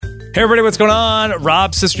Hey everybody, what's going on?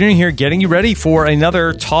 Rob Cisternino here, getting you ready for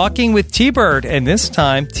another Talking with T-Bird. And this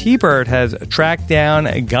time, T-Bird has tracked down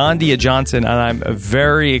Ghandia Johnson, and I'm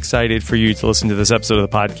very excited for you to listen to this episode of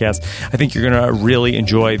the podcast. I think you're going to really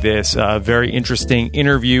enjoy this very interesting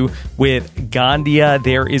interview with Ghandia.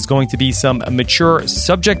 There is going to be some mature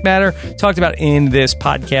subject matter talked about in this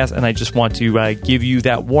podcast, and I just want to give you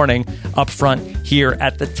that warning up front here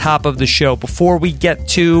at the top of the show. Before we get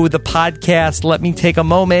to the podcast, let me take a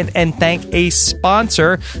moment and thank a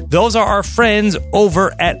sponsor. Those are our friends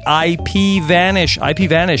over at IPVanish.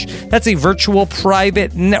 IPVanish, that's a virtual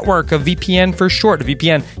private network, a VPN for short. A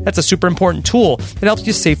VPN, that's a super important tool that helps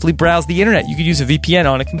you safely browse the internet. You could use a VPN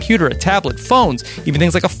on a computer, a tablet, phones, even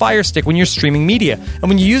things like a Fire Stick when you're streaming media. And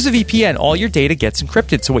when you use a VPN, all your data gets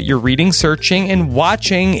encrypted. So what you're reading, searching, and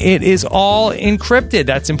watching, it is all encrypted.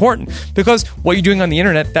 That's important because what you're doing on the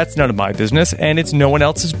internet, that's none of my business, and it's no one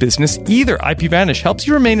else's business either. IPVanish helps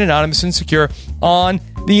you remain anonymous and secure on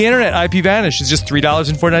the internet. IPVanish is just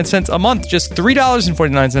 $3.49 a month. Just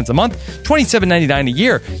 $3.49 a month, $27.99 a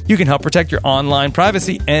year. You can help protect your online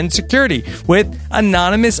privacy and security with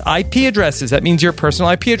anonymous IP addresses. That means your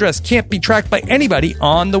personal IP address can't be tracked by anybody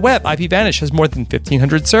on the web. IPVanish has more than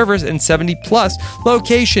 1,500 servers and 70 plus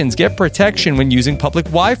locations. Get protection when using public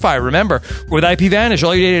Wi-Fi. Remember, with IPVanish,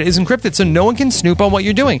 all your data is encrypted, so no one can snoop on what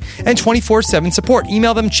you're doing. And 24/7 support.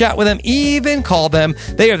 Email them, chat with them, even call them.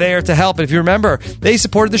 They are there to help. If you remember, they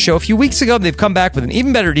supported the show a few weeks ago. They've come back with an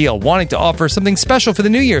even better deal, wanting to offer something special for the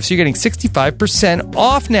new year. So you're getting 65%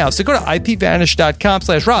 off now. So go to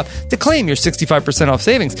ipvanish.com/Rob to claim your 65% off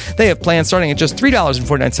savings. They have plans starting at just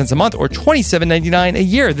 $3.49 a month or $27.99 a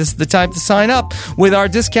year. This is the time to sign up. With our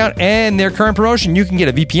discount and their current promotion, you can get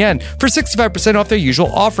a VPN for 65% off their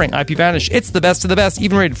usual offering. IPVanish, it's the best of the best,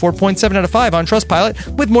 even rated 4.7 out of 5 on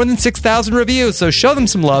Trustpilot with more than 6,000 reviews. So show them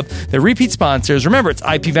some love. They're repeat sponsors. Remember, it's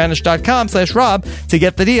ipvanish.com/Rob to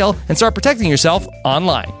get the deal and start protecting yourself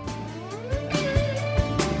online.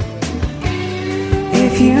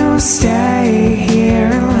 If you stay here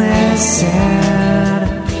and listen,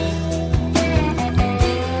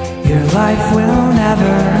 your life will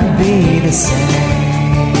never be the same.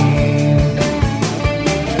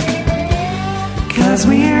 'Cause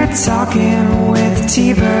we're talking with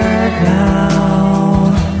T-Bird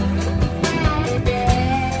now.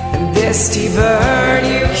 And this T-Bird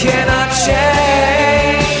you cannot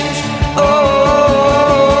change. Oh,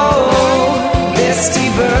 this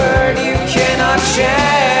T-Bird you cannot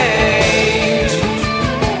change.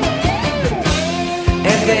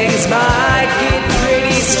 And things might get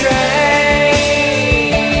pretty strange.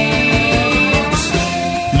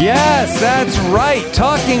 Yes, that's right.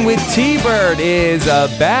 Talking with T-Bird is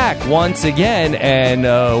back once again, and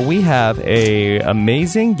we have a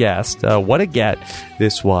amazing guest. What a get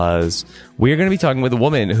this was. We're going to be talking with a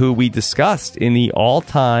woman who we discussed in the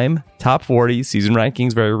all-time top 40 season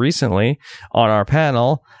rankings very recently on our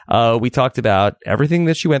panel. We talked about everything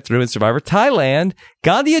that she went through in Survivor Thailand.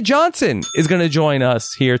 Ghandia Johnson is going to join us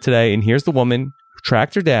here today, and here's the woman who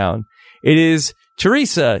tracked her down. It is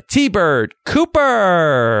Teresa T-Bird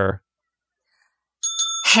Cooper.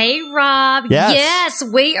 Hey, Rob. Yes,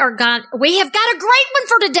 we have got a great one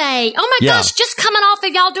for today. Oh my gosh, just coming off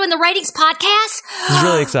of y'all doing the ratings podcast. This is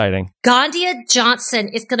really exciting. Ghandia Johnson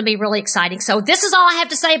is going to be really exciting. So this is all I have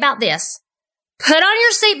to say about this. Put on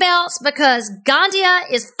your seatbelts because Ghandia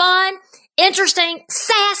is fun, interesting,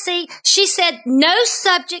 sassy. She said no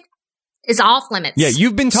subject is off limits. Yeah,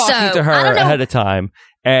 you've been talking to her ahead of time.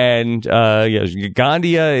 And,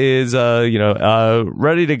 Ghandia is,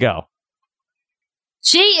 ready to go.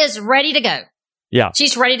 She is ready to go. Yeah.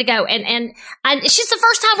 She's ready to go. And she's the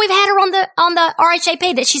first time we've had her on the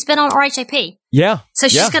RHAP that she's been on RHAP. Yeah. So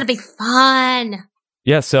she's going to be fun.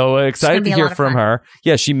 Yeah, so excited to hear from her.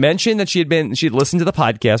 Yeah, she mentioned that she'd listened to the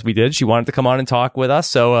podcast we did. She wanted to come on and talk with us.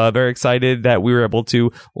 So very excited that we were able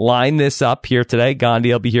to line this up here today.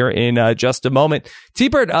 Ghandia will be here in just a moment.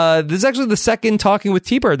 T-Bird, this is actually the second Talking with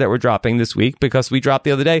T-Bird that we're dropping this week because we dropped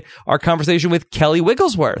the other day our conversation with Kelly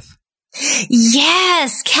Wigglesworth.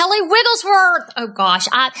 Yes, Kelly Wigglesworth. Oh gosh,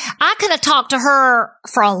 I could have talked to her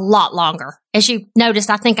for a lot longer. As you noticed,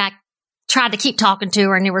 I think I tried to keep talking to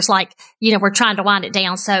her and it was like, we're trying to wind it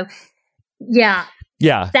down. So yeah,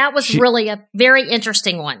 that was really a very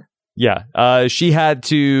interesting one. Yeah, she had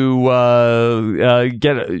to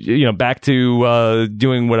get back to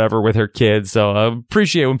doing whatever with her kids. So I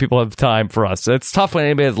appreciate when people have time for us. It's tough when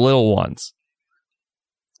anybody has little ones.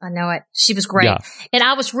 I know it. She was great. Yeah. And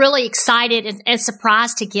I was really excited and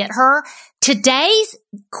surprised to get her. Today's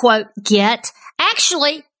quote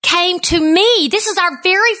actually came to me. This is our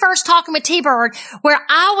very first Talking with T-Bird where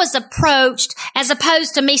I was approached as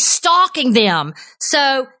opposed to me stalking them.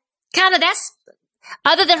 So kind of that's,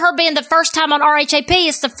 other than her being the first time on RHAP,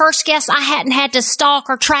 it's the first guest I hadn't had to stalk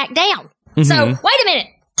or track down. Mm-hmm. So wait a minute.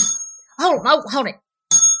 Hold it.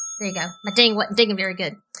 There you go. My ding wasn't dinging very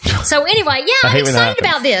good. So anyway, yeah, I'm excited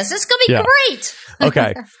about this. It's going to be great.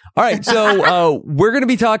 Okay. All right. So we're going to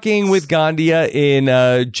be talking with Ghandia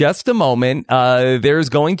in just a moment. There's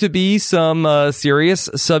going to be some serious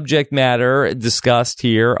subject matter discussed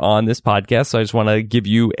here on this podcast. So I just want to give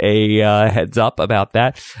you a heads up about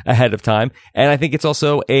that ahead of time. And I think it's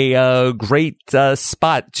also a great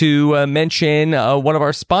spot to mention one of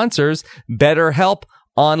our sponsors, BetterHelp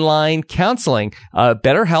Online Counseling.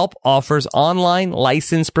 BetterHelp offers online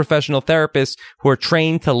licensed professional therapists who are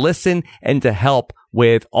trained to listen and to help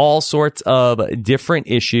with all sorts of different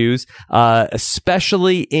issues,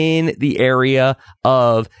 especially in the area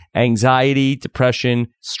of anxiety, depression,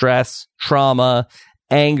 stress, trauma,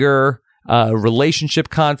 anger, relationship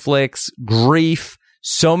conflicts, grief.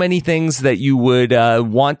 So many things that you would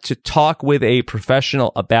want to talk with a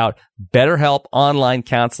professional about. BetterHelp Online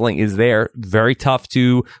Counseling is there. Very tough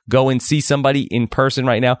to go and see somebody in person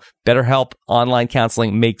right now. BetterHelp Online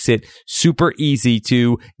Counseling makes it super easy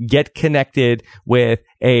to get connected with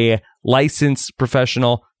a licensed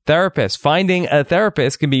professional therapist. Finding a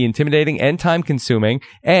therapist can be intimidating and time consuming.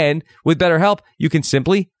 And with BetterHelp, you can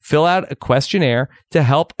simply fill out a questionnaire to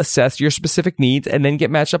help assess your specific needs and then get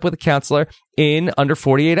matched up with a counselor in under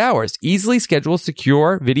 48 hours. Easily schedule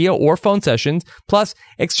secure video or phone sessions, plus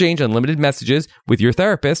exchange unlimited messages with your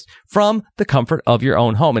therapist from the comfort of your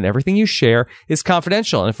own home. And everything you share is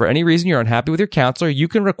confidential. And if for any reason you're unhappy with your counselor, you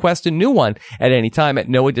can request a new one at any time at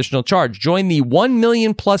no additional charge. Join the 1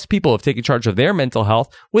 million plus people who have taken charge of their mental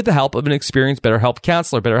health with the help of an experienced BetterHelp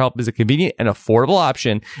counselor. BetterHelp is a convenient and affordable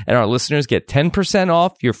option, and our listeners get 10%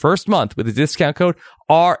 off your first month with the discount code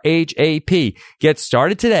RHAP. Get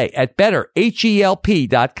started today at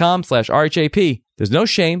betterhelp.com/RHAP. There's no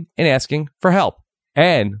shame in asking for help.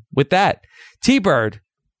 And with that, T-Bird,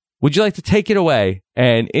 would you like to take it away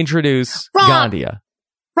and introduce Ghandia?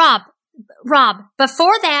 Rob,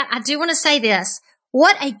 before that, I do want to say this.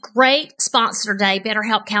 What a great sponsor today,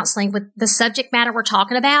 BetterHelp Counseling, with the subject matter we're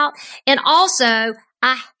talking about. And also,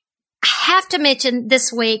 I have to mention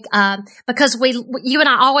this week, because you and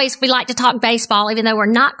I we like to talk baseball, even though we're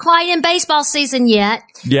not quite in baseball season yet.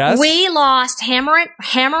 Yes. We lost Hammer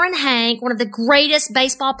and Hank, one of the greatest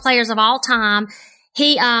baseball players of all time.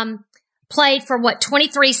 He, played for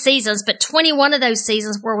 23 seasons, but 21 of those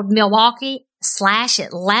seasons were with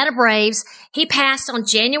Milwaukee/Atlanta Braves. He passed on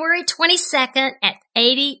January 22nd at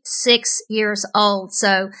 86 years old.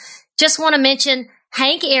 So just want to mention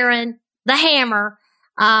Hank Aaron, the Hammer,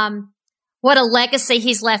 what a legacy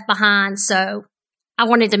he's left behind. So I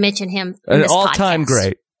wanted to mention him in this all-time podcast.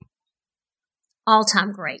 great.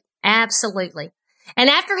 All-time great. Absolutely. And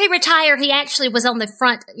after he retired, he actually was on the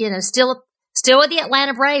front, still with the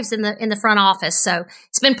Atlanta Braves in the front office. So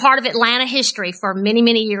it's been part of Atlanta history for many,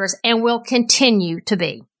 many years and will continue to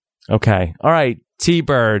be. Okay. All right.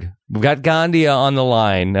 T-Bird, we've got Ghandia on the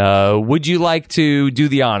line. Would you like to do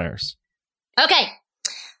the honors? Okay.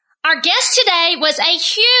 Our guest today was a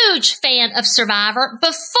huge fan of Survivor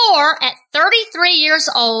before, at 33 years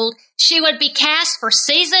old, she would be cast for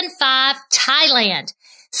Season 5 Thailand.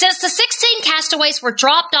 Since the 16 castaways were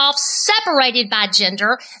dropped off, separated by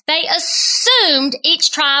gender, they assumed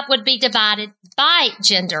each tribe would be divided by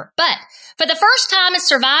gender. But for the first time in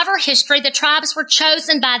Survivor history, the tribes were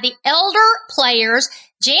chosen by the elder players,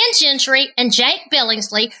 Jan Gentry and Jake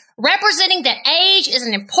Billingsley, representing that age is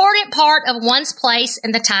an important part of one's place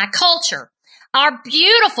in the Thai culture. Our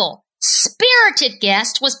beautiful, spirited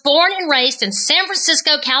guest was born and raised in San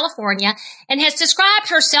Francisco, California, and has described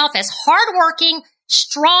herself as hardworking,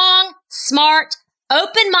 strong, smart,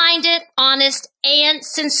 open-minded, honest, and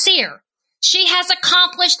sincere. She has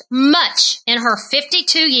accomplished much in her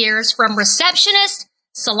 52 years, from receptionist,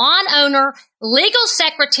 salon owner, legal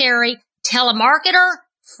secretary, telemarketer,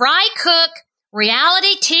 fry cook,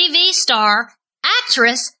 reality TV star,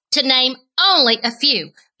 actress, to name only a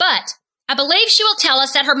few. But I believe she will tell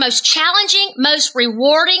us that her most challenging, most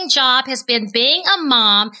rewarding job has been being a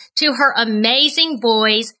mom to her amazing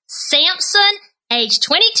boys, Samson, age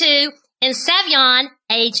 22, and Savion,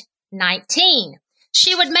 age 19.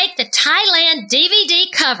 She would make the Thailand DVD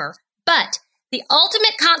cover, but the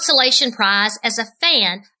ultimate consolation prize as a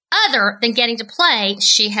fan, other than getting to play,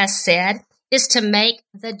 she has said, is to make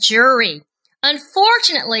the jury.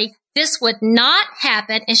 Unfortunately, this would not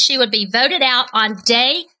happen, and she would be voted out on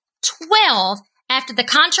day 12 after the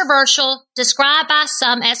controversial, described by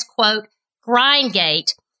some as, quote,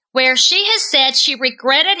 grindgate, where she has said she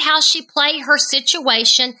regretted how she played her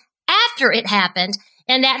situation after it happened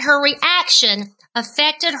and that her reaction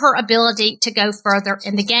affected her ability to go further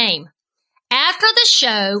in the game. After the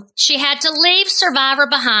show, she had to leave Survivor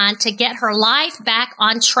behind to get her life back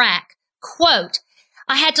on track. Quote,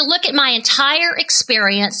 I had to look at my entire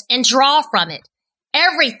experience and draw from it.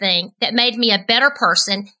 Everything that made me a better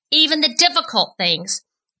person, even the difficult things,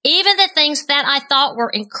 even the things that I thought were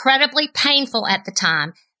incredibly painful at the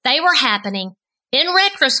time, they were happening. In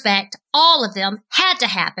retrospect, all of them had to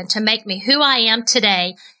happen to make me who I am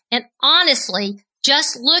today. And honestly,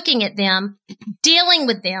 just looking at them, dealing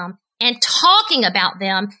with them, and talking about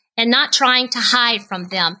them and not trying to hide from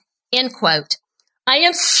them, end quote. I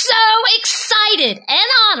am so excited and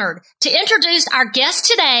honored to introduce our guest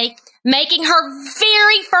today, making her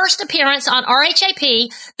very first appearance on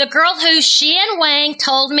RHAP, the girl who she and Wang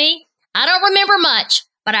told me, I don't remember much,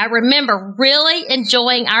 but I remember really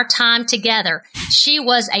enjoying our time together. She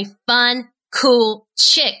was a fun, cool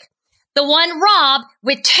chick. The one Rob,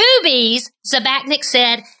 with 2 B's, Zabachnik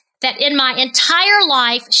said that in my entire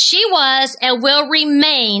life, she was and will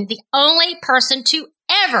remain the only person to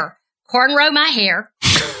ever cornrow my hair.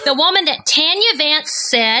 The woman that Tanya Vance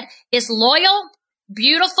said is loyal,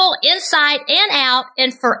 beautiful inside and out,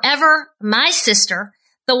 and forever my sister.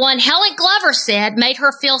 The one Helen Glover said made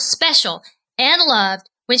her feel special and loved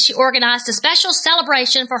when she organized a special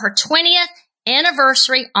celebration for her 20th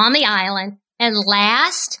anniversary on the island. And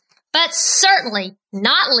last, but certainly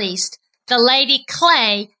not least, the Lady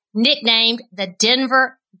Clay, nicknamed the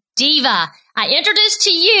Denver Diva. I introduce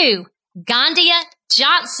to you, Ghandia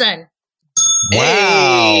Johnson. Wow.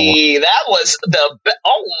 Hey, that was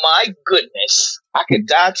oh my goodness. I could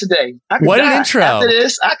die today. I could What die. an intro. After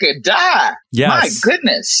this, I could die. Yes. My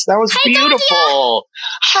goodness. That was Hey, beautiful.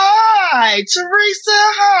 Hi, Teresa.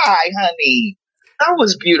 Hi, honey. That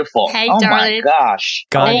was beautiful. Hey, oh darling. my gosh.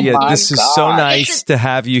 Ghandia, oh my this is so gosh. nice to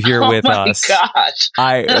have you here with oh my us. gosh.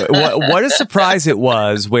 What a surprise it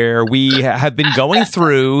was, where we have been going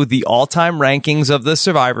through the all-time rankings of the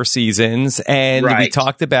Survivor seasons, and we Right.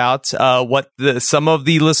 talked about what some of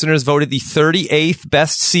the listeners voted the 38th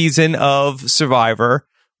best season of Survivor.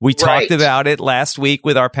 We talked Right. about it last week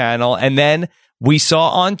with our panel, and then we saw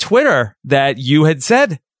on Twitter that you had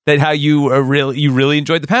said that how you really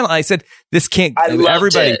enjoyed the panel. I said, this can't, I loved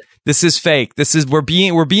everybody, it. this is fake. We're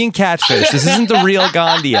being catfished. This isn't the real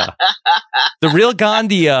Ghandia. The real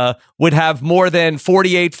Ghandia would have more than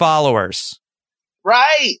 48 followers.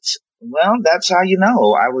 Right. Well, that's how you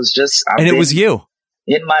know. And it was you.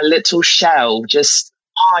 in my little shell, just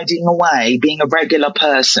hiding away, being a regular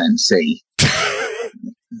person, see?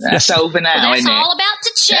 That's over now, Well, that's isn't all it? about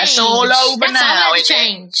to change. That's all over That's now, all about to isn't it?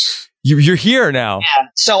 change. You're here now. Yeah.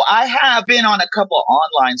 So I have been on a couple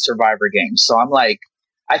online Survivor games. So I'm like,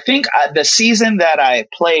 I think the season that I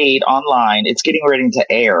played online, it's getting ready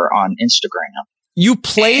to air on Instagram. You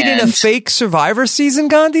played in a And- fake Survivor season,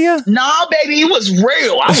 Ghandia? No, baby, it was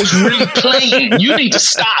real. I was really playing. You need to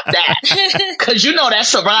stop that. Because you know that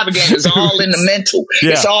Survivor game is all in the mental.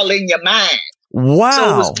 Yeah. It's all in your mind. Wow.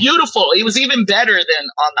 So it was beautiful. It was even better than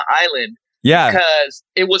on the island Yeah. because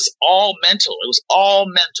it was all mental. It was all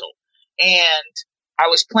mental. And I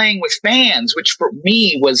was playing with fans, which for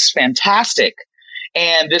me was fantastic.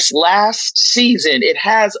 And this last season, it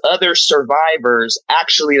has other survivors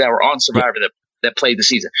actually that were on Survivor that played the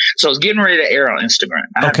season. So it's getting ready to air on Instagram.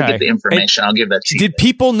 I have to Okay. get the information. I'll give that to you. Did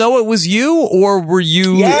people know it was you, or were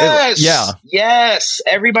you? Yes. Yeah. Yes.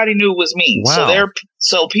 Everybody knew it was me. Wow.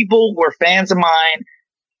 So people were fans of mine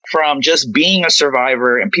from just being a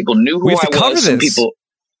survivor, and people knew who We have I to cover was. Some this. people.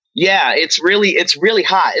 Yeah, it's really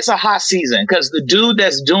hot. It's a hot season because the dude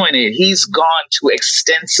that's doing it, he's gone to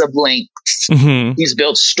extensive lengths. Mm-hmm. He's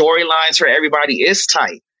built storylines for everybody. It's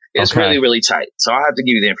tight. It's Okay. really, really tight. So I'll have to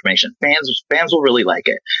give you the information. Fans will really like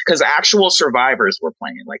it because actual survivors were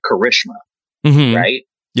playing, like Karishma, Mm-hmm. right?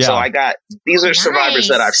 Yeah. So these are survivors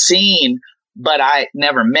that I've seen, but I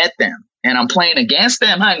never met them. And I'm playing against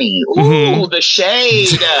them, honey. Ooh, Mhm. the shade.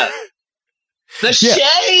 The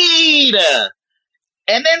shade.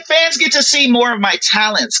 And then fans get to see more of my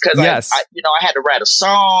talents because Yes. I had to write a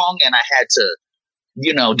song and I had to,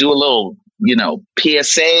 do a little,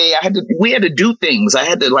 PSA. We had to do things. I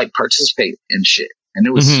had to like participate in shit. And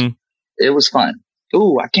it was, Mhm. it was fun.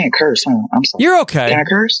 Ooh, I can't curse, huh? I'm sorry. You're okay. Can I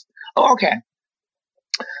curse? Oh, okay.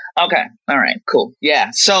 Okay. All right. Cool. Yeah.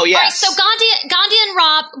 So, yeah. All right, so Ghandia and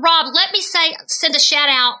Rob, let me send a shout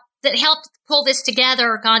out that helped pull this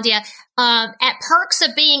together, Ghandia. At Perks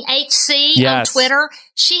of Being HC on Yes. Twitter,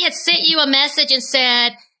 she had sent you a message and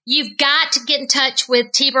said, you've got to get in touch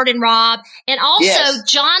with T-Bird and Rob. And also, Yes.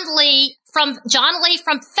 John Lee from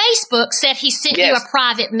Facebook said he sent you Yes. a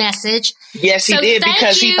private message. Yes, he So did, thank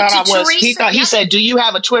because he you thought to I was. He Teresa. thought he Yep. said, "Do you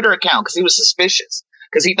have a Twitter account?" Because he was suspicious.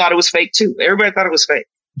 Because he thought it was fake too. Everybody thought it was fake.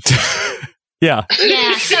 Yeah.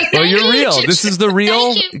 Yeah. So thank Well, you're you real. to- This is the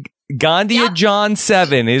real Thank you. Ghandia Yep. John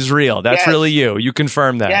 7 is real. That's Yes. really you. You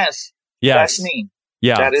confirm that. Yes, Yes. that's me.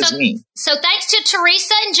 Yeah. That is So- me. So thanks to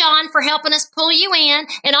Teresa and John for helping us pull you in.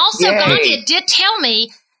 And also, Yay. Ghandia did tell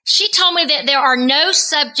me, she told me that there are no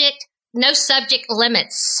subject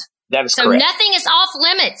limits. That is So correct. nothing is off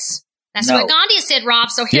limits. That's No. what Ghandia said, Rob.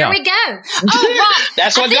 So here Yeah. we go. Oh, Rob.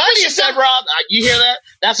 That's I what think we Gandhi should said, go- Rob. You hear that?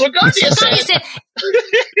 That's what Gandhi Gandhi said. said,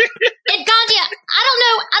 and Gandhi, I don't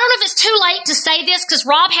know if it's too late to say this because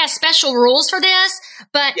Rob has special rules for this,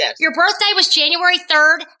 but Yes. your birthday was January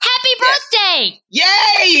 3rd. Happy birthday!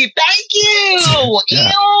 Yay! Thank you.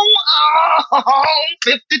 Yeah. Oh,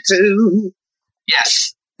 52.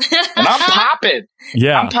 Yes, and I'm popping.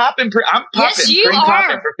 Yeah. I'm popping. I'm popping. Yes, you Green are.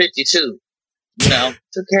 popping for 52. You know,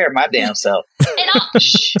 took care of my damn self. And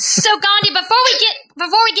so Gandhi, before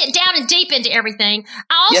we get down and deep into everything,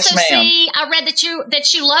 I Yes, also ma'am. I read that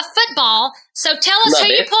you love football. So tell us Love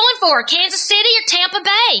who you're it. pulling for, Kansas City or Tampa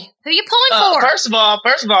Bay? Who you pulling for? First of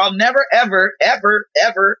all, never, ever, ever,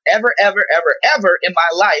 ever, ever, ever, ever, ever in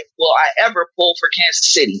my life will I ever pull for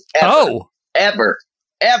Kansas City. Ever. Oh. Ever,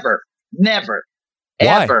 ever, never,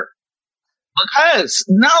 Why? ever. Because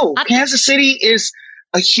no, Kansas City is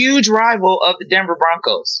a huge rival of the Denver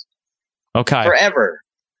Broncos Okay. forever.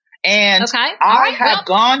 And Okay. All I right, have well.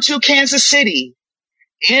 gone to Kansas City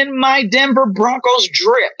in my Denver Broncos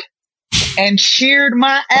drip and cheered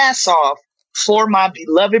my ass off for my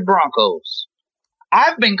beloved Broncos.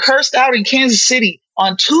 I've been cursed out in Kansas City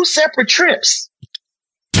on 2 separate trips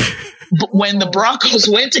when the Broncos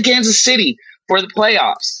went to Kansas City for the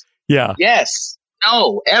playoffs. Yeah. Yes.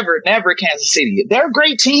 No, ever, never Kansas City. They're a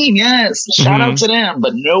great team. Yes. Shout out to them,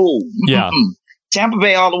 but no. Yeah. Tampa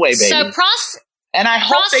Bay all the way, baby. So and I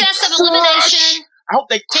hope they process of crush- elimination. I hope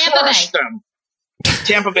they Tampa crush Bay. them.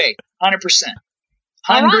 Tampa Bay, 100%.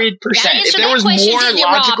 All right. 100%. That If answered there that was question, more didn't it,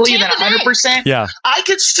 Rob? logically than Tampa Bay. 100%, Yeah. I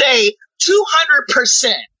could say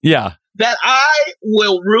 200% Yeah. that I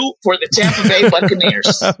will root for the Tampa Bay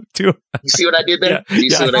Buccaneers. You see what I did there? Yeah. You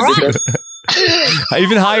see what I did there?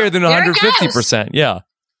 Even higher than There it 150%. Yeah.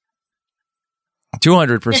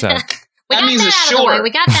 200%. We That got means that it's out of the way. sure. We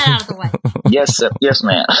got that out of the way. Yes, sir. Yes,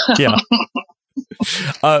 ma'am. Yeah.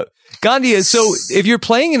 Gandhi, so if you're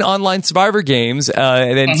playing in online Survivor games,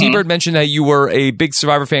 and then T-Bird mentioned that you were a big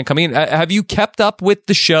Survivor fan coming in, have you kept up with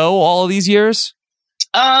the show all of these years?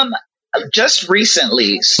 Just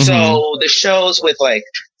recently. So the shows with like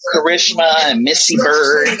Karishma and Missy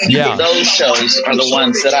Bird, Yeah. those shows are the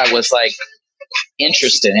ones that I was like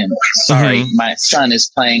interested in. Sorry, my son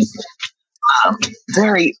is playing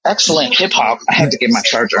very excellent hip hop. I had to get my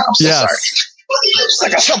charger. I'm so sorry. It's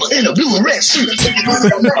like a trouble in a blue and red suit. Okay,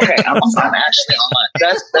 I'm actually online.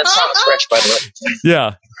 That song's fresh, by the way.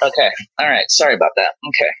 Yeah. Okay, all right. Sorry about that.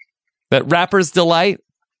 Okay. That Rapper's Delight?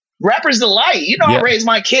 Rapper's Delight. You know Yeah. I raise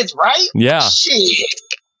my kids, right? Yeah. Shit.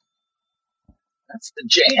 That's the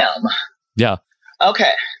jam. Yeah.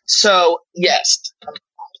 Okay, so yes.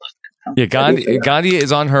 Yeah, Gandhi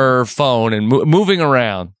is on her phone and moving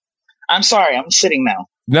around. I'm sorry, I'm sitting now.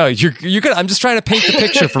 No, you're good. I'm just trying to paint the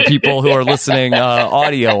picture for people who are listening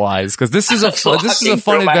audio wise, because this is a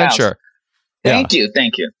fun adventure. Thank you.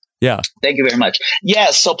 Yeah. Thank you very much.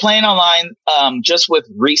 Yes, so playing online, just with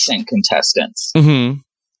recent contestants. Mm-hmm.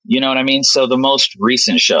 You know what I mean? So the most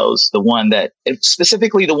recent shows,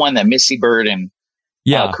 specifically the one that Missy Bird and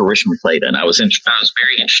Karishma played in. I was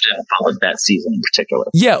very interested in following that season in particular.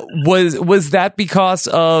 Yeah, was that because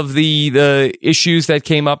of the issues that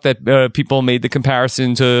came up that people made the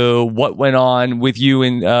comparison to what went on with you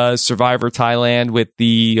in Survivor Thailand with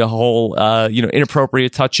the whole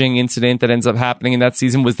inappropriate touching incident that ends up happening in that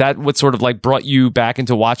season? Was that what sort of like brought you back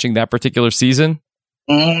into watching that particular season?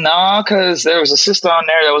 No, because there was a sister on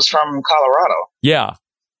there that was from Colorado. Yeah,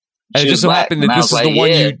 and She it just was so black, happened and that I this was is like, the one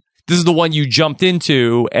yeah. this is the one you jumped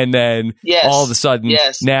into, and then all of a sudden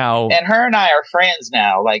now. And her and I are friends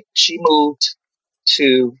now. Like she moved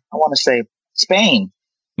to, I want to say Spain,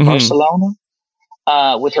 Barcelona,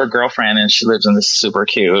 with her girlfriend, and she lives in this super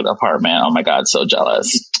cute apartment. Oh my God, so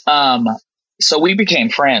jealous. So we became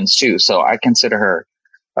friends too. So I consider her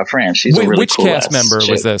a friend. She's a really which cool cast member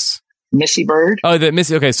chick. was this? Missy Bird. Oh, that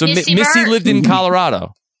Missy. Okay, so Missy Bird? lived in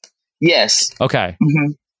Colorado. Yes. Okay.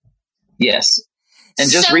 Yes. And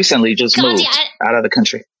just So, recently Gandhi, moved out of the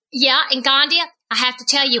country. Yeah, and Ghandia, I have to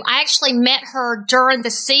tell you, I actually met her during the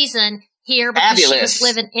season here because she Fabulous.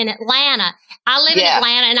 was living in Atlanta. I live in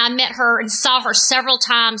Atlanta, and I met her and saw her several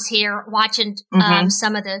times here watching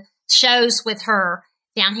some of the shows with her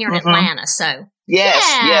down here in Atlanta. So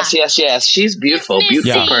yes. She's beautiful,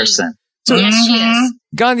 beautiful person. So, yes, she is.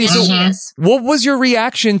 Gandhi, Yes, she is. what was your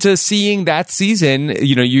reaction to seeing that season?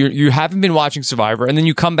 You know, you haven't been watching Survivor, and then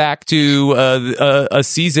you come back to a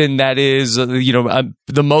season that is,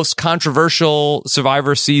 the most controversial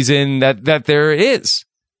Survivor season that there is.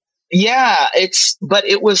 Yeah, but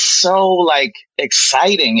it was so like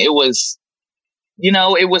exciting. It was,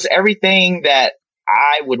 it was everything that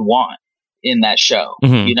I would want in that show.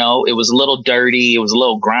 Mm-hmm. It was a little dirty. It was a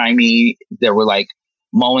little grimy. There were like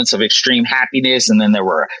moments of extreme happiness, and then there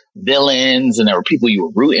were villains, and there were people you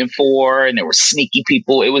were rooting for, and there were sneaky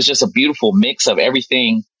people. It was just a beautiful mix of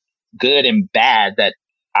everything good and bad that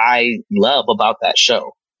I love about that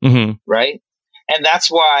show. Mm-hmm. Right. And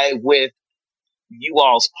that's why with you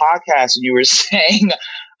all's podcast, you were saying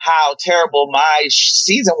how terrible my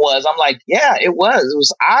season was. I'm like, yeah, it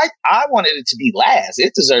was. I wanted it to be last.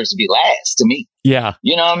 It deserves to be last to me. Yeah.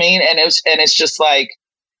 You know what I mean? And it's just like,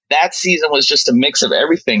 that season was just a mix of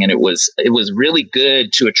everything. And it was really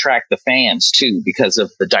good to attract the fans too, because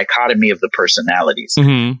of the dichotomy of the personalities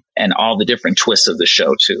and all the different twists of the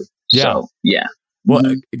show too. Yeah. So, yeah.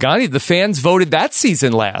 Well, Gandhi, the fans voted that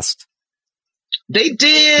season last. They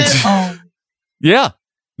did. Yeah.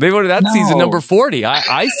 They voted that season number 40.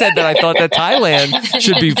 I said that I thought that Thailand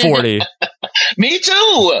should be 40. Me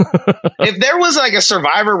too. If there was like a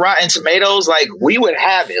Survivor Rotten Tomatoes, like we would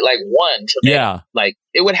have it like 1 tomato. Yeah. Like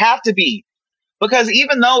it would have to be, because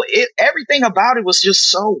even though everything about it was just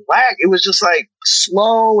so whack, it was just like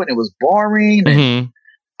slow and it was boring. And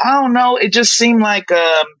I don't know. It just seemed like,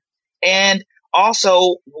 and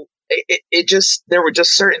also it just, there were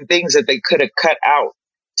just certain things that they could have cut out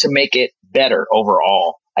to make it better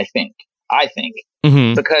overall. I think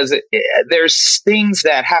because there's things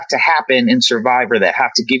that have to happen in Survivor that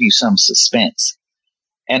have to give you some suspense.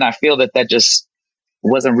 And I feel that just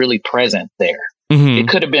wasn't really present there. It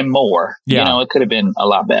could have been more, it could have been a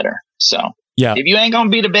lot better. So if you ain't going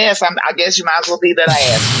to be the best, I guess you might as well be that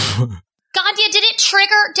ass. Ghandia, did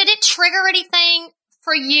it trigger anything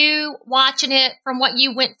for you watching it from what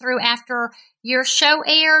you went through after your show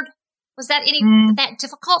aired? Was that that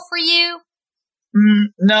difficult for you?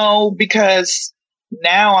 No, because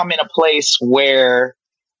now I'm in a place where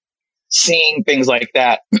seeing things like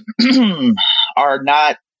that are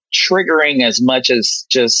not triggering as much as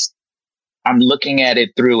just I'm looking at it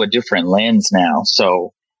through a different lens now.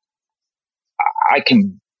 So I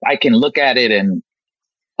can look at it and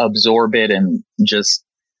absorb it and just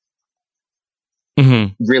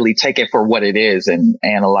really take it for what it is and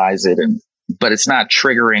analyze it. But it's not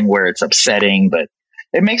triggering where it's upsetting, but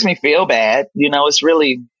it makes me feel bad. It's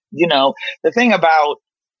really, the thing about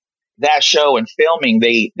that show and filming,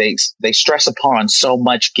 they stress upon so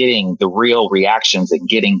much getting the real reactions and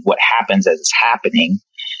getting what happens as it's happening.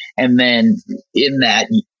 And then in that,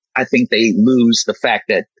 I think they lose the fact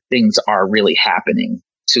that things are really happening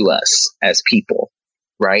to us as people.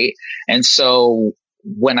 Right. And so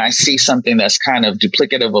when I see something that's kind of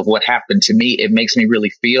duplicative of what happened to me, it makes me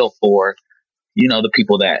really feel for, the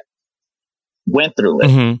people that went through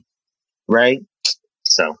it. Right.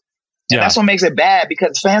 So that's what makes it bad,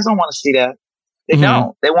 because fans don't want to see that. They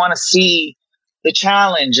don't. They want to see the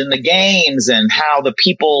challenge and the games and how the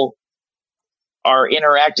people are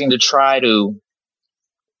interacting to try to,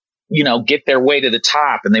 get their way to the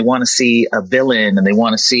top. And they want to see a villain, and they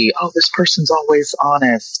want to see, oh, this person's always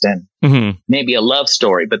honest, and maybe a love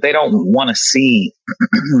story, but they don't want to see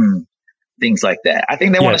things like that. I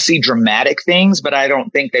think they want to see dramatic things, but I don't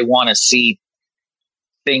think they want to see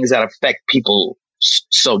things that affect people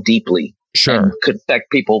so deeply. Sure. Could affect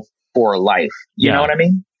people for life. You know what I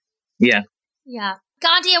mean? Yeah. Yeah.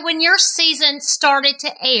 Ghandia, when your season started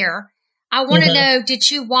to air, I want to know, did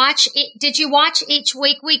you watch it? Did you watch each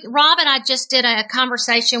week? Rob and I just did a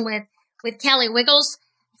conversation with Kelly Wiggles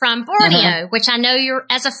from Borneo, which I know you're,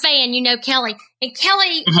 as a fan, Kelly. And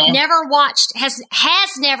Kelly never watched, has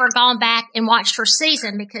never gone back and watched her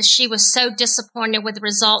season because she was so disappointed with the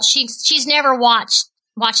results. She's never watched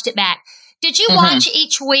it back. Did you watch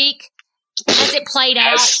each week as it played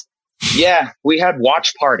out? Yeah, we had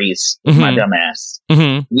watch parties, my dumb ass.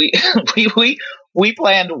 We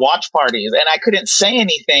planned watch parties, and I couldn't say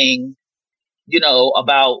anything,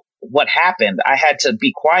 about what happened. I had to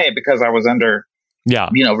be quiet because I was under,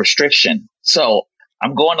 restriction. So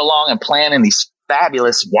I'm going along and planning these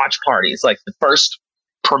fabulous watch parties, like the first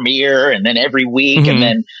premiere, and then every week, and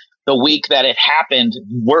then the week that it happened,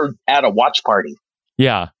 we're at a watch party.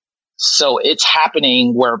 Yeah. So it's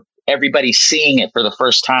happening where everybody seeing it for the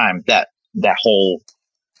first time, that whole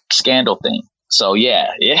scandal thing. So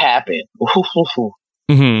yeah, it happened.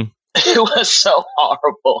 Mm-hmm. It was so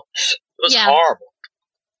horrible. It was horrible.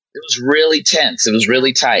 It was really tense. It was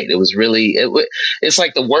really tight. It was really, it's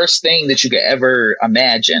like the worst thing that you could ever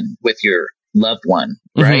imagine with your loved one,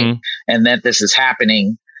 right? Mm-hmm. And that this is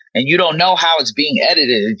happening and you don't know how it's being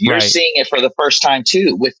edited. You're Right. seeing it for the first time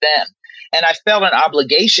too with them. And I felt an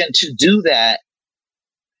obligation to do that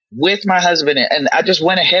with my husband. And I just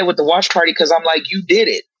went ahead with the watch party because I'm like, you did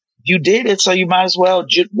it. You did it. So you might as well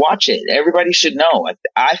watch it. Everybody should know.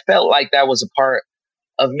 I felt like that was a part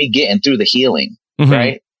of me getting through the healing, Mm-hmm.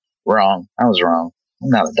 right? Wrong. I was wrong. I'm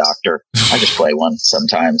not a doctor. I just play one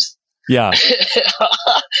sometimes. Yeah.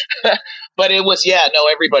 But it was,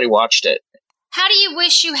 everybody watched it. How do you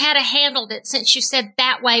wish you had handled it since you said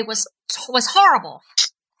that way was horrible?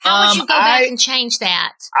 How would you go back and change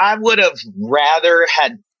that? I would have rather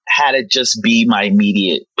had it just be my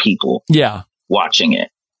immediate people watching it,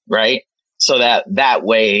 right? So that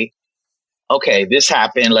way, okay, this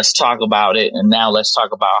happened. Let's talk about it. And now let's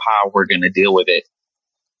talk about how we're going to deal with it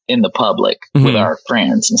in the public with our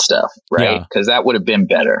friends and stuff, right? Because that would have been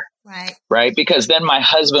better. Right. Because then my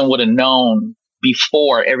husband would have known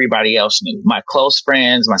before everybody else knew. My close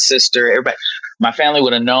friends, my sister, everybody, my family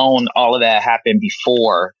would have known all of that happened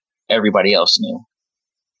before everybody else knew.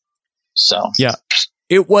 So,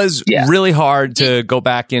 it was really hard to go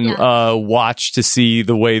back and watch to see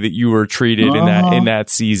the way that you were treated in that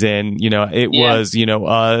season. You know, it was,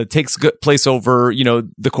 takes place over,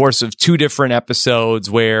 the course of 2 different episodes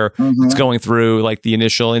where it's going through like the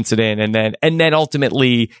initial incident and then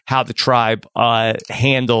ultimately how the tribe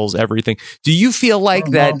handles everything. Do you feel like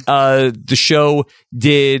that the show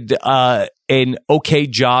did an okay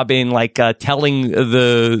job in like telling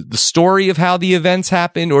the story of how the events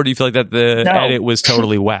happened, or do you feel like that the edit was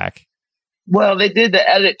totally whack? Well, they did the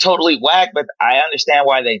edit totally whack, but I understand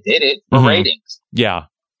why they did it for ratings. Yeah.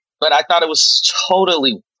 But I thought it was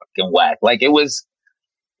totally fucking whack. Like it was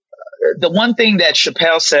the one thing that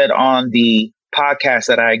Chappelle said on the podcast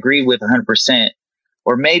that I agree with 100%,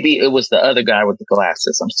 or maybe it was the other guy with the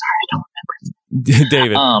glasses. I'm sorry, I don't remember.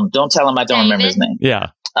 David. Don't tell him I don't remember his name. Yeah.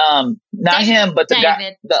 Not him, but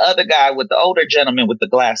the other guy with the older gentleman with the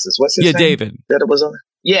glasses. What's his name? David. That it was on.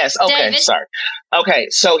 Yes. Okay. David. Sorry. Okay.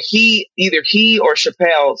 So either he or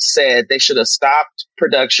Chappelle said they should have stopped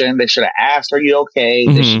production. They should have asked, "Are you okay?"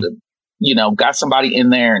 They should have, got somebody in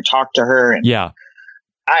there and talked to her. And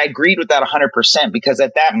I agreed with that 100% because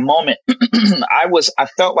at that moment, I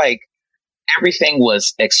felt like everything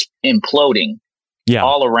was imploding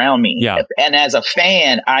all around me. Yeah. And as a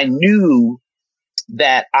fan, I knew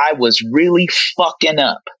that I was really fucking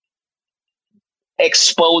up,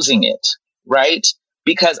 exposing it, right?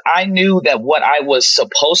 Because I knew that what I was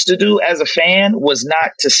supposed to do as a fan was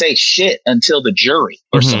not to say shit until the jury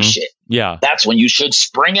or some shit. Yeah. That's when you should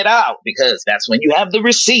spring it out because that's when you have the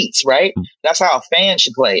receipts, right? That's how a fan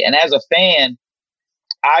should play. And as a fan,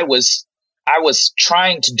 I was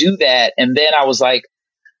trying to do that. And then I was like,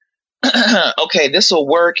 okay, this will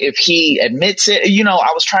work if he admits it.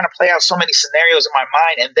 I was trying to play out so many scenarios in my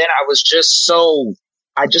mind. And then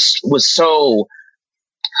I just was so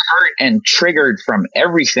hurt and triggered from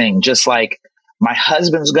everything. Just like my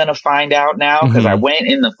husband's going to find out now because I went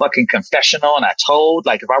in the fucking confessional and I told,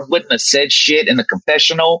 like, if I wouldn't have said shit in the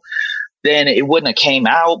confessional, then it wouldn't have came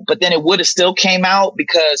out. But then it would have still came out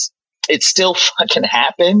because it still fucking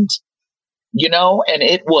happened, and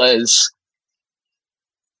it was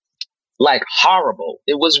like horrible.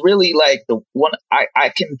 It was really like the one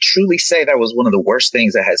I can truly say that was one of the worst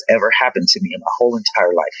things that has ever happened to me in my whole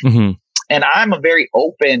entire life. And I'm a very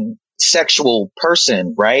open sexual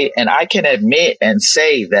person, right? And I can admit and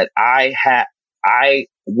say that I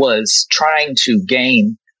was trying to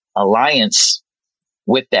gain alliance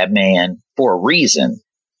with that man for a reason.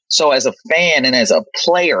 So as a fan and as a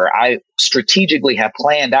player, I strategically have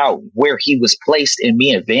planned out where he was placed in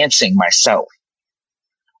me advancing myself.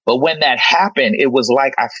 But when that happened, it was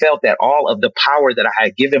like I felt that all of the power that I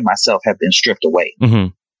had given myself had been stripped away.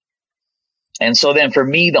 And so then for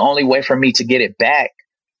me, the only way for me to get it back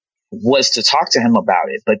was to talk to him about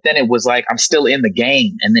it. But then it was like, I'm still in the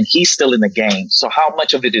game and then he's still in the game. So how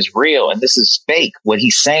much of it is real? And this is fake, what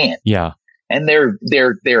he's saying. Yeah. And they're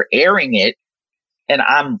airing it. And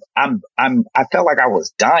I felt like I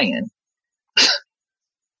was dying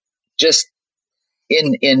just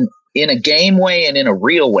in a game way and in a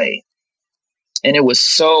real way. And it was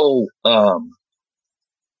so,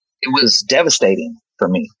 it was devastating for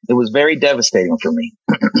me. It was very devastating for me.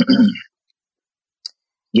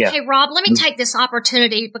 Yeah. Hey, Rob, let me take this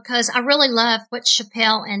opportunity because I really love what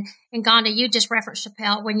Chappelle and Ghandia, you just referenced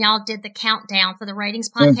Chappelle when y'all did the countdown for the ratings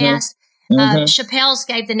podcast. Chappelle's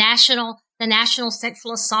gave the national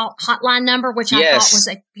sexual assault hotline number, which I thought was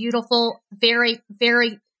a beautiful, very,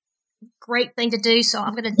 very great thing to do. So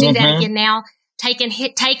I'm going to do that again now. Taking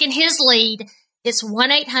his lead, it's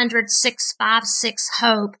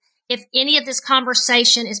 1-800-656-HOPE. If any of this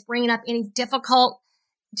conversation is bringing up anything difficult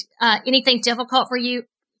for you,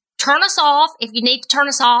 turn us off if you need to turn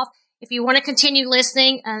us off. If you want to continue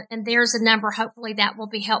listening, and there's a number, hopefully that will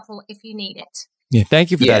be helpful if you need it. Yeah, thank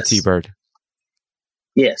you for that, T-Bird.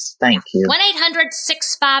 Yes, thank you.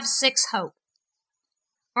 1-800-656-HOPE.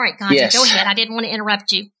 All right, Gandhi, go ahead. I didn't want to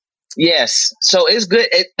interrupt you. Yes, so it's good,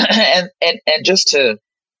 and just to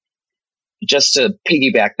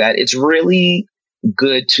piggyback that, it's really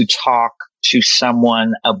good to talk to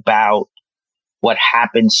someone about what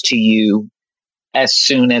happens to you as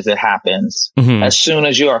soon as it happens, as soon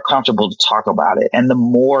as you are comfortable to talk about it. And the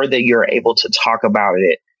more that you're able to talk about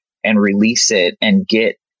it and release it and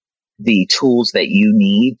get the tools that you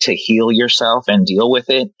need to heal yourself and deal with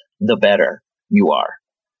it, the better you are.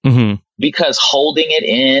 Because holding it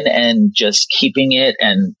in and just keeping it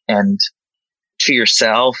and to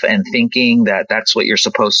yourself and thinking that that's what you're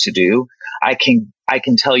supposed to do, I can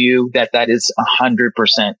tell you that is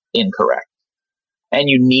 100% incorrect. And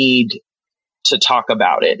you need to talk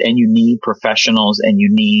about it, and you need professionals, and you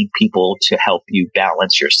need people to help you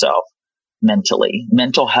balance yourself mentally.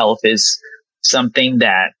 Mental health is something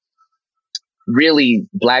that really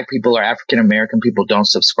Black people or African American people don't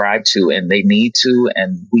subscribe to, and they need to,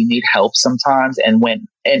 and we need help sometimes. And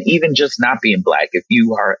even just not being Black, if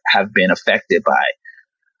you have been affected by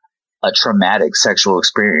a traumatic sexual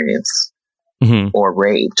experience or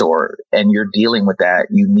raped, and you're dealing with that,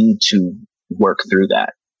 you need to work through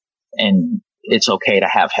that. And it's okay to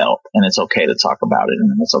have help, and it's okay to talk about it,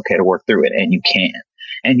 and it's okay to work through it. And you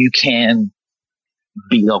can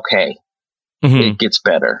be okay. It gets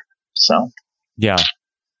better. So, yeah.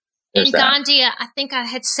 In Ghandia, I think I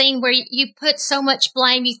had seen where you put so much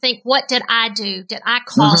blame. You think, what did I do? Did I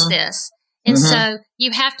cause this? And so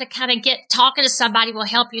you have to kind of talking to somebody will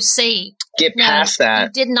help you see. Get past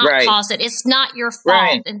that. You did not cause it. It's not your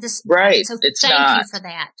fault. And this, so it's thank not. you for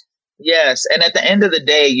that. Yes. And at the end of the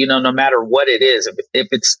day, no matter what it is, if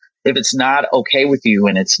it's not okay with you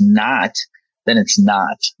and it's not, then it's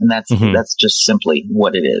not. And that's just simply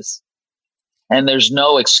what it is. And there's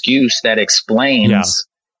no excuse that explains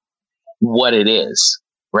what it is,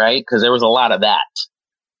 right? Because there was a lot of that,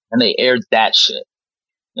 and they aired that shit.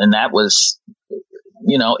 And that was,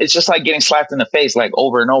 it's just like getting slapped in the face, like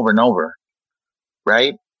over and over and over.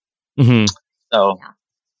 Right. So,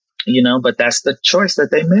 but that's the choice that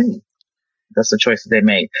they made.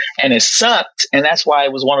 And it sucked. And that's why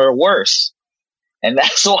it was one of the worst. And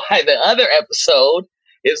that's why the other episode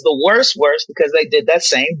is the worst, because they did that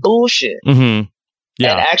same bullshit. And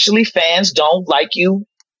actually fans don't like you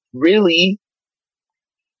really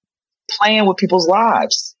playing with people's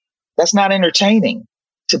lives. That's not entertaining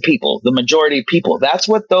to people, the majority of people. That's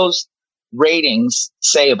what those ratings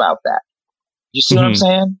say about that. You see what I'm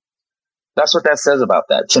saying? That's what that says about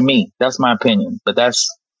that. To me, that's my opinion, but that's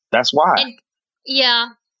why.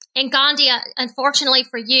 And Ghandia, unfortunately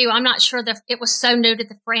for you, I'm not sure that it was so new to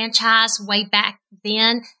the franchise way back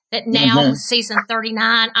then that now season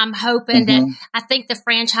 39, I'm hoping that I think the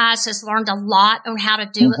franchise has learned a lot on how to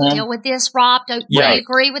deal with this. Rob, do you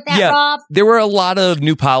agree with that, Rob? There were a lot of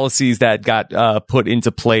new policies that got put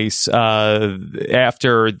into place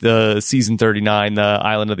after the season 39, the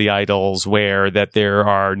Island of the Idols, where that there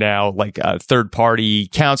are now like third-party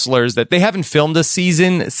counselors that they haven't filmed a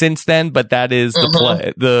season since then, but that is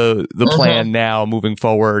the plan now moving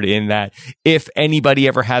forward, in that if anybody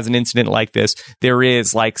ever has an incident like this, there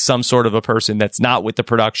is like some sort of a person that's not with the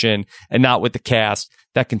production and not with the cast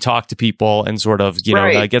that can talk to people and sort of,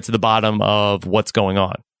 get to the bottom of what's going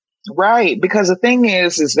on. Right. Because the thing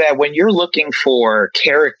is that when you're looking for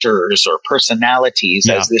characters or personalities,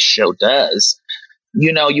 as this show does,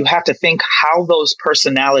 you have to think how those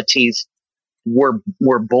personalities were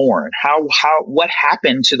born. What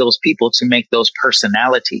happened to those people to make those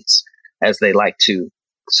personalities, as they like to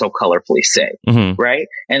so colorfully say, right?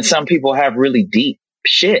 And some people have really deep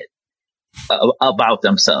shit about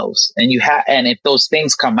themselves, and and if those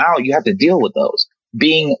things come out, you have to deal with those.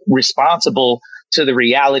 Being responsible to the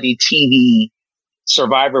reality TV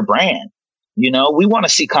Survivor brand, we want to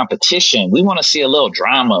see competition. We want to see a little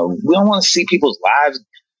drama. We don't want to see people's lives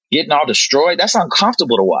getting all destroyed. That's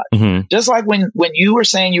uncomfortable to watch. Just like when you were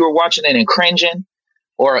saying you were watching it and cringing,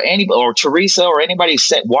 or Teresa or anybody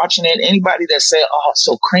watching it, anybody that said, "Oh, it's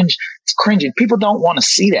so cringe," it's cringy. People don't want to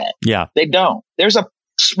see that. Yeah, they don't. There's a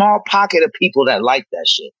small pocket of people that like that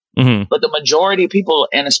shit, but the majority of people,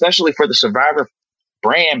 and especially for the Survivor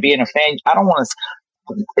brand, being a fan, I don't want to.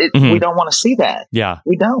 We don't want to see that. Yeah,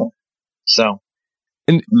 we don't. So.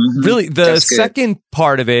 And really, the second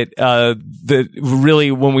part of it,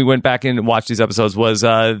 really when we went back and watched these episodes was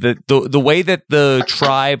the way that the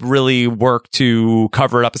tribe really worked to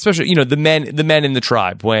cover it up, especially the men in the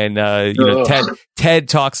tribe when Ted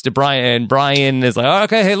talks to Brian and Brian is like, oh,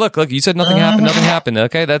 okay, hey, look, you said nothing happened.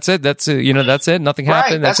 Okay, that's it. That's nothing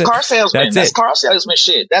happened. That's car salesman. That's car salesman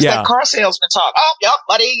shit. That's that car salesman talk. Oh, yep,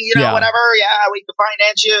 buddy. Whatever. Yeah, we can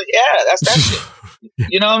finance you. Yeah, that's that shit.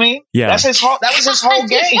 You know what I mean? Yeah. That was his whole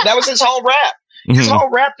game. That was his whole rap. His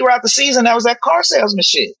whole rap throughout the season, that was that car salesman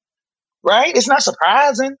shit. Right? It's not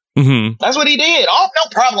surprising. That's what he did. Oh, no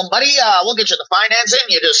problem, buddy. We'll get you the financing.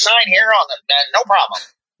 You just sign here on no problem.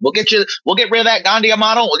 We'll get rid of that Ghandia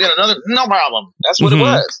model. We'll get another, no problem. That's what it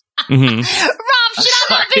was. Rob, should I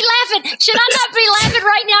not be laughing? Should I not be laughing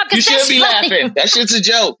right now? You should be laughing. That shit's a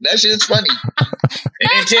joke. That shit's funny. And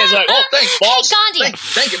then Ted's like, oh, thanks, boss. Hey,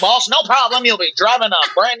 thank you, boss. No problem. You'll be driving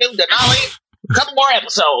a brand new Denali. A couple more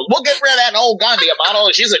episodes. We'll get rid of that old Ghandia model.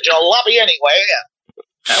 She's a jalopy anyway.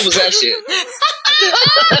 That was that shit.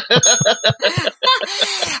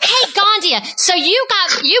 Hey, Ghandia. So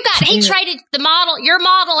he traded your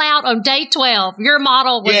model out on day 12. Your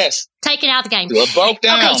model was taken out of the game. It broke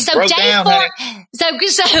down. Okay,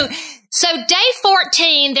 so day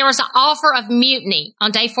 14, there was an offer of mutiny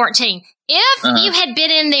on day 14. If you had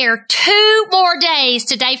been in there 2 more days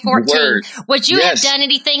to day 14, would you have done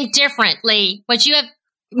anything differently? Would you have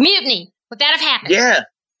mutiny? Would that have happened? Yeah.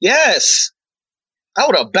 Yes. I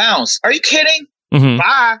would have bounced. Are you kidding?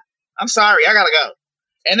 Bye. I'm sorry. I gotta go.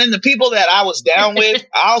 And then the people that I was down with,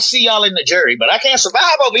 I'll see y'all in the jury, but I can't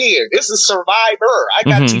survive over here. This is Survivor. I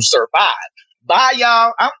got to survive. Bye,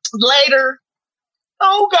 y'all. I'm later.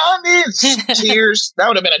 Oh, God, cheers. That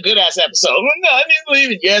would have been a good ass episode. No, I didn't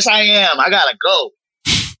believe it. Yes, I am. I gotta go.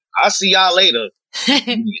 I'll see y'all later.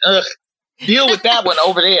 Deal with that one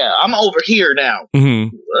over there. I'm over here now.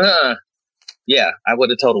 Yeah, I would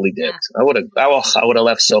have totally dipped. I would have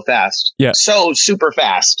left so fast. Yeah, so super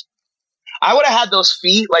fast. I would have had those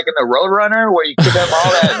feet like in the Roadrunner where you give them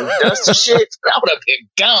all that dust and shit. I would have been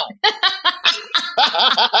gone.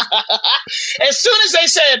 As soon as they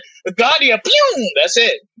said Ghandia, pew, that's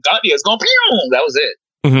it. Ghandia's going pew. That was it.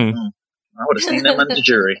 I would have seen them in the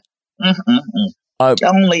jury.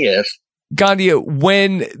 Only if. Ghandia,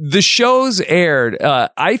 when the shows aired,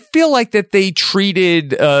 I feel like that they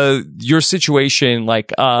treated your situation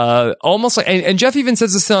like almost like, and Jeff even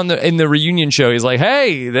says this in the reunion show. He's like,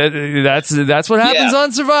 "Hey, that's what happens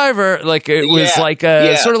on Survivor." Like it was like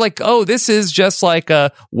sort of like, "Oh, this is just like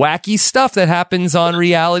wacky stuff that happens on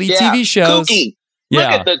reality TV shows." Kooky. Look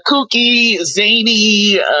at the kooky,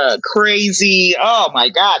 zany, crazy. Oh my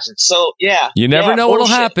gosh, it's so You never know what'll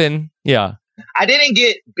happen. Yeah. I didn't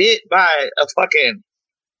get bit by a fucking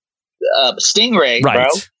stingray, bro.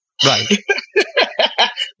 Right.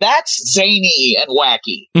 That's zany and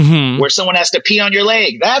wacky. Where someone has to pee on your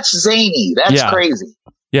leg. That's zany. That's crazy.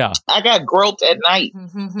 Yeah. I got groped at night,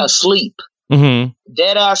 asleep. Dead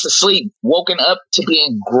ass asleep, woken up to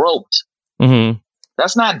being groped.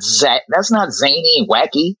 That's not zany and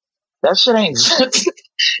wacky. That shit ain't.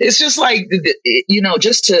 It's just like,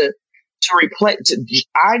 just to reflect.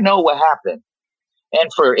 I know what happened. And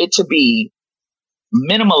for it to be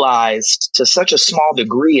minimalized to such a small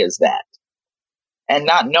degree as that, and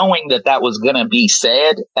not knowing that was going to be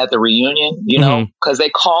said at the reunion, because they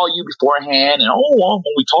call you beforehand and, when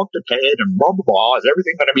we talk to Ted and blah, blah, blah, is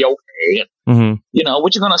everything going to be okay? And,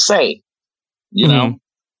 what you going to say?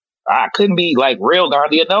 I couldn't be like real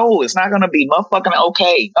Ghandia. No, it's not going to be motherfucking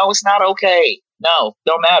okay. No, it's not okay. No,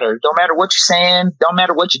 don't matter. Don't matter what you're saying. Don't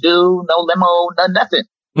matter what you do. No limo, nothing.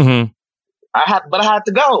 I have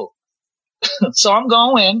to go. So I'm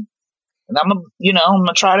going and I'm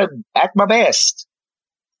gonna try to act my best.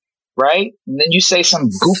 Right. And then you say some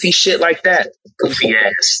goofy shit like that. Goofy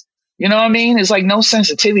ass. You know what I mean? It's like no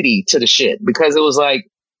sensitivity to the shit because it was like,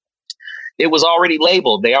 it was already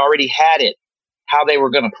labeled. They already had it, how they were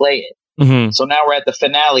going to play it. So now we're at the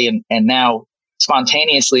finale and now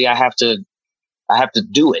spontaneously I have to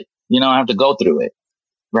do it. I have to go through it.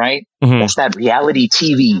 Right. That's that reality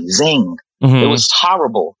TV zing. It was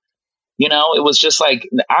horrible. It was just like,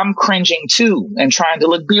 I'm cringing too and trying to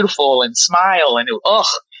look beautiful and smile and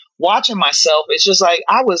watching myself. It's just like,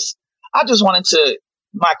 I just wanted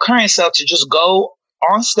my current self to just go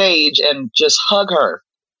on stage and just hug her.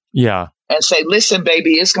 Yeah. and say, listen,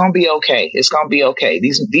 baby, it's going to be okay. It's going to be okay.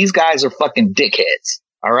 These guys are fucking dickheads.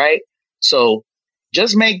 All right. So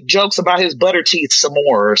just make jokes about his butter teeth some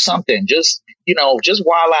more or something. Just, just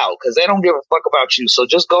wild out because they don't give a fuck about you. So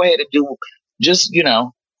just go ahead and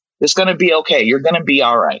it's going to be okay. You're going to be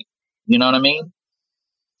all right. You know what I mean?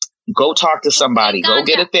 Go talk to somebody. Go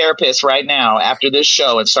get a therapist right now after this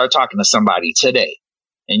show and start talking to somebody today.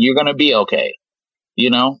 And you're going to be okay.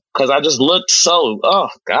 Because I just looked oh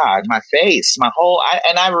God, my face,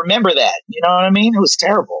 and I remember that, you know what I mean? It was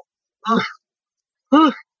terrible.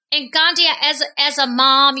 And Ghandia, as a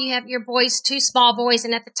mom, you have your boys, 2 small boys,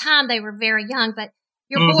 and at the time they were very young, but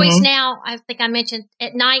your boys now, I think I mentioned,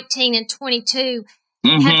 at 19 and 22,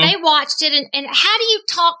 have they watched it? And how do you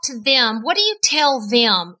talk to them? What do you tell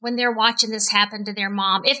them when they're watching this happen to their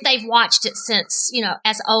mom, if they've watched it since,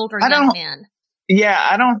 as older young men? Yeah,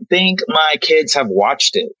 I don't think my kids have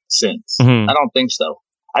watched it since. I don't think so.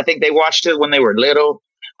 I think they watched it when they were little.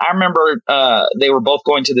 I remember they were both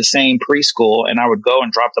going to the same preschool, and I would go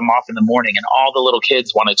and drop them off in the morning, and all the little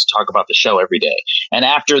kids wanted to talk about the show every day. And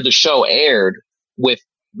after the show aired, with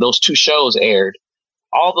those 2 shows aired,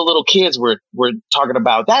 all the little kids were talking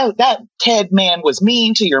about that Ted man was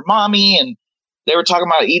mean to your mommy, and they were talking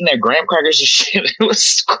about eating their graham crackers and shit. It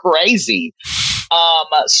was crazy.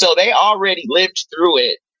 So they already lived through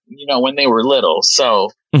it, when they were little. So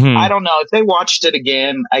I don't know if they watched it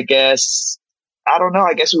again. I guess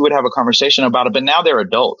we would have a conversation about it. But now they're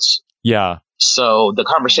adults. Yeah. So the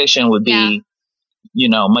conversation would be,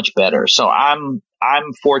 much better. So I'm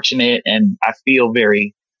fortunate, and I feel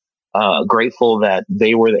very grateful that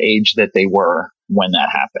they were the age that they were when that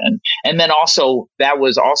happened. And then also that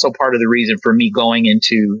was also part of the reason for me going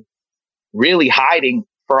into really hiding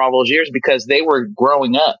for all those years, because they were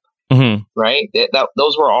growing up, right?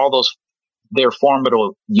 Those were all their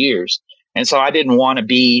formative years. And so I didn't want to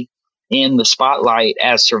be in the spotlight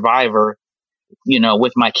as Survivor,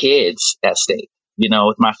 with my kids at stake,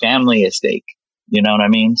 with my family at stake. You know what I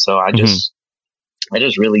mean? So I just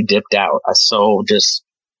really dipped out. That's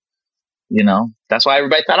why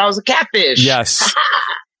everybody thought I was a catfish. Yes.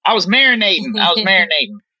 I was marinating.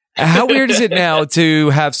 How weird is it now to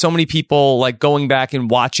have so many people like going back and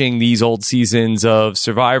watching these old seasons of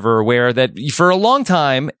Survivor, where that for a long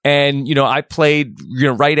time, and I played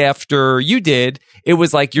right after you did, it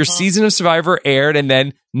was like your season of Survivor aired and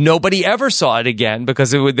then nobody ever saw it again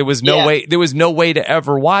because there was no way to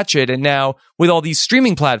ever watch it. And now with all these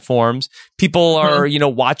streaming platforms, people are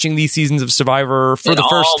watching these seasons of Survivor for the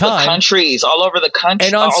first time. All the countries, all over the country,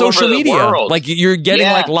 and on social media, world. like you're getting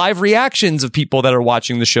like live reactions of people that are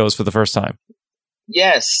watching the shows for the first time.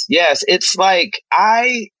 Yes. It's like,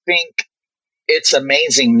 I think it's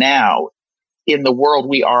amazing now in the world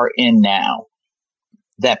we are in now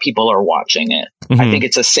that people are watching it. I think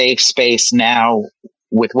it's a safe space now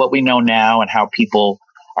with what we know now and how people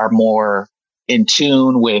are more in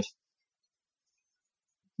tune with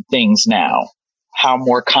things now, how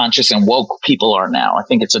more conscious and woke people are now. I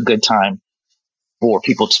think it's a good time for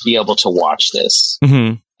people to be able to watch this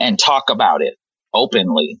and talk about it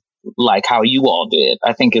openly, like how you all did.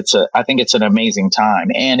 I think it's an amazing time,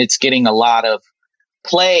 and it's getting a lot of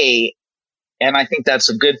play, and I think that's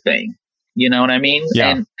a good thing. You know what I mean?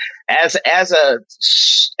 Yeah. And as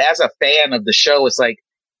a fan of the show, it's like,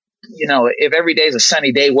 if every day is a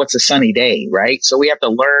sunny day, what's a sunny day, right? So we have to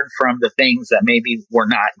learn from the things that maybe were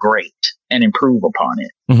not great and improve upon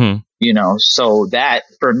it. So that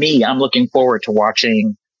for me, I'm looking forward to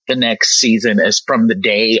watching the next season as from the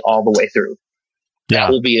day all the way through. Yeah.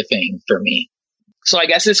 That will be a thing for me. So I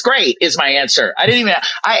guess it's great is my answer. I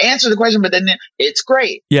answered the question, but then it's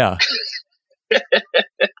great. Yeah.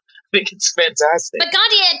 I think it's fantastic. But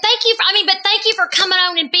Ghandia, thank you for coming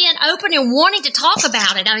on and being open and wanting to talk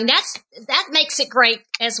about it. I mean, that makes it great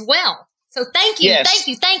as well. So thank you,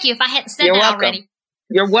 thank you. If I hadn't said You're that welcome. already.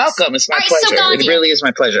 You're welcome. It's my pleasure. So Ghandia, it really is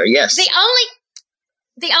my pleasure. Yes. The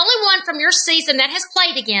only one from your season that has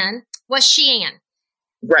played again was Sheehan.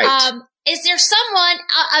 Right. Is there someone,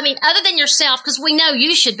 other than yourself, because we know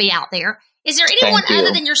you should be out there, is there anyone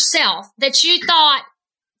other than yourself that you thought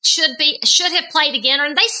should have played again,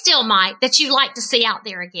 or they still might, that you like to see out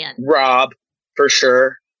there again? Rob, for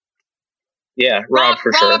sure. Yeah, Rob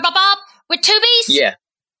for sure. Bob, with 2 B's? Yeah.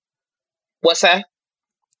 What's that?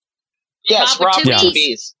 Yes, Rob with 2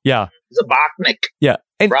 B's. Yeah. Zabachnik. Yeah.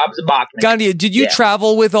 And Rob Zabachnik. Ghandia, did you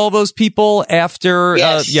travel with all those people after?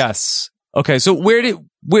 Yes. Yes. Okay. So where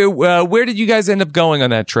did you guys end up going on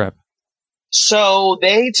that trip? So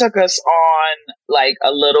they took us on like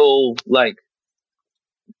a little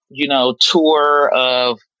tour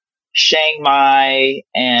of Chiang Mai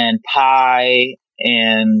and Pai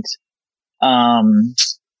and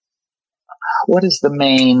what is the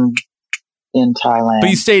main in Thailand? But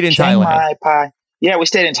you stayed in Chiang Thailand. Mai Pai. Yeah, we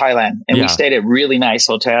stayed in Thailand, and we stayed at really nice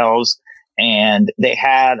hotels, and they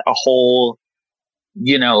had a whole,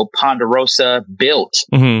 Ponderosa built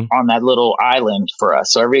on that little island for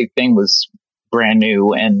us. So everything was brand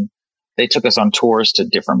new, and they took us on tours to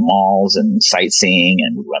different malls and sightseeing,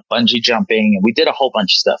 and we went bungee jumping, and we did a whole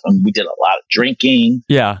bunch of stuff, and we did a lot of drinking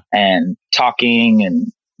and talking,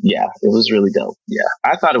 and yeah, it was really dope. Yeah,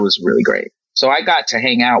 I thought it was really great. So I got to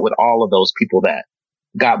hang out with all of those people that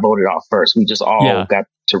got voted off first. We just all got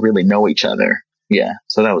to really know each other. Yeah,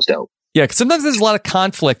 so that was dope. Yeah, because sometimes there's a lot of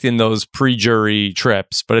conflict in those pre-jury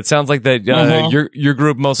trips, but it sounds like that your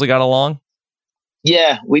group mostly got along.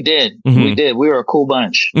 Yeah, we did. We did. We were a cool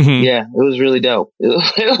bunch. Yeah, it was really dope.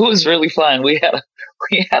 It was really fun. We had a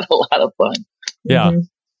lot of fun. Yeah.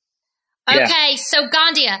 Okay, so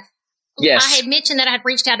Ghandia. Yes. I had mentioned that I had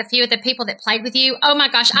reached out to a few of the people that played with you. Oh my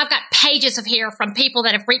gosh, I've got pages of here from people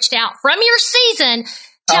that have reached out from your season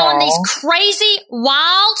telling these crazy,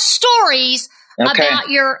 wild stories about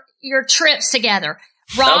your trips together.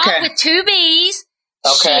 Rob with 2 B's,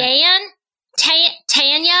 Shan,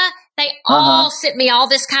 Tanya, they all sent me all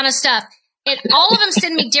this kind of stuff. And all of them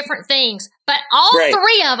send me different things. But all 3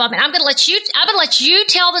 of them, and I'm gonna let you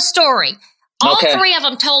tell the story. All 3 of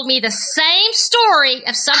them told me the same story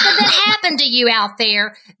of something that happened to you out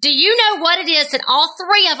there. Do you know what it is that all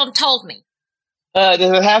 3 of them told me? Does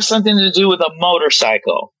it have something to do with a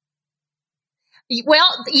motorcycle?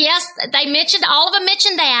 Well, yes, all of them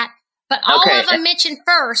mentioned that, but all of them mentioned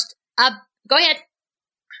first. Go ahead.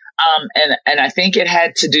 And I think it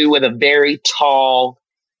had to do with a very tall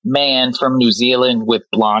man from New Zealand with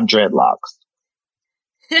blonde dreadlocks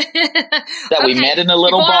that we met in a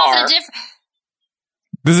little bar.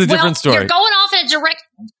 This is a different story. You're going off in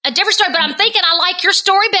a different story, but I'm thinking I like your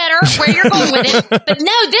story better where you're going with it. But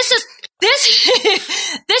no, this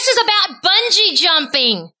is about bungee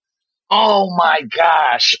jumping. Oh my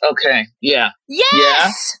gosh. Okay. Yeah.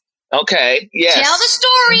 Yes. Yeah. Okay. Yes. Tell the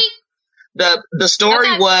story.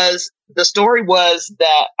 The story was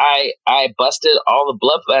that I busted all the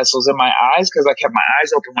blood vessels in my eyes because I kept my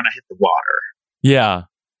eyes open when I hit the water. Yeah.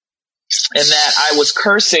 And that I was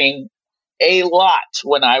cursing a lot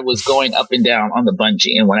when I was going up and down on the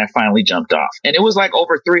bungee and when I finally jumped off. And it was like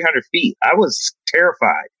over 300 feet. I was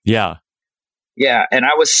terrified. Yeah. Yeah. And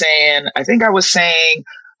I was saying I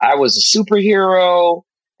was a superhero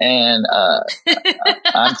and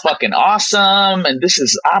I'm fucking awesome. And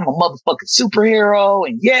I'm a motherfucking superhero.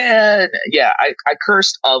 And I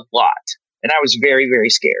cursed a lot. And I was very, very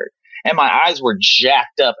scared. And my eyes were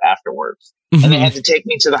jacked up afterwards. And they had to take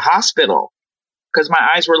me to the hospital. Because my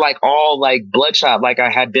eyes were like all like bloodshot, like I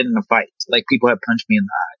had been in a fight, like people had punched me in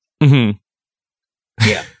the eye.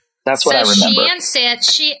 Yeah, that's what I remember. Shan said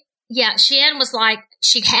Shan was like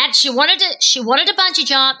she wanted to bungee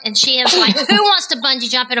jump, and Shan was like, who wants to bungee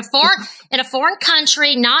jump in a foreign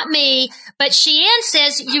country? Not me. But Shan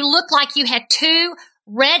says you look like you had 2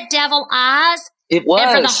 red devil eyes. It was.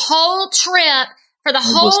 And for the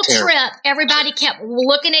whole trip, everybody kept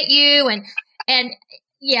looking at you, and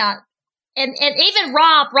yeah. And even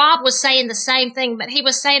Rob was saying the same thing, but he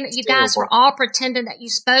was saying that you guys were all pretending that you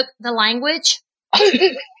spoke the language,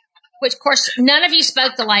 which of course none of you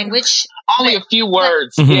spoke the language. Only a few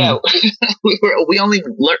words. Yeah, we only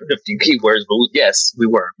learned a few key words, but yes, we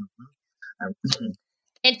were.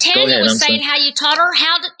 And Tanya was saying how you taught her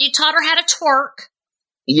how to twerk.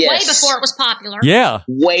 Yes. Way before it was popular. Yeah.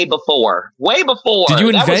 Way before. Did you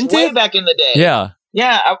invent it? Way back in the day. Yeah.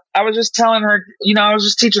 Yeah, I was just telling her, I was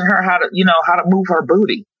just teaching her how to move her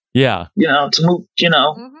booty. Yeah. To move,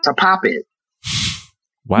 to pop it.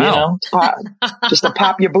 Wow. Just to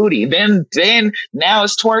pop your booty. Then now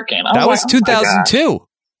it's twerking. That was 2002.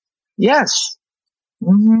 Yes.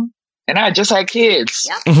 Mm-hmm. And I just had kids.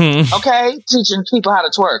 Yep. Okay. Teaching people how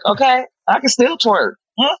to twerk. Okay. I can still twerk.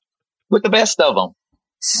 With the best of them.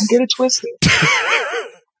 Don't get it twisted.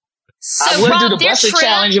 So I would Rob, do the busted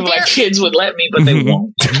challenge if my kids would let me, but they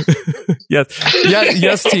won't.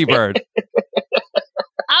 Yes, T-Bird.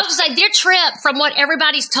 I was going to say, their trip, from what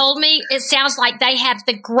everybody's told me, it sounds like they had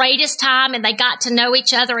the greatest time and they got to know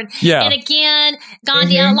each other. And again,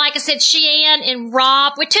 Ghandia, like I said, Shan and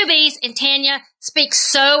Rob with 2 B's and Tanya speak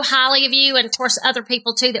so highly of you, and of course other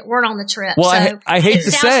people too that weren't on the trip. Well, so I hate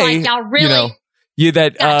to say, like y'all really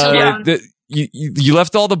you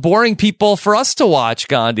left all the boring people for us to watch,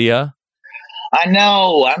 Ghandia. I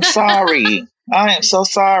know. I'm sorry. I am so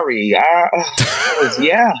sorry. I'm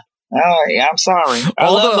sorry.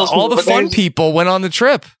 All the fun people went on the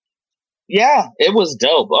trip. Yeah, it was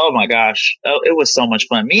dope. Oh my gosh. Oh, it was so much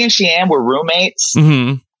fun. Me and Sheehan were roommates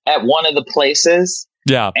at one of the places.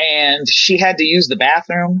 Yeah. And she had to use the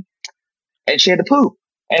bathroom and she had to poop.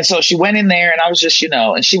 And so she went in there and I was just,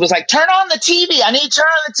 and she was like, turn on the TV. I need to turn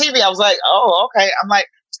on the TV. I was like, oh, okay. I'm like,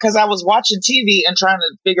 because I was watching TV and trying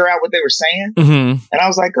to figure out what they were saying. And I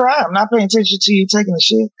was like, girl, I'm not paying attention to you taking the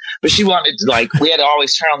shit. But she wanted to, we had to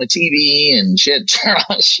always turn on the TV and she had to turn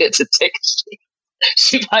on shit to take a shit.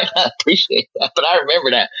 She might not appreciate that, but I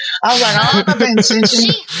remember that. I was like, oh, I'm not paying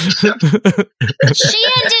attention. Sheehan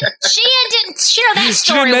didn't share that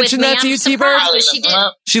story with me. She didn't mention that to you, T-Bird? She did.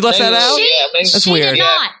 She left that out? That's she weird. Did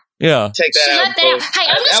not. Yeah. Take that she out. Left that out. Hey,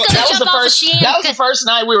 I'm just going to jump off of Sheehan. That was the first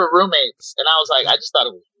night we were roommates, and I was like, I just thought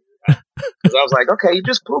it was weird. Because I was like, okay, you're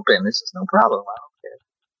just pooping. This is no problem. I don't care.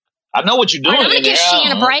 I know what you're doing. Right, I'm going to give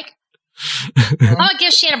Sheehan a break. I'm going to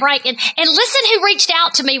give Sheehan a break. And listen, who reached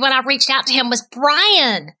out to me when I reached out to him was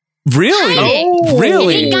Brian. Really? Oh,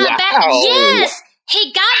 really? He got back. Yes.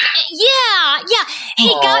 He got,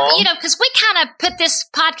 because we kind of put this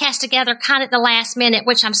podcast together kind of at the last minute,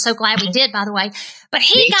 which I'm so glad we did, by the way. But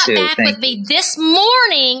he got back with me this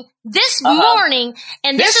morning,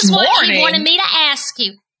 and this is what he wanted me to ask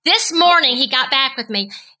you. This morning, he got back with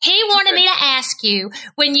me. He wanted me to ask you,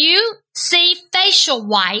 when you see facial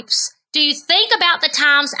wipes, do you think about the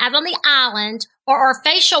times out on the island, or are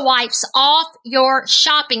facial wipes off your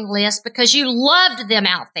shopping list because you loved them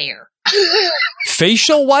out there?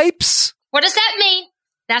 Facial wipes? What does that mean?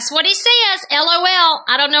 That's what he says. LOL.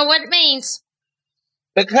 I don't know what it means.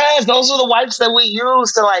 Because those are the wipes that we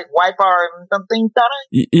use to wipe our something.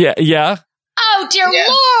 Yeah. Oh, dear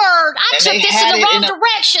Lord. I took this in the wrong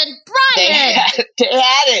direction. Brian.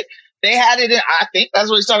 They had it in, I think that's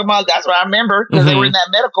what he's talking about. That's what I remember, because they were in that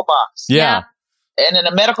medical box. Yeah. And in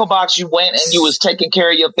the medical box, you went and you was taking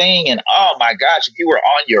care of your thing. And oh my gosh, if you were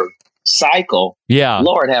on your cycle,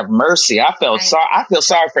 Lord have mercy. I feel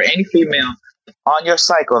sorry for any female on your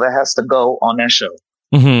cycle that has to go on that show.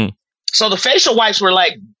 So the facial wipes were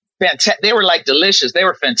fantastic. They were delicious. They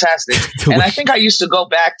were fantastic. And I think I used to go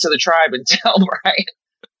back to the tribe and tell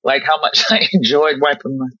Brian how much I enjoyed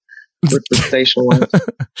wiping with the facial wipes.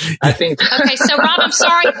 I think. Okay, so Rob, I'm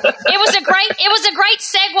sorry. It was a great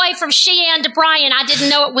segue from Sheehan to Brian. I didn't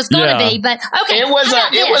know it was going to be, but okay. It was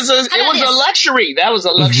a luxury. That was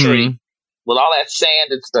a luxury with all that sand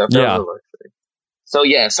and stuff. That was a luxury. So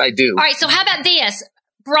yes, I do. All right. So how about this?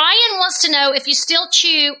 Brian wants to know if you still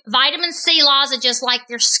chew vitamin C lozenges like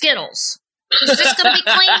your Skittles. Is this going to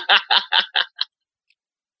be clean?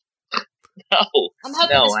 No. I'm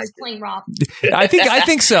hoping this is clean, Rob. I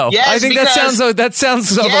think so. Yes, I think that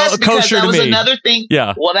sounds kosher to me. That was another thing.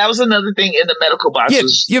 Yeah. Well, that was another thing in the medical box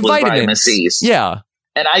was vitamin C's. Yeah.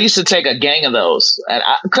 And I used to take a gang of those, and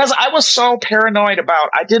because I was so paranoid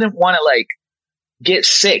I didn't want to get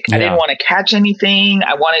sick. I didn't want to catch anything.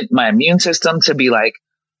 I wanted my immune system to be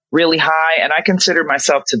really high. And I considered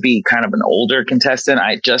myself to be kind of an older contestant.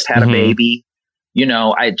 I just had a baby.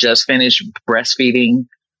 I just finished breastfeeding.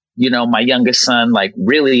 My youngest son,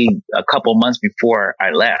 really a couple months before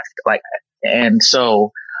I left, and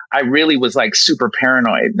so I really was super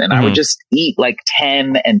paranoid, and I would just eat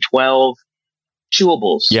 10 and 12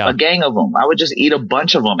 chewables, a gang of them. I would just eat a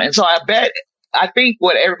bunch of them. And so I think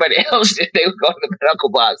what everybody else did, they would go to the medical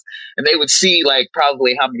box and they would see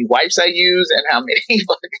probably how many wipes I use and how many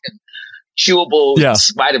fucking chewable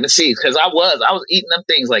vitamin C's. Cause I was eating them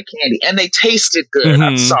things like candy and they tasted good.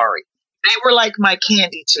 I'm sorry. They were like my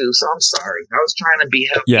candy too, so I'm sorry. I was trying to be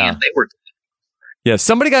healthy, and they were. Yeah,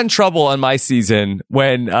 somebody got in trouble on my season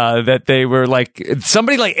when that they were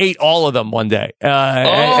somebody ate all of them one day,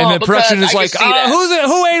 and the production is who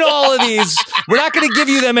ate all of these? We're not going to give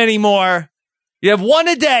you them anymore. You have one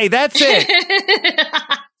a day. That's it.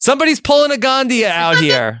 Somebody's pulling a Ghandia out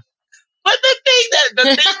here. But the thing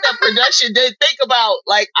that production didn't think about,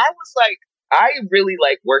 I really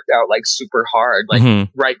worked out super hard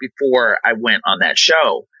right before I went on that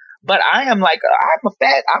show. But I am I'm a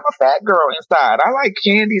fat girl inside. I like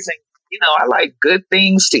candies and I like good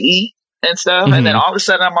things to eat and stuff. And then all of a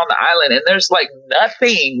sudden I'm on the island and there's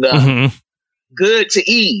nothing good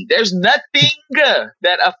to eat. There's nothing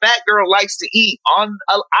that a fat girl likes to eat on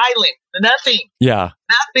an island. Nothing. Yeah.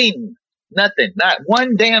 Nothing, not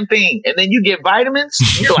one damn thing. And then you get vitamins.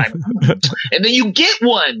 You're like, and then you get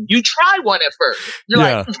one. You try one at first. You're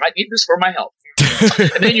like, I need this for my health.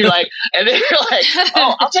 and then you're like,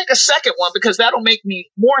 oh, I'll take a second one because that'll make me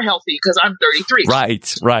more healthy because I'm 33.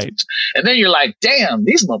 Right. And then you're like, damn,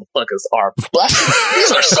 these motherfuckers are busted.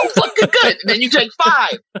 These are so fucking good. And then you take 5.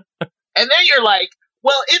 And then you're like,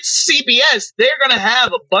 well, it's CBS. They're going to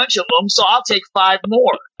have a bunch of them, so I'll take 5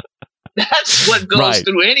 more. That's what goes Right.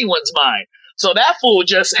 through anyone's mind. So that fool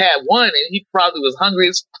just had one, and he probably was hungry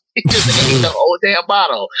as he just ate the whole damn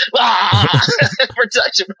bottle.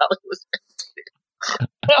 Production probably was.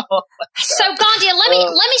 So Gandhi, let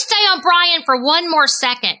me stay on Brian for one more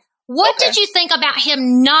second. What did you think about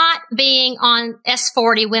him not being on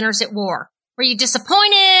S40 Winners at War? Were you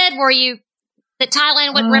disappointed? Were you that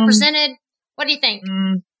Thailand wasn't represented? What do you think?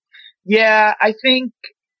 Yeah, I think.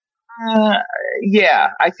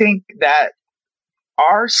 I think that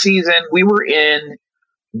our season, we were in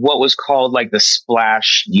what was called like the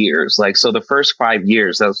splash years. Like, so the first 5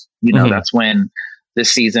 years, that was, that's when the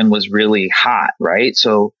season was really hot, right?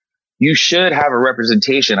 So you should have a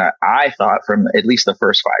representation, I thought, from at least the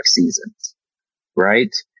first 5 seasons,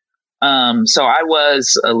 right? So I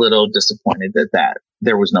was a little disappointed that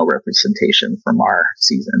there was no representation from our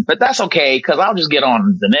season, but that's okay, because I'll just get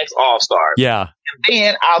on the next All-Star. Yeah. And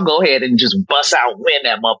then I'll go ahead and just bust out, win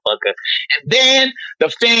that motherfucker. And then the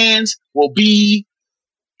fans will be,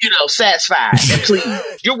 satisfied and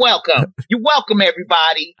pleased. You're welcome. You're welcome,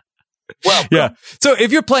 everybody. Welcome. Yeah. So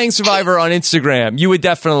if you're playing Survivor on Instagram, you would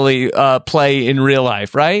definitely play in real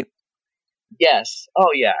life, right? Yes. Oh,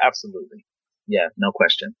 yeah, absolutely. Yeah, no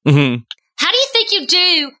question. Mm-hmm. How do you think you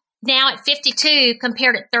do now at 52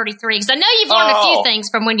 compared to 33? Because I know you've learned a few things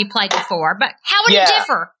from when you played before, but how would you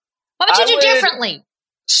differ? What would you do differently?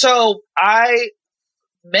 So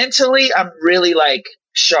mentally, I'm really like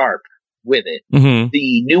sharp with it. Mm-hmm.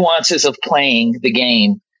 The nuances of playing the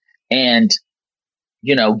game and,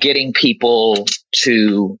 getting people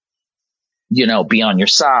to, be on your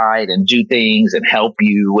side and do things and help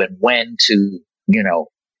you, and when to,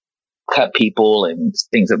 cut people and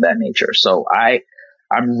things of that nature. So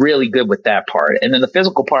I'm really good with that part. And then the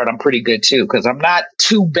physical part, I'm pretty good too, because I'm not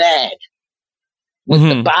too bad with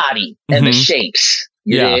the body and the shapes.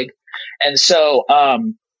 You dig? And so,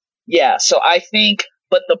 so I think,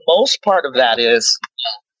 but the most part of that is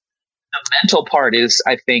the mental part is,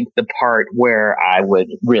 I think, the part where I would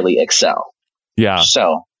really excel. Yeah.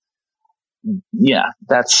 So, yeah,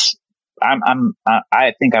 I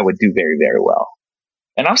think I would do very, very well.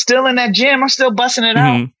 And I'm still in that gym. I'm still busting it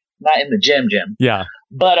out. Not in the gym. Yeah.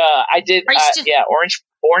 But I did, Orange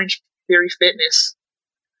Theory Fitness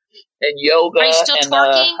and yoga. Are you still and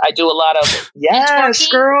twerking? I do a lot of, yes,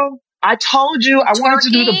 girl. I told you I wanted to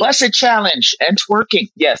do the Busted Challenge and twerking.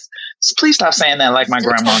 Yes. So please stop saying that like my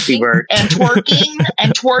grandma, T-Bird. And twerking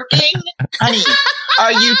and twerking. Honey,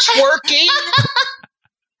 are you twerking?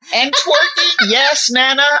 And twerking? Yes,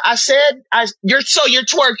 Nana. I said, you're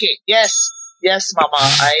twerking. Yes. Yes, Mama,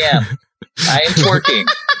 I am. I am twerking.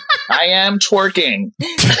 I am twerking.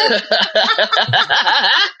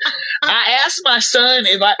 I asked my son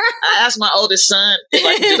I asked my oldest son if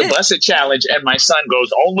I could do the Busted Challenge, and my son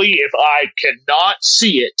goes, only if I cannot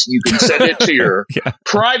see it. You can send it to your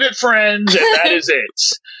private friends, and that is it.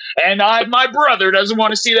 And my brother doesn't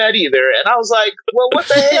want to see that either. And I was like, well, what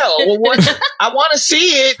the hell? Well, I want to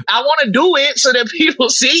see it. I want to do it so that people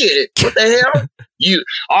see it. What the hell?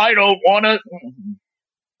 I don't want to.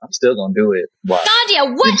 I'm still going to do it. Wow. Ghandia,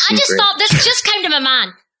 I just thought this just came to my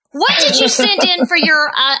mind. What did you send in for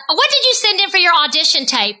your audition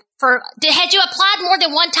tape had you applied more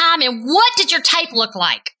than one time, and what did your tape look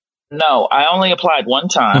like? No, I only applied one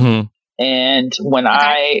time. Mm-hmm. And when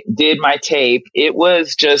I did my tape, it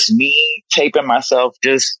was just me taping myself,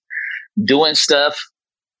 just doing stuff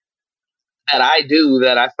that I do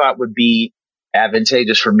that I thought would be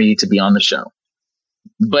advantageous for me to be on the show.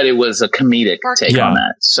 But it was a comedic take on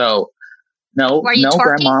that. So no,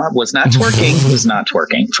 grandma was not twerking. Was not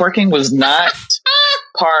twerking. Twerking was not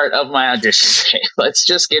part of my audition tape. Let's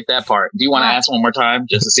just get that part. Do you want to ask one more time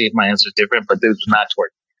just to see if my answer is different? But this was not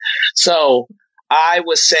twerking. So I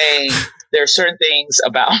was saying there are certain things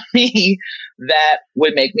about me that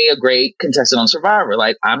would make me a great contestant on Survivor.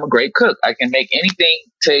 Like, I'm a great cook. I can make anything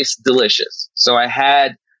taste delicious. So I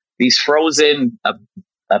had these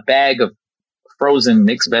a bag of frozen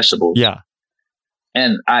mixed vegetables. Yeah.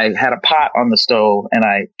 And I had a pot on the stove, and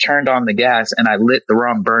I turned on the gas, and I lit the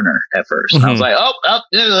wrong burner at first. Mm-hmm. I was like,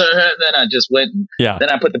 then I just went, then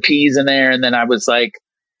I put the peas in there, and then I was like,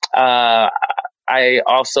 I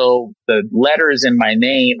also, the letters in my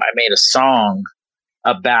name, I made a song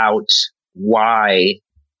about why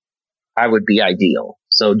I would be ideal.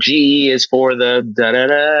 So G is for the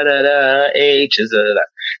da-da-da-da-da, H is the,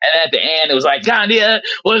 and at the end it was like, Ghandia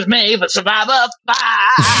was made for Survivor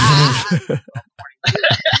 5.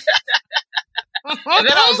 And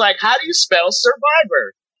then I was like, how do you spell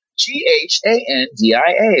Survivor?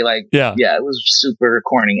 Ghandia. Like, it was super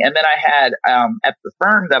corny. And then I had, at the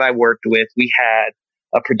firm that I worked with, we had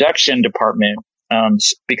a production department,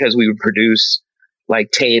 because we would produce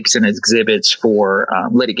like tapes and exhibits for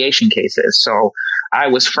litigation cases. So I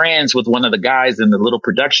was friends with one of the guys in the little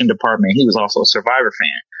production department. He was also a Survivor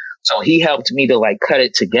fan. So he helped me to like cut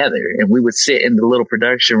it together. And we would sit in the little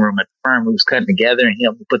production room at the firm. We was cutting together and he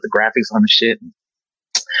helped me put the graphics on the shit.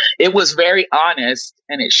 It was very honest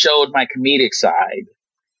and it showed my comedic side.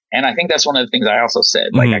 And I think that's one of the things I also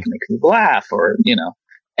said, like I can make people laugh or, you know.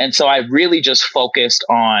 And so I really just focused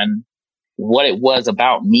on what it was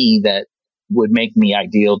about me that would make me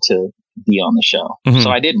ideal to be on the show.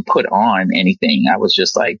 So I didn't put on anything. I was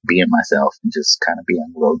just like being myself and just kind of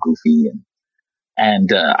being a little goofy.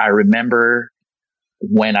 And I remember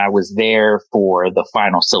when I was there for the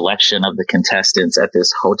final selection of the contestants at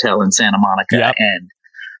this hotel in Santa Monica, and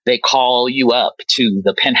they call you up to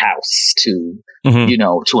the penthouse to, you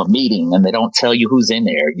know, to a meeting, and they don't tell you who's in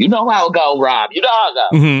there. You know how it go, Rob. You know how it go.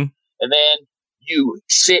 And then you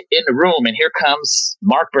sit in the room, and here comes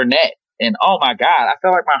Mark Burnett. And oh my God, I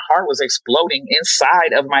felt like my heart was exploding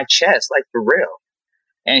inside of my chest, like for real.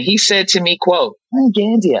 And he said to me, quote, "Hey,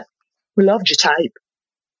 Ghandia, we loved your type."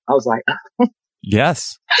 I was like,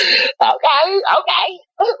 yes. Okay.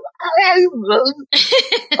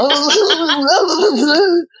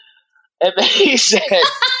 And then he said,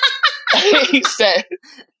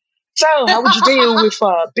 "So how would you deal with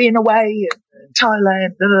being away in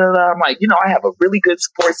Thailand?" I'm like, you know, I have a really good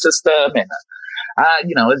support system and,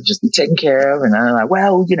 you know, it's just be taken care of. And I'm like,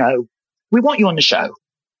 well, you know, we want you on the show,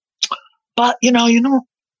 but you know, you're not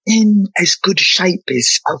in as good shape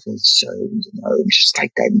as others. So, you know, just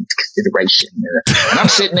take that into consideration. And I'm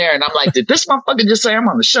sitting there and I'm like, did this motherfucker just say I'm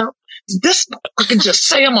on the show? Did this motherfucker just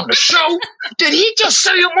say I'm on the show? Did he just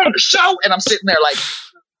say I'm on the show? And I'm sitting there like,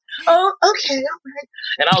 oh, okay, all right.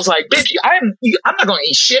 And I was like, bitch, I'm not going to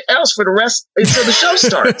eat shit else for the rest until the show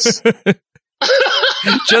starts.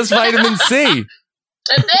 Just vitamin C.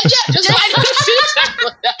 And then, yeah, just vitamin C.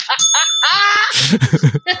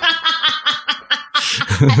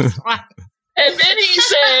 And then he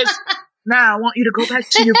says, "Now I want you to go back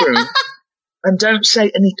to your room and don't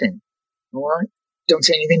say anything. All right? Don't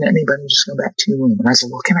say anything to anybody. Just go back to your room." And I said,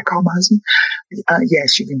 "Well, can I call my husband?"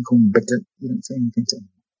 "Yes, you can call him, but you don't say anything to him.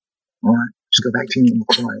 All right? Just go back to your room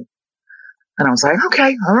quiet." And I was like,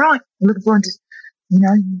 "Okay, all right. I'm looking forward to, you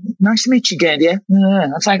know, nice to meet you, Ghandia." I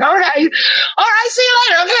was like, all right, see you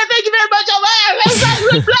later. Okay, thank you very much.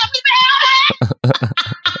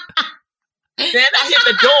 Then I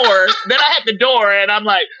hit the door, and I'm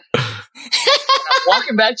like, I'm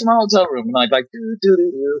walking back to my hotel room, and I'm like,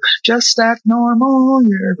 do, just act normal.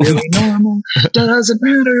 You're really normal. Doesn't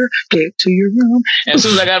matter. Get to your room. And as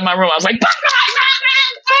soon as I got in my room, I was like,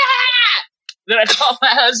 then I called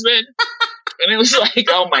my husband, and it was like,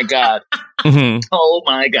 oh my God. Oh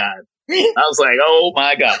my God. I was like, oh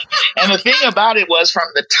my God. And the thing about it was,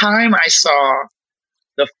 from the time I saw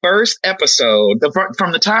the first episode,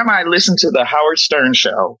 from the time I listened to the Howard Stern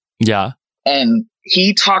show, and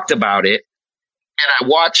he talked about it, and I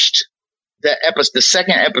watched the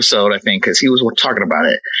second episode, I think, because he was talking about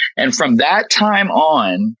it. And from that time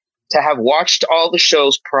on, to have watched all the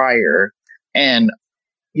shows prior, and,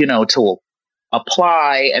 you know, to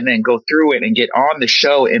apply and then go through it and get on the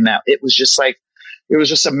show, in that, it was just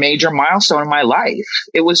a major milestone in my life.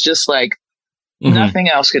 It was just like, nothing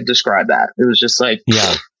else could describe that. It was just like,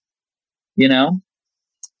 you know,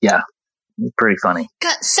 pretty funny.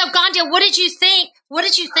 So, Ghandia, what did you think? What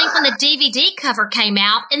did you think when the DVD cover came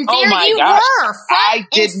out? And there were. I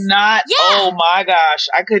did not. Yeah. Oh my gosh.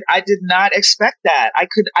 I did not expect that. I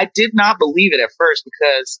did not believe it at first,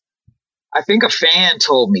 because I think a fan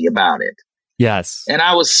told me about it. Yes. And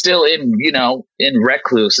I was still in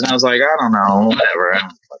recluse, and I was like, I don't know, whatever.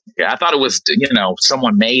 I thought it was, you know,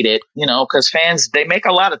 someone made it, you know, because fans, they make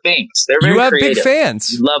a lot of things. They're very creative. You have big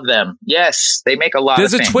fans. You love them. Yes, they make a lot of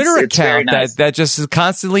things. There's a Twitter account that just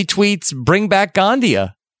constantly tweets, "Bring back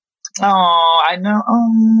Ghandia." Oh, I know.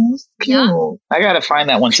 Oh, cute. Yeah. I got to find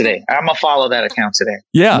that one today. I'm going to follow that account today.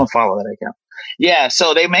 Yeah. I'm going to follow that account. Yeah,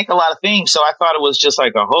 so they make a lot of things, so I thought it was just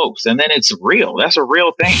like a hoax, and then it's real. That's a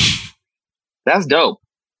real thing. That's dope.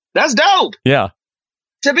 Yeah.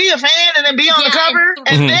 To be a fan and then be on the cover,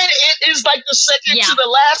 and then it is like the second to the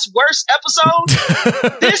last worst episode.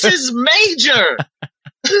 This is major.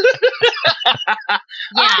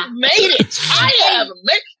 I made it. I have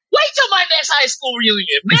made. Wait till my next high school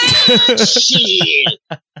reunion, man. Shit.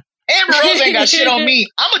 Amber Rose ain't got shit on me.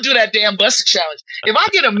 I'm gonna do that damn busted challenge. If I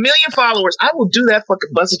get 1 million followers, I will do that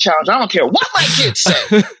fucking busted challenge. I don't care what my kids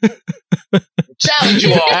say. Challenge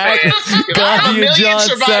you all, man. If I have 1 million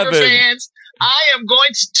Survivor fans, I am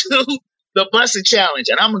going to do the busted challenge,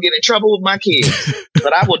 and I'm gonna get in trouble with my kids,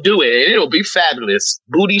 but I will do it. It'll be fabulous.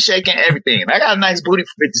 Booty shaking, everything. I got a nice booty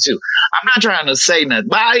for 52. I'm not trying to say nothing,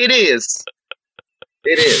 but it is.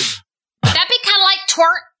 It is. That'd be kind of like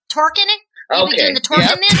twerking it. You be doing the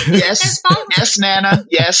twerking then? Yes. Yes, Nana.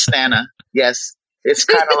 Yes, Nana. Yes. It's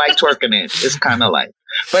kind of like twerking it. It's kind of like,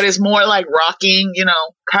 but it's more like rocking, you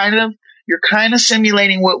know, kind of, you're kind of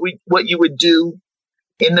simulating what you would do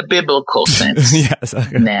in the biblical sense. Yes.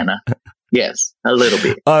 Okay. Nana. Yes, a little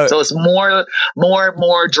bit. So it's more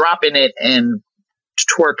dropping it and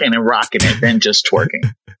twerking and rocking it than just twerking.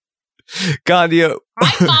 Ghandia. All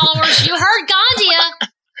right, followers, you heard Ghandia.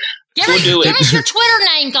 Give us your Twitter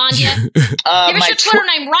name, Ghandia. Give us your Twitter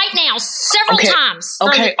name right now, several times.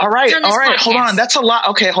 Okay, all right. Hold on, that's a lot.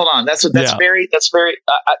 Okay, hold on. That's very. That's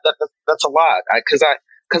a lot because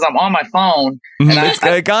I'm on my phone. And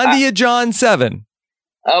Ghandia John 7.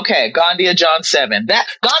 Okay, Ghandia John 7.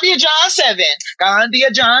 Ghandia John 7.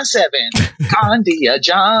 Ghandia John 7. Ghandia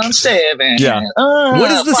John 7. Yeah.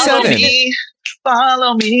 What is the 7?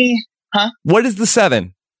 Follow me. Huh? What is the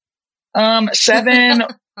 7? 7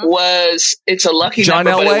 it's a lucky John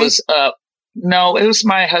number, Elway? but it was no, it was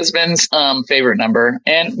my husband's favorite number,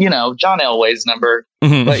 and you know, John Elway's number,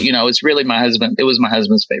 but you know, it's really my husband. It was my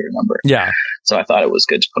husband's favorite number. Yeah. So I thought it was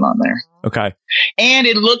good to put on there. Okay. And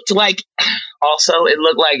it looked like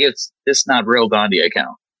it's not real Ghandia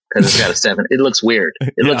account because it's got a 7. It looks weird.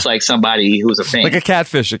 It looks like somebody who's a fan, like a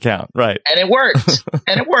catfish account, right? And it worked.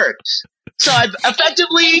 So I've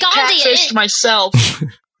effectively catfished myself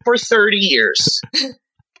for 30 years.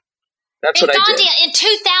 That's what I did. Ghandia, in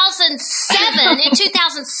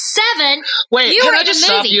 2007, wait, you can were I just in a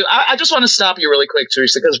stop movie. you? I just want to stop you really quick,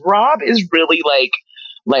 Teresa, because Rob is really like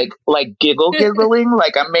giggling.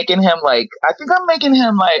 Like I'm making him I think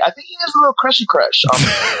he has a little crushy crush on me.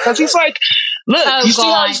 Because he's like, look, you see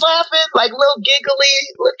how he's laughing? Like little giggly.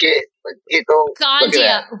 Look giggle.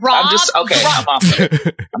 Ghandia, Rob. I'm off of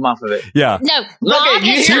it. I'm off of it. Yeah. No, Look Rob at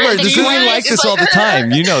you. has Hear done it. the This is greatest- like this all the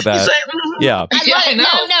time. You know that. Yeah. I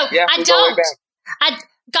know. No, Yeah, I we go way don't.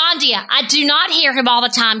 Ghandia, I do not hear him all the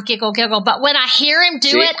time giggle, but when I hear him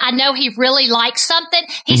do it, I know he really likes something.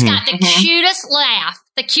 He's got the cutest laugh,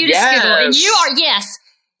 the cutest giggle. And you are,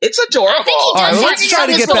 it's adorable. I think he All right, does let's try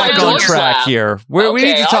to get back on track here. We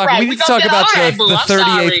need to talk. We need to talk about the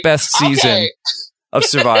 38th best season of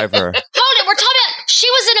Survivor. Hold it. We're talking about, she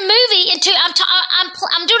was in a movie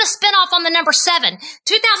I'm doing a spinoff on the number 7.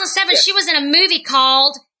 2007, she was in a movie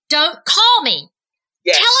called Don't Call Me.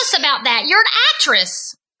 Yes. Tell us about that. You're an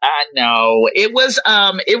actress. I know. The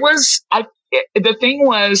thing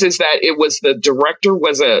is that the director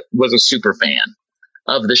was a super fan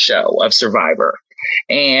of the show, of Survivor.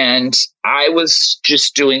 And I was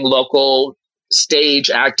just doing local stage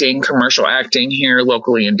acting, commercial acting here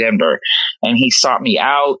locally in Denver. And he sought me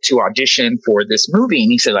out to audition for this movie.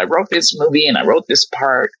 And he said, I wrote this movie and I wrote this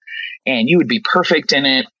part and you would be perfect in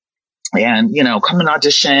it. And, you know, come and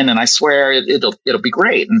audition. And I swear it'll be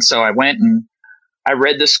great. And so I went and I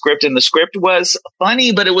read the script, and the script was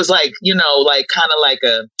funny, but it was like, you know, like kind of like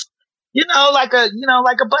a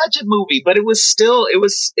budget movie, but it still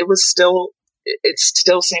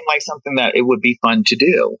seemed like something that it would be fun to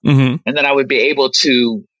do. And then I would be able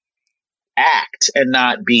to act and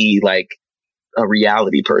not be like a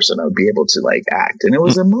reality person. I would be able to like act. And it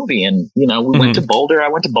was a movie. And, you know, we went to Boulder. I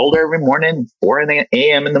went to Boulder every morning, 4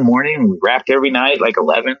 a.m. in the morning. And we rapped every night, like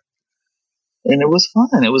 11. And it was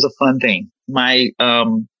fun. It was a fun thing. My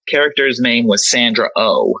character's name was Sandra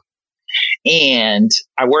O. And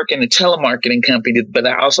I work in a telemarketing company, but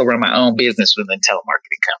I also run my own business within a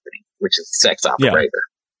telemarketing company, which is sex operator.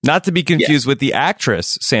 Yeah. Not to be confused with the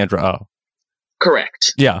actress Sandra Oh.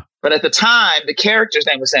 Correct. Yeah. But at the time, the character's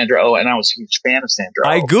name was Sandra Oh, and I was a huge fan of Sandra Oh.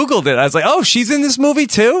 I Googled it. I was like, oh, she's in this movie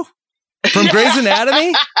too? From Grey's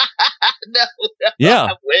Anatomy? No, yeah.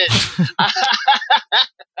 I wish.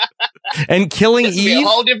 And Killing This would Eve? be a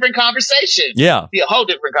whole different conversation. Yeah. Be a whole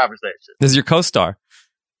different conversation. This is your co-star.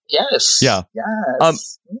 Yes. Yeah.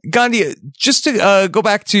 Yes. Gandhi, just to go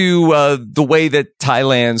back to the way that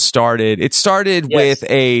Thailand started, it started with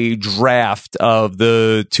a draft of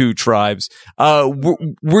the two tribes.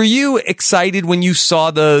 Were you excited when you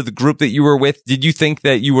saw the group that you were with? Did you think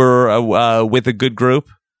that you were with a good group?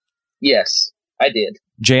 Yes, I did.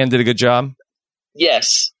 Jan did a good job?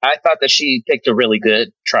 Yes. I thought that she picked a really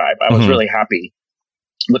good tribe. I was really happy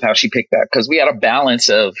with how she picked that, because we had a balance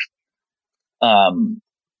of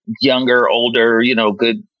younger, older, you know,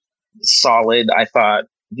 good, solid. I thought,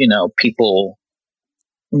 you know, people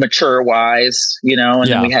mature wise, you know, and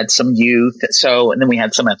then we had some youth. So, and then we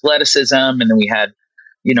had some athleticism, and then we had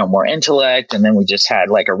more intellect. And then we just had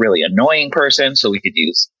like a really annoying person, so we could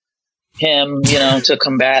use him, to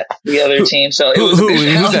combat the other team. So it was a good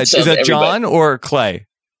who's that? balance Is of that John or Clay?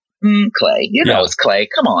 Clay. It's Clay.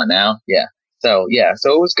 Come on now. Yeah. So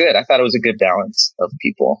it was good. I thought it was a good balance of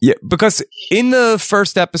people. Yeah, because in the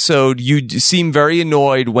first episode, you seem very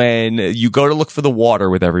annoyed when you go to look for the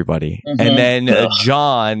water with everybody. Mm-hmm. And then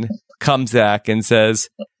John comes back and says,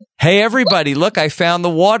 "Hey, everybody, look, I found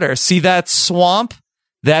the water. See that swamp?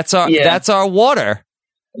 That's our water."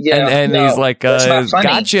 Yeah. And he's like,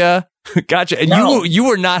 "Gotcha. Gotcha." And you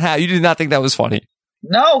were not happy. You did not think that was funny.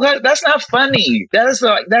 No, that's not funny. That's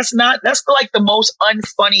like the most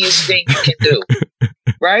unfunniest thing you can do.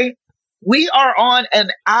 Right? We are on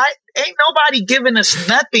and ain't nobody giving us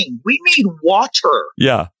nothing. We need water.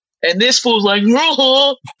 Yeah. And this fool's like, you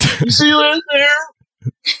see that there?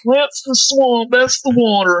 That's the swamp. That's the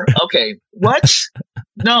water. Okay. What?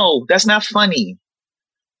 No, that's not funny.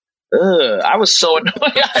 I was so annoyed.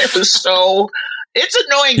 It's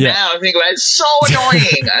annoying now. I think about it. It's so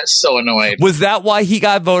annoying. I'm so annoyed. Was that why he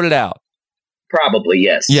got voted out? Probably,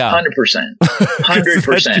 yes. Yeah. 100%.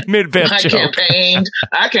 100%.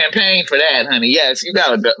 I campaigned for that, honey. Yes, you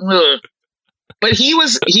got to. But he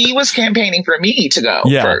was campaigning for me to go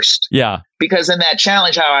first. Yeah. Because in that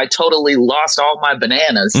challenge, how I totally lost all my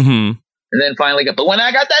bananas. Mm-hmm. And then finally but when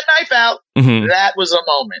I got that knife out, that was a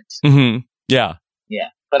moment. Mm-hmm. Yeah. Yeah.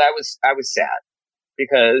 But I was sad.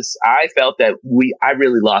 Because I felt that I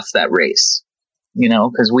really lost that race,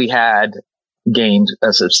 because we had gained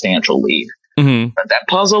a substantial lead. Mm-hmm. But that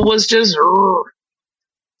puzzle was just.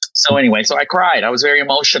 So anyway, so I cried. I was very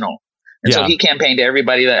emotional. And so he campaigned to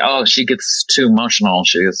everybody that, she gets too emotional.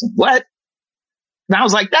 She goes, what? And I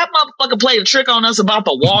was like, that motherfucker played a trick on us about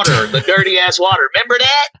the water, the dirty ass water. Remember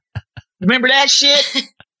that? Remember that shit?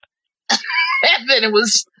 And then it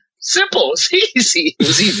was simple. It was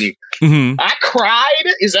easy. Mm-hmm. I cried.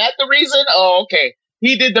 Is that the reason? Oh, okay.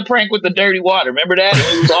 He did the prank with the dirty water. Remember that?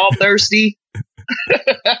 He was all thirsty.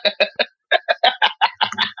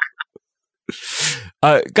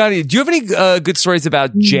 Ghandia, do you have any good stories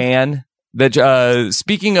about Jan? That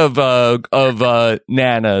speaking of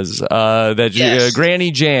nanas, Yes.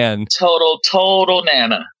 Granny Jan, total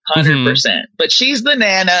nana, 100%. But she's the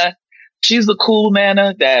nana. She's the cool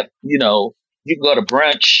nana that you can go to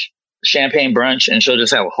brunch. Champagne brunch, and she'll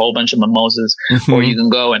just have a whole bunch of mimosas, or you can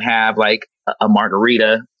go and have like a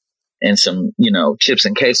margarita and some, chips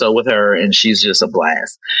and queso with her, and she's just a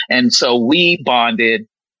blast. And so we bonded.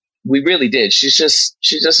 We really did. She's just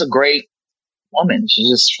a great woman. She's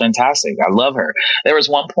just fantastic. I love her. There was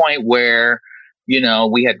one point where,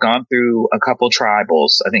 we had gone through a couple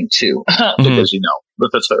tribals, I think 2, because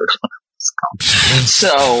the third one.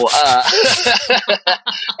 So,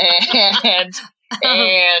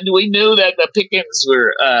 and we knew that the pickings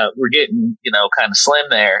were getting, kind of slim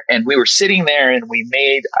there. And we were sitting there and we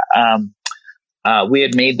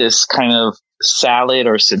had made this kind of salad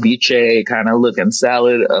or ceviche kind of looking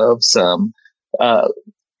salad of some,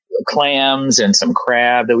 clams and some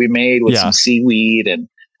crab that we made with some seaweed. And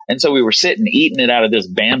so we were sitting eating it out of this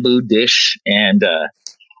bamboo dish. And,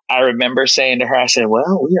 I remember saying to her, I said,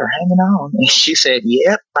 well, we are hanging on. And she said,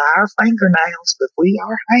 yep, by our fingernails, but we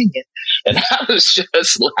are hanging. And I was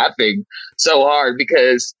just laughing so hard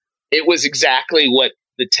because it was exactly what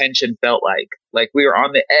the tension felt like. Like we were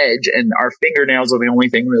on the edge and our fingernails are the only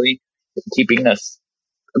thing really keeping us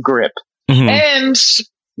grip. Mm-hmm. And,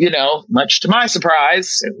 much to my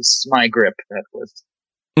surprise, it was my grip that was.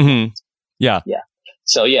 Mm-hmm. Yeah. Yeah.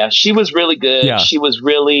 So she was really good. Yeah. She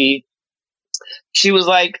was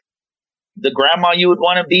like the grandma you would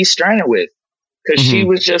want to be stranded with because she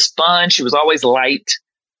was just fun. She was always light.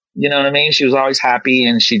 You know what I mean? She was always happy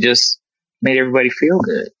and she just made everybody feel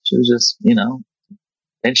good. She was just,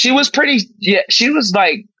 and she was she was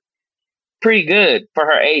like pretty good for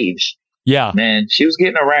her age. Yeah. Man, she was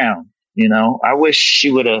getting around, I wish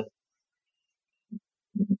she would have,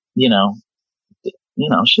 she was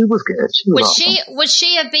good. She was awesome.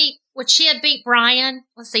 Would she have beat Brian?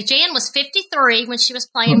 Let's see. Jan was 53 when she was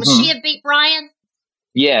playing. Would she have beat Brian?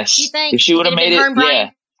 Yes. You think? If she would have made it,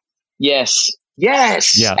 yeah. Yes.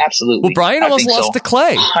 Yes. Yeah. Absolutely. Well, Brian almost lost to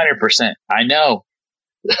Clay. 100%. I know.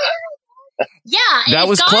 Yeah. That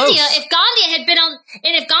was close. If Ghandia had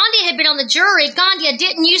been on the jury, Ghandia,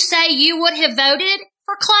 didn't you say you would have voted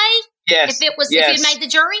for Clay? Yes. If you had made the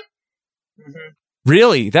jury? Mm-hmm.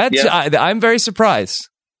 Really? That's I'm very surprised.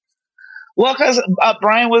 Well, because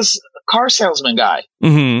Brian was car salesman guy.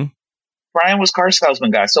 Mm-hmm. Brian was car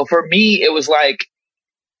salesman guy. So for me, it was like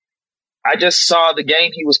I just saw the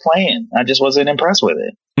game he was playing. I just wasn't impressed with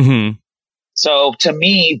it. Mm-hmm. So to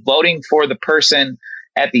me, voting for the person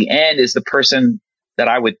at the end is the person that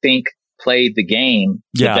I would think played the game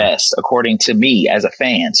the best, according to me as a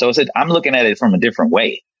fan. So I'm looking at it from a different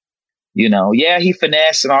way. You know, yeah, he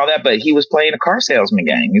finessed and all that, but he was playing a car salesman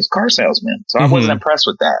game. He was a car salesman. So I wasn't impressed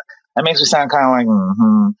with that. That makes me sound kind of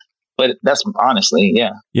like, but that's honestly,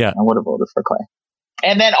 yeah. I would have voted for Clay.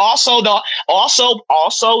 And then also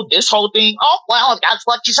this whole thing. Oh, well, that's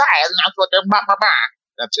what you said. And that's what they're, blah, blah, blah.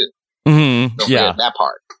 That's it. Yeah. That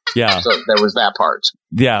part. Yeah. So there was that part.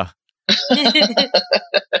 Yeah.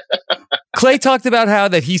 Clay talked about how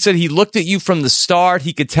that he said he looked at you from the start.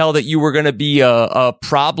 He could tell that you were going to be a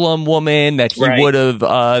problem woman, that he would have,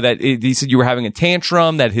 he said you were having a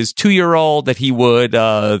tantrum, that his 2-year-old, that he would,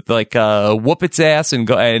 whoop its ass and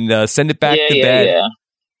go and send it back to bed.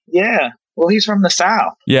 Yeah. Well, he's from the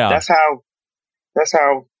South. Yeah. That's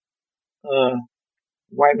how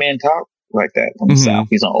white men talk like that from the South.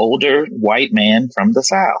 He's an older white man from the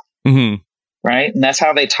South. Right. And that's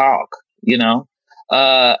how they talk, you know?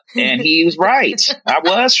 And he was right. I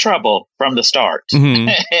was trouble from the start.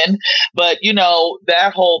 But you know,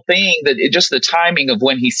 that whole thing, just the timing of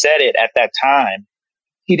when he said it at that time,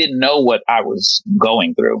 he didn't know what I was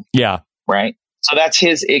going through. Yeah. Right. So that's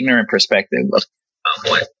his ignorant perspective of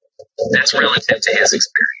what that's relative to his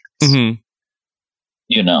experience.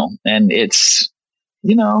 You know, and it's,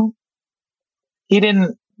 you know, he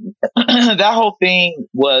didn't, that whole thing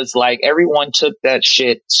was like, everyone took that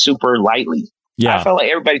shit super lightly. Yeah. I felt like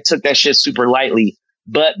everybody took that shit super lightly,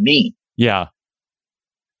 but me. Yeah.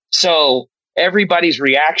 So everybody's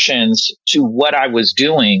reactions to what I was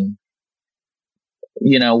doing,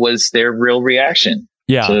 you know, was their real reaction.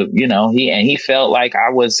 Yeah. So, you know, he felt like I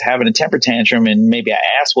was having a temper tantrum and maybe an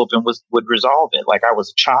ass whooping would resolve it, like I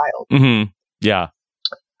was a child. Yeah.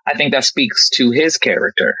 I think that speaks to his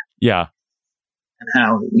character. Yeah. And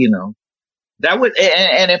how, you know, that would,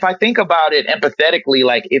 and if I think about it empathetically,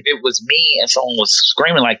 like if it was me and someone was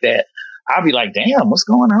screaming like that, I'd be like, damn, what's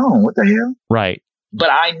going on? What the hell? Right. But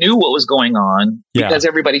I knew what was going on because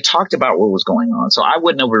everybody talked about what was going on. So I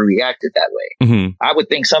wouldn't have reacted that way. I would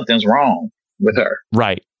think something's wrong with her.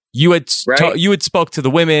 Right. You had you had spoke to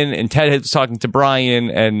the women, and Ted was talking to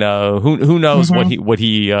Brian, and who knows what he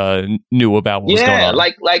knew about what was going on.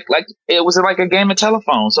 Like it was like a game of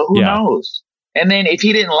telephone. So who knows? And then if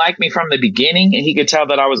he didn't like me from the beginning and he could tell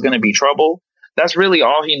that I was going to be trouble, that's really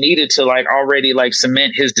all he needed to like already like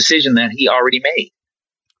cement his decision that he already made.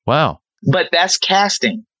 Wow. But that's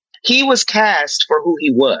casting. He was cast for who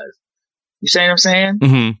he was. You see what I'm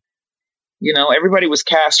saying? You know, everybody was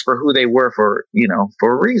cast for who they were for, you know,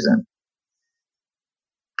 for a reason.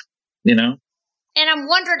 You know? And I'm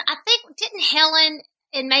wondering, I think, didn't Helen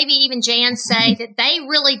and maybe even Jan say that they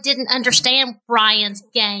really didn't understand Brian's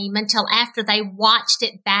game until after they watched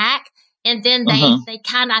it back, and then they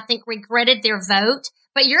kind of, I think, regretted their vote.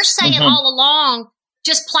 But you're saying all along,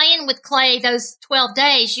 just playing with Clay those 12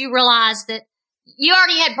 days, you realized that you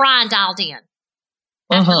already had Brian dialed in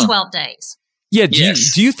after 12 days. Yeah.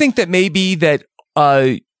 Do you think that maybe that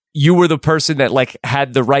you were the person that like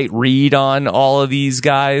had the right read on all of these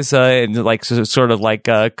guys and like sort of like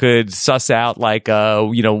could suss out like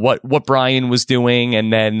you know what Brian was doing,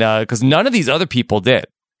 and then because none of these other people did.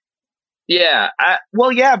 Yeah,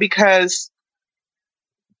 because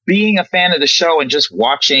being a fan of the show and just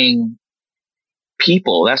watching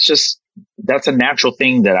people, that's a natural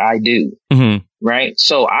thing that I do. Right.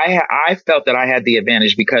 So I felt that I had the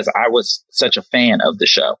advantage because I was such a fan of the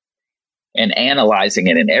show and analyzing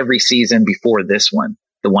it in every season before this one,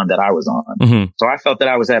 the one that I was on. So I felt that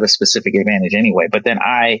I was at a specific advantage anyway, but then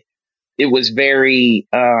it was very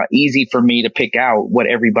easy for me to pick out what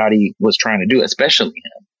everybody was trying to do, especially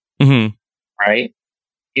him. Right.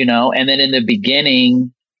 You know, and then in the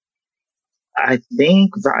beginning, I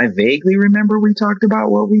think I vaguely remember we talked about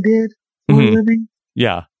what we did for a living.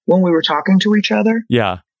 Yeah. When we were talking to each other.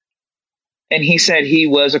 Yeah. And he said he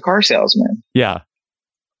was a car salesman. Yeah.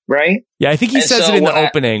 Right? Yeah, I think he says it in the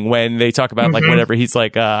opening when they talk about like whatever. He's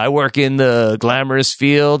like, I work in the glamorous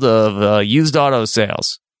field of used auto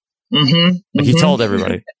sales. Like he told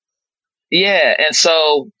everybody. Yeah. And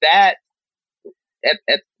so that,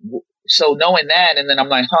 so knowing that, and then I'm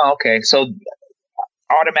like, okay. So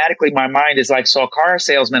automatically my mind is like, so a car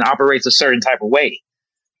salesman operates a certain type of way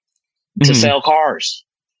to sell cars.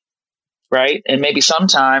 Right. And maybe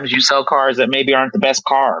sometimes you sell cars that maybe aren't the best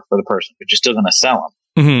car for the person, but you're still going to sell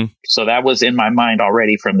them. So that was in my mind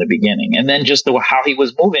already from the beginning. And then just how he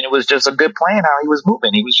was moving, it was just a good plan how he was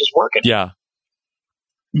moving. He was just working. Yeah.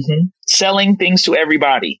 Selling things to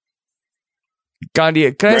everybody.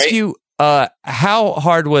 Ghandia, can I ask you, how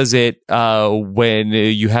hard was it when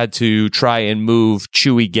you had to try and move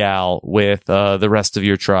Chewy Gal with the rest of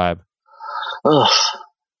your tribe? Ugh.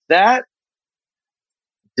 That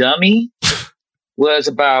dummy was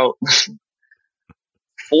about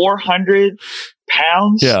 400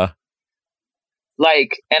 pounds. Yeah.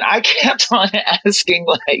 Like, and I kept on asking,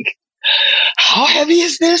 like, how heavy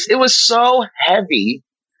is this? It was so heavy.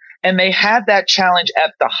 And they had that challenge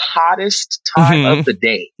at the hottest time of the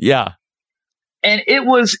day. Yeah. And it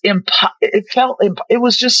was, it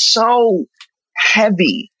was just so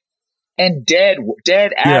heavy and dead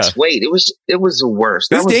ass weight. It was the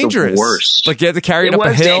worst. That was dangerous. The worst. Like you had to carry it up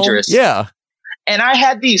a hill. Dangerous. Yeah. And I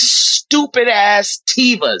had these stupid ass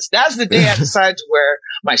Tevas. That's the day I decided to wear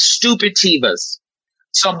my stupid Tevas.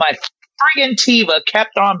 So my friggin' Teva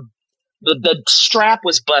kept on, the strap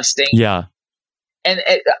was busting. Yeah. And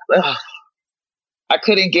I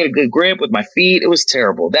couldn't get a good grip with my feet. It was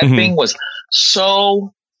terrible. That thing was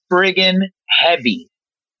so friggin' heavy.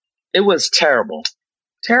 It was terrible.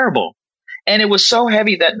 Terrible. And it was so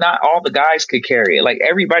heavy that not all the guys could carry it. Like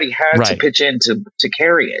everybody had to pitch in to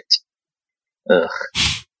carry it. Ugh.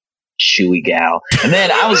 Chewy Gal. And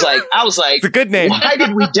then I was like, it's a good name. Why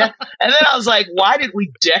did we and then I was like, why did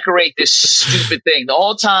we decorate this stupid thing? The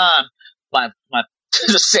whole time my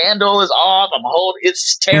the sandal is off, I'm holding,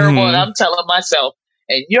 it's terrible, and I'm telling myself,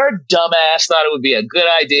 and your dumbass thought it would be a good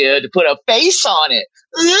idea to put a face on it.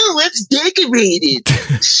 Ooh, let's decorate it.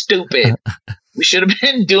 Stupid. We should have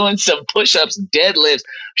been doing some push-ups, deadlifts.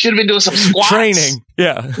 We should have been doing some squats. Training.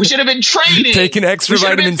 Yeah. We should have been training. Taking extra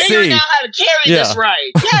vitamin C. Figuring out how to carry this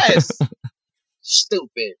right. Yes.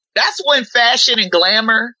 Stupid. That's when fashion and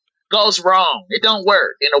glamour goes wrong. It don't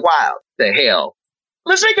work in a while. The hell.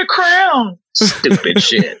 Let's make a crown. Stupid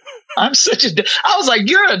shit. I was like,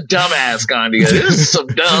 you're a dumbass, Ghandia. This is some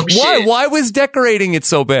dumb shit. Why was decorating it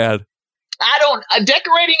so bad?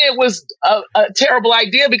 Decorating it was a terrible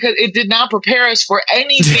idea because it did not prepare us for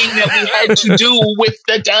anything that we had to do with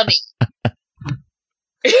the dummy.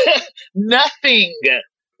 Nothing.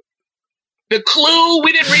 The clue,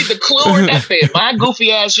 we didn't read the clue or nothing. My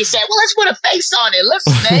goofy ass just said, well, let's put a face on it. Let's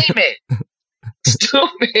name it.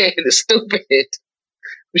 Stupid.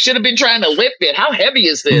 We should have been trying to lift it. How heavy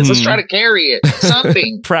is this? Let's try to carry it.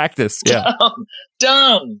 Something. Practice. Yeah.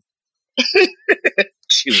 Dumb. Hey,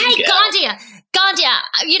 Ghandia,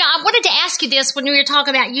 I wanted to ask you this when we were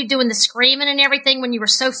talking about you doing the screaming and everything when you were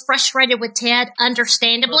so frustrated with Ted,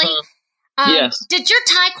 understandably. Yes. Did your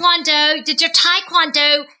taekwondo,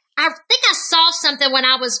 I think I saw something when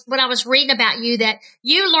I was reading about you that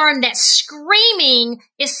you learned that screaming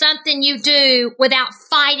is something you do without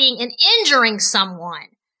fighting and injuring someone.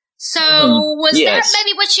 So was that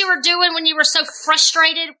maybe what you were doing when you were so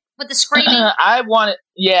frustrated with the screaming? I wanted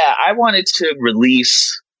to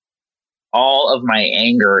release all of my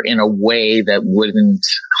anger in a way that wouldn't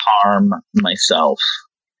harm myself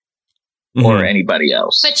or anybody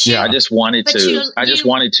else. But I just wanted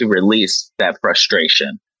to release that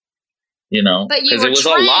frustration, but you because were it was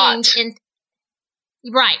trained a lot.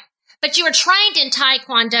 Right. But you were trained in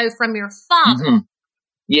Taekwondo from your father.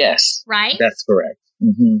 Yes. Right? That's correct.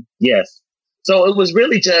 Yes. So it was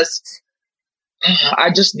really just, I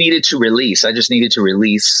just needed to release. I just needed to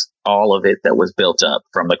release all of it that was built up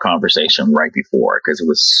from the conversation right before, because it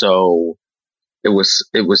was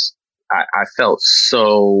I felt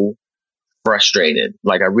so frustrated.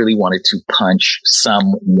 Like I really wanted to punch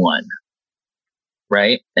someone.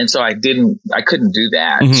 Right. And so I couldn't do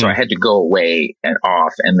that. So I had to go away and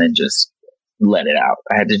off and then just let it out.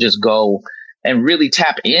 I had to just go and really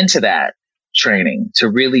tap into that training to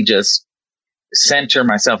really just center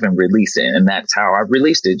myself and release it. And that's how I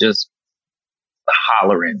released it, just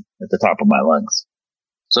hollering at the top of my lungs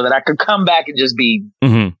so that I could come back and just be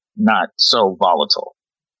not so volatile.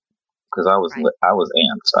 Because I was I was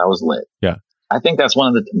amped. I was lit. Yeah. I think that's one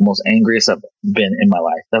of the most angriest I've been in my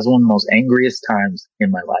life. That's one of the most angriest times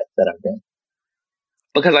in my life that I've been.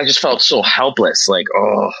 Because I just felt so helpless. Like,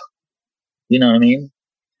 oh, you know what I mean?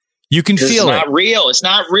 You can feel it's it. It's not real. It's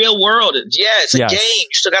not real world. It's a game. You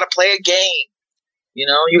still got to play a game. You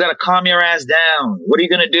got to calm your ass down. What are you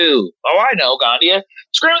going to do? Oh, I know, Ghandia.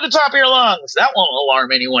 Scream at the top of your lungs. That won't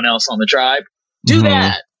alarm anyone else on the tribe. Do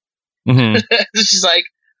that. It's just like,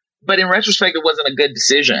 but in retrospect, it wasn't a good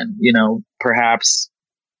decision. Perhaps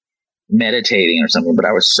meditating or something, but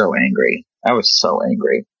I was so angry.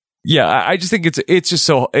 Yeah, I just think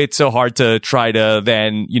it's so hard to try to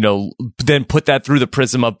then put that through the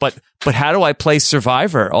prism of but how do I play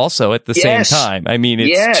Survivor also at the same time? I mean,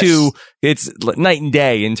 it's night and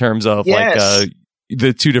day in terms of like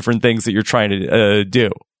the two different things that you're trying to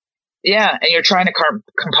do. Yeah, and you're trying to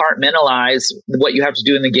compartmentalize what you have to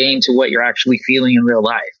do in the game to what you're actually feeling in real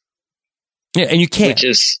life. Yeah, and you can't. Which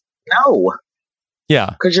is, no. Yeah.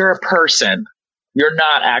 Because you're a person. You're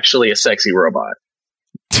not actually a sexy robot.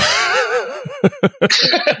 No.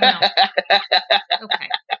 Okay.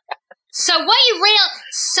 So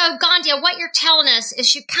Ghandia, what you're telling us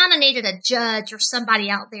is you kind of needed a judge or somebody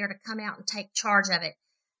out there to come out and take charge of it.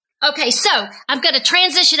 Okay, so I'm going to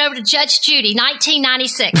transition over to Judge Judy,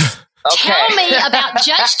 1996. Okay. Tell me about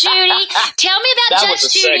Judge Judy. Tell me about that Judge was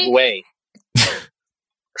a Judy. segue.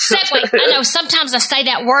 Segue. I know sometimes I say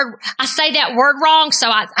that word wrong,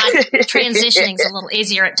 so transitioning's a little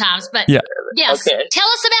easier at times. But yes, okay. Tell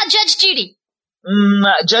us about Judge Judy.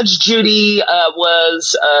 Judge Judy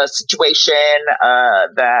was a situation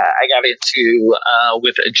that I got into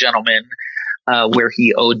with a gentleman where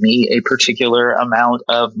he owed me a particular amount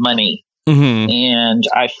of money. Mm-hmm. And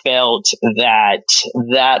I felt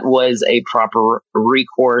that was a proper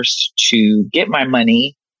recourse to get my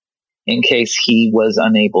money in case he was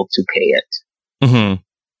unable to pay it. Mm-hmm.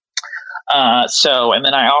 And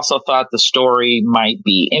then I also thought the story might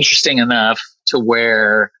be interesting enough to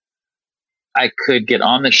where I could get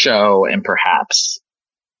on the show and perhaps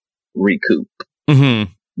recoup my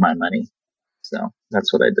money. So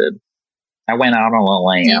that's what I did. I went out on a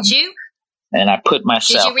limb. Did you? And I put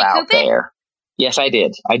myself out there. Yes, I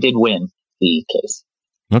did. I did win the case.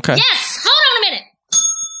 Okay. Yes. Hold on a minute.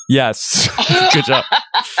 Yes. Good job.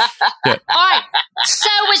 Yeah. All right. So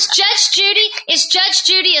is Judge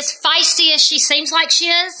Judy as feisty as she seems like she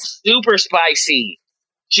is? Super spicy.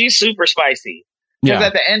 She's super spicy. Because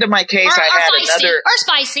at the end of my case,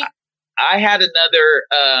 I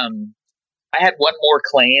had one more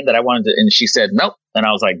claim that I wanted to, and she said, nope. And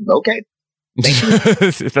I was like, okay.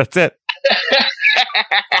 That's it.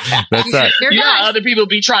 That's that. You're done. Know, other people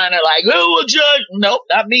be trying to like, oh, judge. Nope,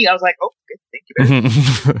 not me. I was like, okay, thank you very much.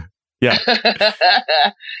 Yeah.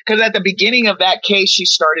 Because at the beginning of that case, she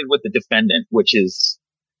started with the defendant, which is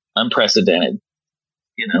unprecedented.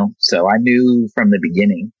 So I knew from the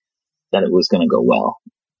beginning that it was going to go well.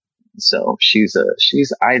 So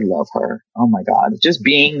I love her. Oh my God. Just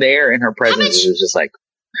being there in her presence was just like,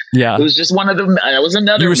 yeah, it was just it was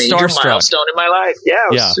another major milestone in my life. Yeah, I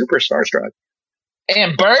was super starstruck.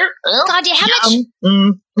 And Bert, Ghandia,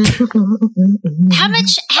 how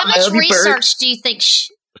much research do you think?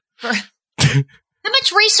 How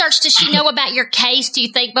much research does she know about your case? Do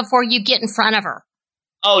you think before you get in front of her?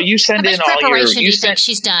 Oh, you send in all your. How much preparation do you think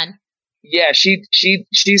she's done? Yeah,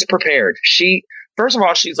 she's prepared. First of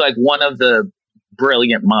all, she's like one of the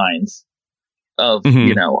brilliant minds of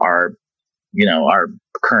our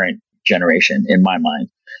current generation. In my mind,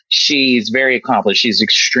 she's very accomplished. She's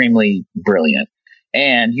extremely brilliant,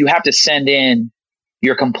 and you have to send in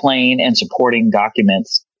your complaint and supporting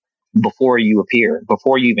documents before you appear,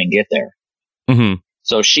 before you even get there. Mm-hmm.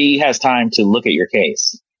 So she has time to look at your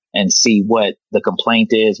case and see what the complaint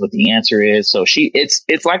is, what the answer is. So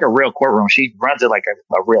it's like a real courtroom. She runs it like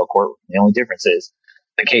a real courtroom. The only difference is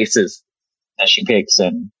the cases that she picks,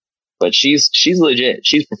 but she's legit.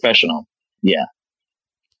 She's professional. Yeah.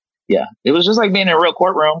 Yeah. It was just like being in a real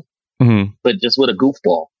courtroom, but just with a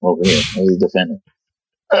goofball over here as a defendant.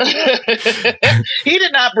 He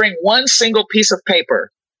did not bring one single piece of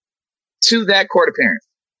paper to that court appearance.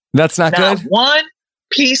 That's not good? One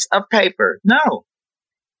piece of paper. No.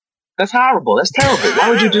 That's horrible. That's terrible. Why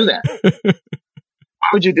would you do that? Why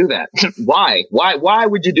would you do that? Why? Why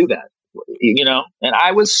would you do that? And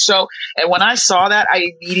I was and when I saw that,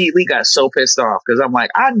 I immediately got so pissed off because I'm like,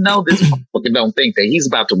 I know this motherfucker don't think that he's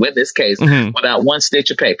about to win this case without one stitch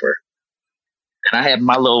of paper. And I had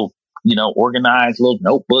my little, organized little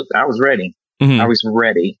notebook. I was ready. I was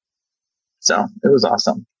ready. So it was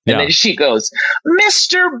awesome. And then she goes,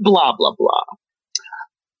 Mr. Blah, blah, blah.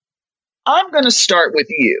 I'm going to start with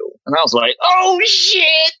you. And I was like, oh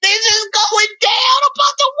shit, this is going down. I'm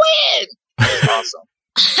about to win. It was awesome.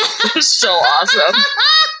 It was so awesome.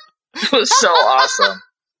 It was so awesome.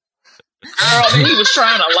 Girl, he was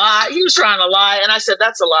trying to lie. And I said,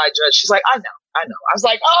 that's a lie, Judge. She's like, I know. I was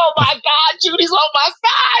like, oh my God, Judy's on my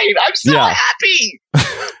side. I'm so happy.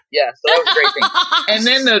 Yeah, so that was a great thing. And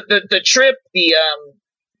then the trip,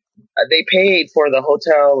 they paid for the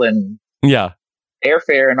hotel and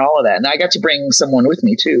airfare and all of that. And I got to bring someone with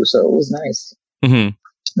me too. So it was nice. Mm-hmm.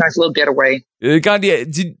 Nice little getaway.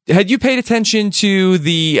 Ghandia, had you paid attention to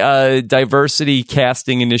the diversity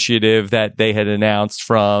casting initiative that they had announced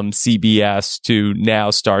from CBS to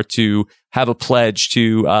now start to have a pledge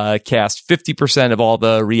to cast 50% of all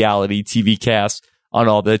the reality TV casts on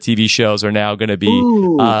all the TV shows are now going to be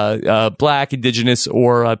Black, Indigenous,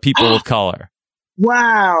 or people of color?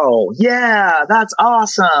 Wow. Yeah, that's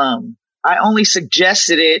awesome. I only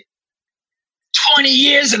suggested it 20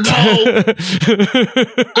 years ago. I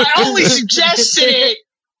only suggested it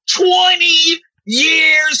 20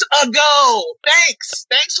 years ago. Thanks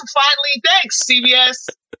for thanks, CBS.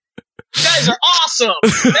 You guys are awesome.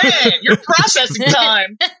 Man, your processing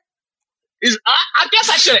time is, I guess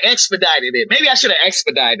I should have expedited it. Maybe I should have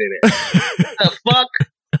expedited it. The fuck?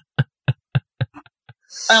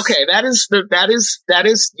 Okay, that is, you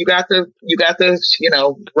got the,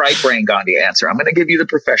 right brain Gandhi answer. I'm going to give you the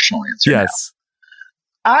professional answer. Yes. Now.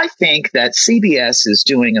 I think that CBS is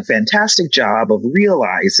doing a fantastic job of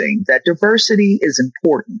realizing that diversity is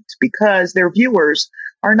important because their viewers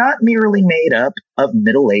are not merely made up of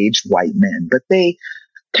middle-aged white men, but they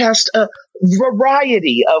cast a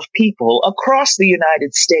variety of people across the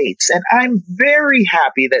United States. And I'm very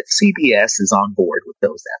happy that CBS is on board with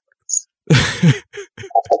those efforts.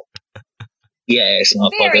 Yes,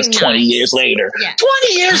 motherfuckers, nice. 20 years later. Yeah.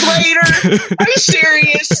 20 years later? Are you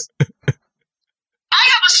serious? I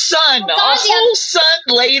have a son. A whole son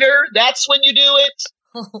later. That's when you do it?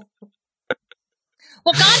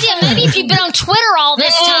 Well, Ghandia, maybe if you've been on Twitter all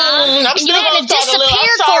this time and you haven't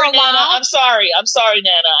disappeared for a while. Nana. I'm sorry,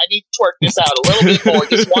 Nana. I need to twerk this out a little bit more.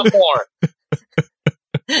 Just one more.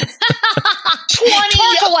 20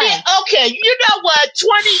 away. Okay, you know what?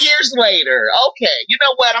 20 years later. Okay, you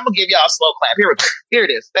know what? I'm gonna give y'all a slow clap. Here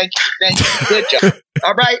it is. Thank you. Good job.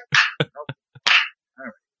 All right. Okay. All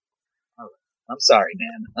right. I'm sorry,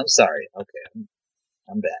 man. I'm sorry. Okay,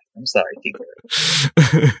 I'm back. I'm sorry, T-Bird.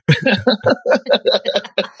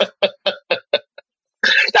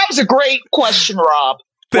 That was a great question, Rob.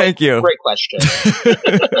 Thank you. Great question. Yeah.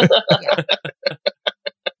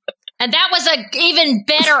 And that was an even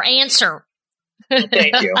better answer.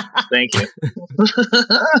 Thank you.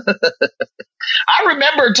 I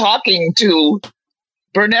remember talking to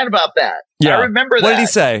Burnett about that. Yeah. I remember that. What did he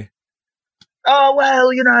say? Oh, well,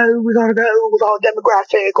 we got to go with our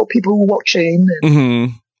demographic or people watching.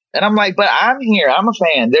 And I'm like, but I'm here. I'm a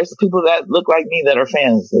fan. There's people that look like me that are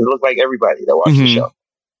fans. They look like everybody that watch the show.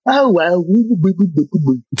 Oh, well.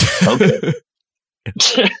 Okay.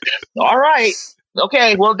 All right.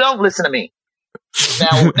 Okay. Well, don't listen to me.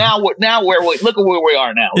 Now, look at where we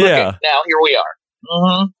are now. Now, here we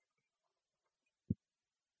are.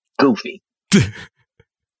 Goofy.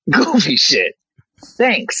 Goofy shit.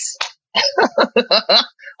 Thanks. All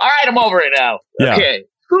right, I'm over it now. Yeah. Okay.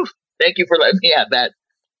 Whew. Thank you for letting me have that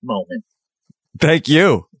moment. Thank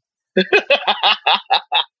you.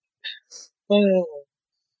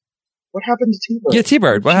 What happened to T-Bird? Yeah,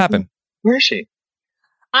 T-Bird. What happened? Where is she?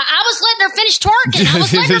 I was letting her finish twerking. I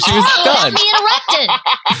was letting her twerk without me interrupted.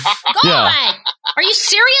 God, are you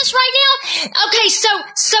serious right now? Okay, so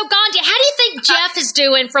Gandhi, how do you think Jeff is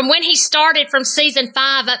doing from when he started from season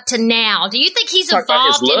 5 up to now? Do you think he's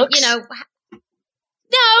evolved in,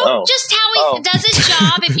 just how he does his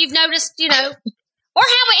job, if you've noticed, or how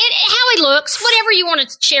he looks, whatever you want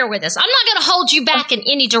to share with us. I'm not going to hold you back in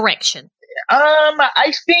any direction.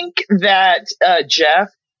 I think that Jeff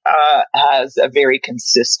has a very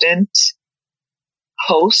consistent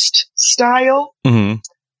host style,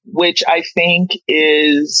 which I think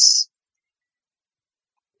is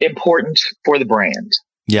important for the brand.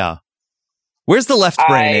 Yeah. Where's the left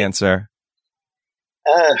brain answer?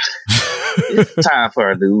 It's time for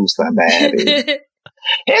her to lose somebody.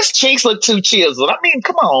 His cheeks look too chiseled. I mean,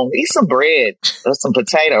 come on, eat some bread or some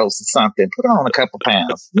potatoes or something. Put on a couple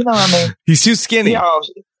pounds. You know what I mean? He's too skinny.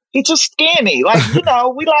 He's just skinny. Like, we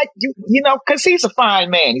like, because he's a fine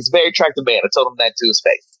man. He's a very attractive man. I told him that to his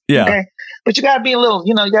face. Yeah. Okay? But you gotta be a little,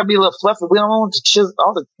 fluffy. We don't want to chill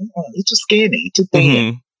all the, he's too skinny. He's too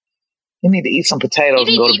thin. You need to eat some potatoes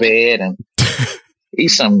and go to bed and eat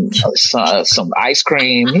some ice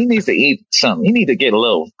cream. He needs to eat some. He need to get a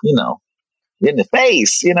little, in the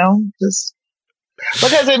face, just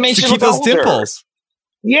because it makes you look older. Those dimples.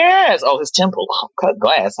 Yes. Oh, his temple. Oh, cut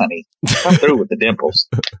glass, honey. Come through with the dimples.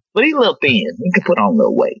 But he's a little thin. He can put on a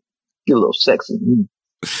little weight. Get a little sexy.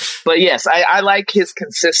 But yes, I like his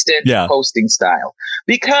consistent posting style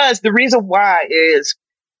because the reason why is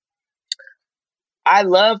I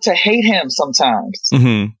love to hate him sometimes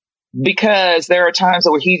because there are times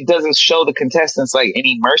where he doesn't show the contestants like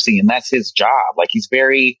any mercy, and that's his job. Like he's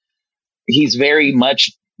very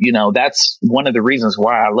much, that's one of the reasons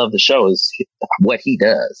why I love the show is what he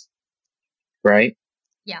does. Right.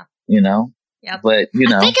 Yeah. Yeah. But,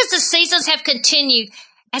 I think as the seasons have continued,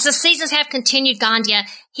 as the seasons have continued, Ghandia,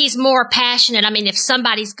 he's more passionate. I mean, if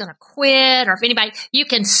somebody's going to quit or if anybody, you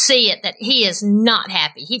can see it that he is not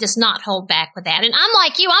happy. He does not hold back with that. And I'm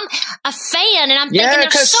like you, I'm a fan, and I'm thinking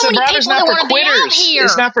there's so many people that want to be out here.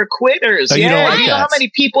 It's not for quitters. Oh, you don't like you know that. how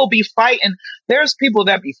many people be fighting? There's people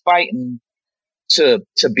that be fighting to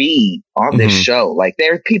be on this show. Like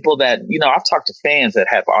there are people that, you know, I've talked to fans that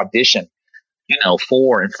have auditioned, you know,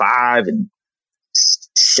 4 and 5 and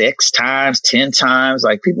 6 times, 10 times.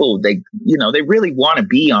 Like people, they, you know, they really want to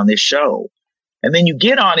be on this show. And then you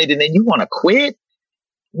get on it and then you want to quit.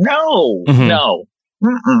 No.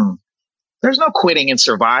 Mm-mm. There's no quitting in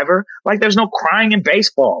Survivor. Like there's no crying in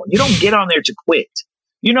baseball. You don't get on there to quit.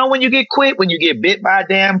 You know when you get quit? When you get bit by a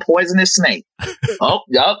damn poisonous snake.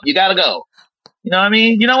 You gotta go. You know what I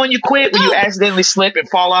mean? You know when you quit? When you accidentally slip and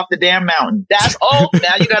fall off the damn mountain. That's,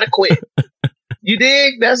 now you gotta quit. You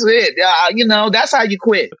dig? That's it. You know, that's how you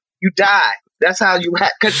quit. You die. That's how you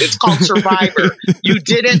because it's called Survivor. You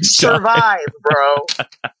didn't survive, bro.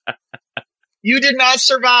 You did not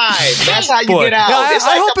survive. That's how you get out. Yeah,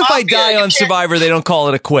 I hope if I mafia. die on Survivor, they don't call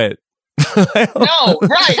it a quit. No,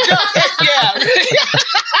 right.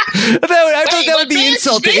 I thought that would be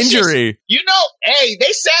insult to injury. You know, hey,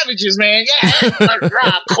 they savages, man. Yeah,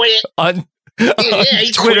 Rob quit.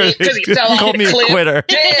 He Twitter, quit because he fell off call the me cliff. a quitter.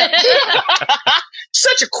 Damn.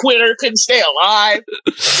 Such a quitter, couldn't stay alive.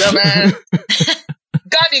 Dumbass.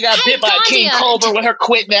 Gandhi got bit by a king cobra with her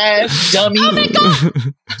quitting ass. Dummy. Oh my God.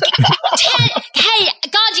 Hey,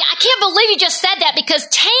 Gandhi, I can't believe you just said that because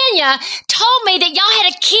Tanya told me that y'all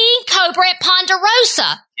had a king cobra at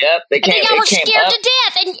Ponderosa. Yep, And y'all were scared to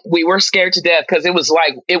death. And we were scared to death because it was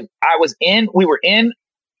like we were in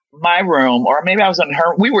my room, or maybe I was in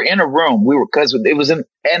her. We were in a room. Because it was in,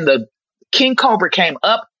 and the king cobra came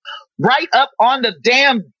up right up on the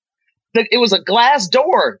damn. It was a glass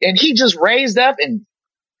door, and he just raised up and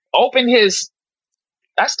opened his.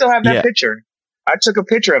 I still have that picture. I took a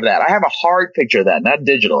picture of that. I have a hard picture of that, not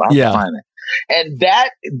digital. I'll find it. And that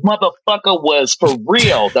motherfucker was for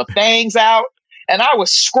real. The fangs out, and I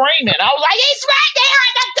was screaming. I was like, "He's right there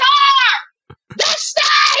at the door! The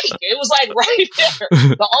snake!" It was like right there.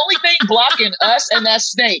 The only thing blocking us and that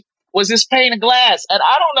snake was this pane of glass. And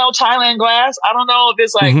I don't know Thailand glass. I don't know if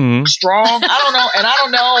it's like strong. I don't know. And I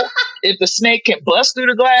don't know if the snake can bust through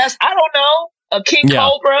the glass. I don't know. A king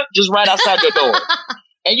cobra just right outside the door.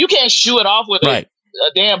 And you can't shoo it off with a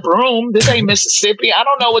damn broom. This ain't Mississippi. I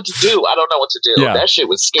don't know what to do. Yeah. That shit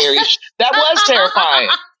was scary. That was terrifying.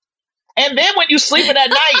 And then when you sleeping at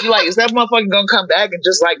night, you're like, is that motherfucker gonna come back and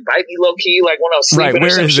just like bite me low key, like when I was sleeping or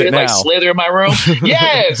some shit, like slither in my room?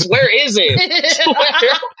 Yes, where is it?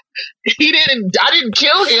 I didn't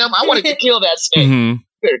kill him. I wanted to kill that snake.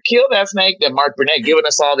 Better kill that snake than Mark Burnett giving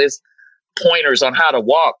us all this pointers on how to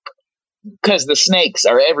walk because the snakes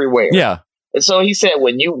are everywhere. Yeah. And so he said,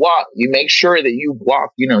 when you walk, you make sure that you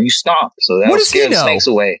walk, you know, you stomp. So that'll scare the snakes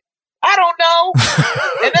away. I don't know.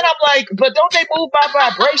 And then I'm like, but don't they move by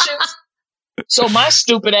vibrations? So my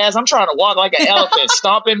stupid ass, I'm trying to walk like an elephant,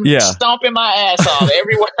 stomping my ass off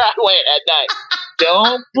everywhere I went at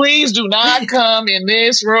night. Please do not come in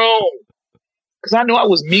this room. Because I knew I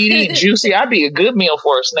was meaty and juicy. I'd be a good meal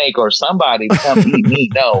for a snake or somebody to come eat me.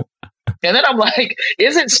 No. And then I'm like,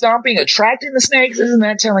 isn't stomping attracting the snakes? Isn't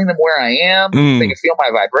that telling them where I am? They can feel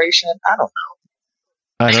my vibration. I don't know.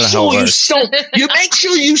 I don't know how it works. You make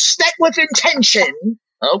sure you step with intention.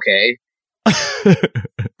 Okay.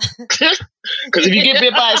 Because if you get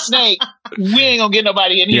bit by a snake, we ain't gonna get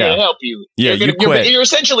nobody in here to help you. Yeah, you're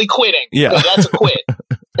essentially quitting. Yeah, that's a quit.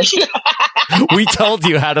 We told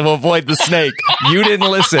you how to avoid the snake. You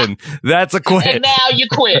didn't listen. That's a quit. And now you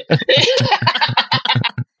quit.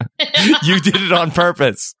 You did it on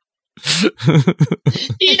purpose. You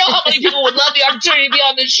know how many people would love the opportunity to be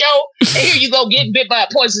on this show? And here you go getting bit by a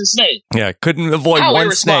poisonous snake. Yeah, couldn't avoid how one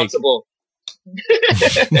irresponsible.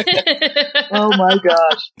 Oh my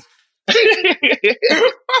gosh.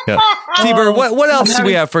 T-Bird, what else do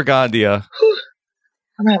we have for Ghandia?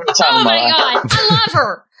 I'm having a time oh of my my life.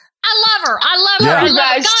 God. I love her. Yeah. You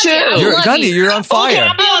guys too. Ghandia, you're on fire. Can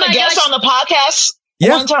I be on a guest on the podcast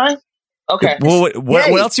one time? Okay. Well,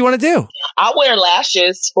 what else do you want to do? I'll wear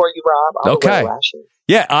lashes for you, Rob. I'll wear lashes.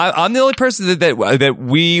 Yeah, I'm the only person that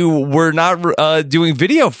we were not doing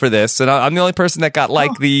video for this, and I'm the only person that got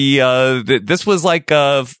like this was like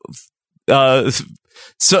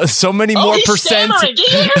so many more percent. I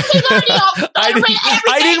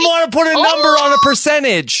didn't want to put a number on a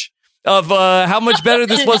percentage of how much better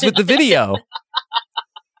this was with the video.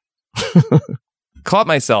 Caught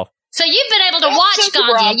myself. So you've been able to That watch took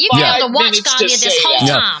Ghandia. around You've been able to 5 watch minutes to Ghandia this say whole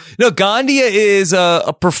that. time. No, Ghandia is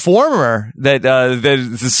a performer that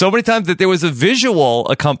there's so many times that there was a visual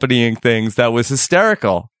accompanying things that was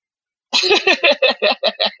hysterical.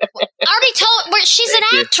 I already told. Well, she's an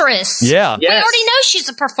actress. Yeah. We Yes. already know she's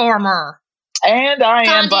a performer. And I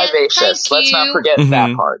am Ghandia, vivacious. thank Let's not you. forget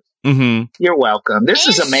that part. Mm-hmm. You're welcome. This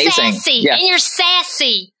is And amazing. Sassy. Yeah. And you're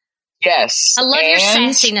sassy. Yes. I love your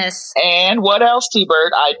And- sassiness. And what else,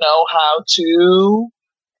 T-Bird? I know how to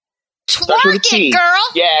start with a Twerk T. it, girl.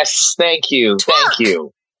 Yes. Thank you. Twerk. Thank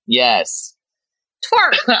you. Yes.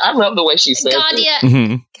 Twerk. I love the way she says it. Ghandia,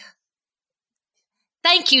 Mm-hmm.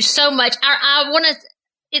 thank you so much. I want to,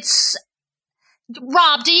 it's,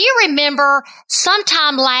 Rob, do you remember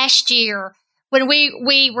sometime last year when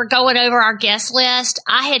we were going over our guest list,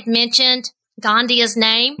 I had mentioned Ghandia's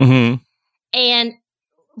name. Mm-hmm. And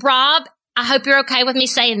Rob, I hope you're okay with me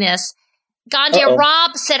saying this. Ghandia, Uh-oh.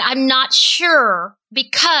 Rob said, I'm not sure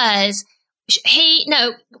because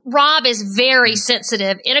Rob is very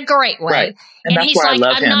sensitive in a great way. Right. And that's he's why like, I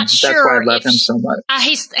love I'm him. not That's why sure I love if him so much.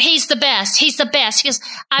 he's the best. He's the best. He goes,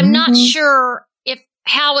 I'm not sure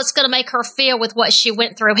how it's going to make her feel with what she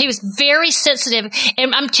went through. He was very sensitive.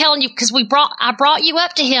 And I'm telling you, because I brought you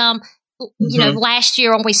up to him, last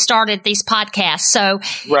year when we started these podcasts. So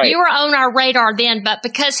Right. you were on our radar then, but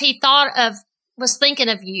because he was thinking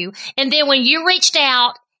of you. And then when you reached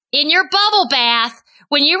out in your bubble bath,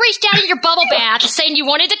 saying you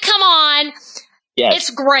wanted to come on, Yes. it's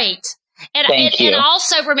great. And Thank you. and I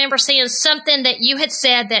also remember seeing something that you had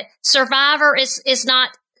said that Survivor is not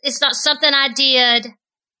something I did.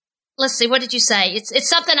 Let's see, what did you say? It's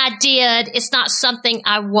something I did. It's not something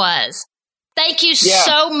I was. Thank you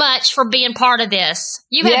so much for being part of this.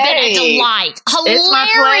 You have been a delight. Hilarious. It's my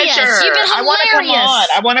pleasure. You've been hilarious. I want to come on.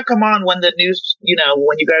 I want to come on when the news,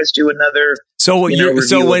 when you guys do another. So review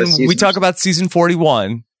when of the we talk seasons. about season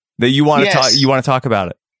 41, that you want to Yes. talk about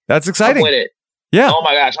it. That's I'm exciting. with it. Yeah. Oh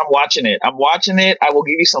my gosh, I'm watching it. I will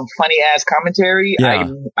give you some funny ass commentary. Yeah.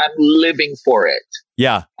 I'm living for it.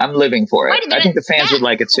 Yeah. I'm living for it. Wait a minute. I think the fans would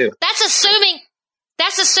like it too. That's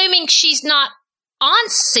assuming she's not on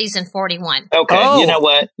season 41. Okay. Oh. You know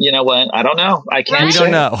what? I don't know. I can't. We say.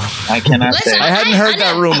 don't know. I cannot Listen, say. I hadn't heard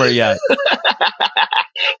that rumor yet.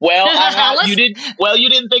 Well, Let's- you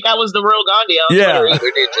didn't think I was the real Gandhi on Yeah. Twitter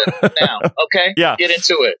either, did you? Now, okay. Yeah. Get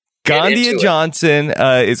into it. Get Gandia into it. Johnson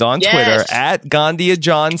is on Yes. Twitter at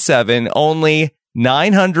GandiaJohn7. Only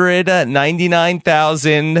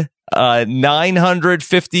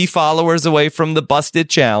 999,950 followers away from the Busted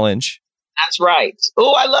Challenge. That's right.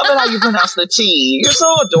 Oh, I love it how you pronounce the T. You're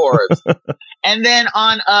so adorable. And then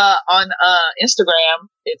on Instagram,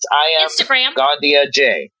 it's I am Instagram. Ghandia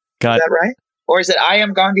J. God. Is that right? Or is it I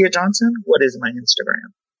am Ghandia Johnson? What is my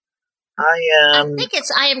Instagram? I think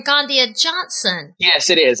it's I am Ghandia Johnson. Yes,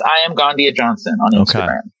 it is. I am Ghandia Johnson on Okay.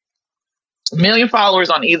 Instagram. 1 million followers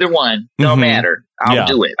on either one. No Mhm. matter. I'll Yeah.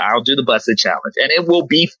 do it. I'll do the Busted Challenge. And it will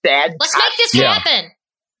be fantastic. Let's make this Yeah. happen.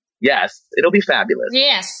 Yes, it'll be fabulous.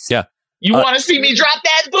 Yes. Yeah. You want to see me drop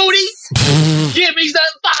that booty? Give me some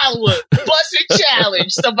followers. Busted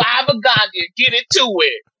Challenge. Survivor Ghandia. Get into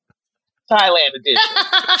it. Thailand edition.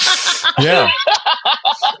 Yeah.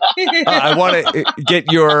 I want to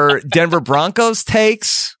get your Denver Broncos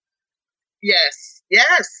takes. Yes.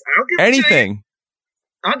 I'll give it to Anything. you.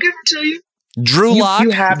 I'll give it to you. Drew You- Lock.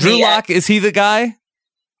 you have Drew me at- Lock, is he the guy?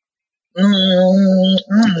 No.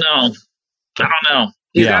 I don't know.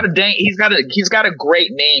 He's Yeah. got a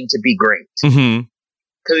great name to be great. Mm-hmm.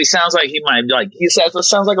 Because he sounds like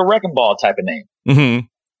sounds like a wrecking ball type of name. Mm-hmm.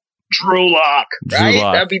 Drew Lock. Drew Right?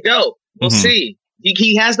 Lock. That'd be dope. We'll Mhm. see.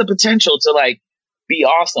 He has the potential to be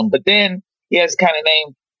awesome, but then he has the kind of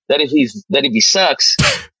name that if he sucks,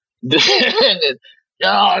 then Drew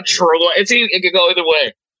Lock. It could go either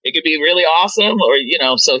way. It could be really awesome,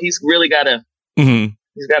 or so he's really gotta Mm-hmm.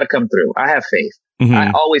 he's gotta come through. I have faith. Mm-hmm.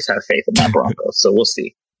 I always have faith in my Broncos, so we'll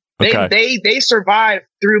see. Okay. They survived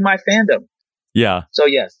through my fandom. Yeah. So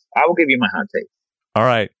yes, I will give you my hot take. All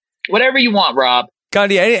right. Whatever you want, Rob.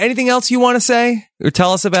 Gandhi, anything else you want to say or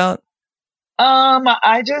tell us about?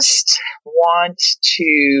 I just want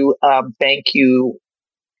to thank you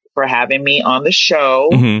for having me on the show.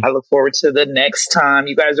 Mhm. I look forward to the next time.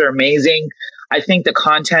 You guys are amazing. I think the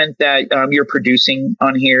content that you're producing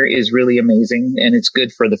on here is really amazing, and it's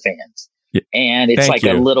good for the fans. Yeah. And it's Thank like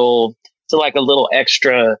you. a little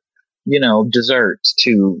extra, dessert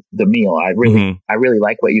to the meal. I really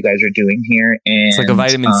like what you guys are doing here. And It's like a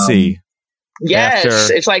vitamin C. Yes,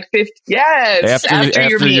 After- it's like 50. Yes, after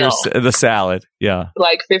your meal, the salad. Yeah.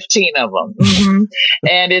 like 15 of them.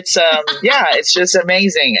 And it's it's just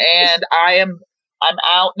amazing. And I'm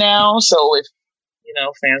out now. So if,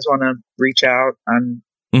 fans want to reach out, I'm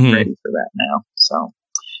ready for that now. So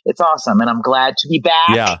it's awesome. And I'm glad to be back.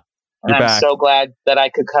 Yeah. And I'm so glad that I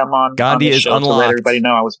could come on Ghandia the is show unlocked. to let everybody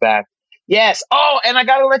know I was back. Yes. Oh, and I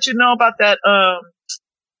got to let you know about that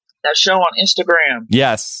show on Instagram.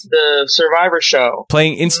 Yes. The Survivor show.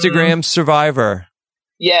 Playing Instagram Survivor.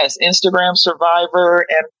 Yes, Instagram Survivor.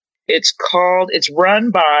 And it's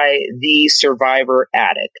run by the Survivor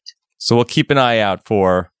Addict. So we'll keep an eye out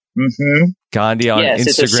for Ghandia on Instagram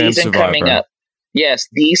it's a season Survivor. Coming up. Yes,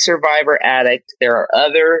 the Survivor Addict. There are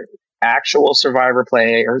other actual Survivor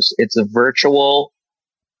players. It's a virtual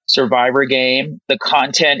Survivor game. The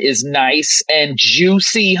content is nice and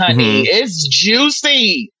juicy, honey. It's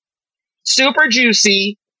juicy. Super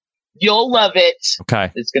juicy. You'll love it.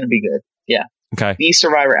 Okay. It's going to be good. Yeah. Okay. The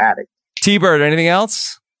Survivor Addict. T-Bird, anything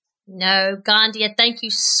else? No, Ghandia, thank you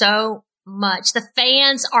so much. The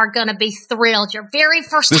fans are going to be thrilled. Your very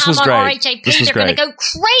first time on RHAP. They're going to go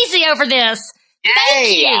crazy over this. Yay.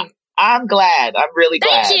 Thank you. I'm glad. I'm really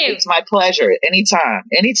glad. Thank you. It's my pleasure. Anytime.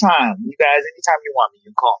 You guys, anytime you want me, you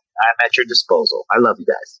can call me. I'm at your disposal. I love you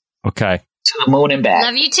guys. Okay. To the moon and back.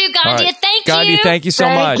 Love you too, Ghandia. Right. Thank Ghandia, you. thank you so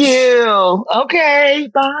much. Thank you. Okay.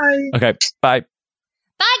 Bye. Okay. Bye.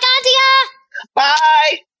 Bye, Ghandia.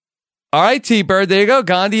 Bye. All right, T-Bird. There you go.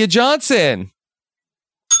 Ghandia Johnson.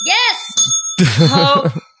 Yes.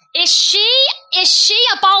 Oh, is she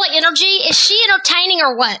a ball of energy? Is she entertaining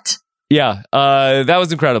or what? Yeah. That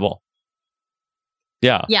was incredible.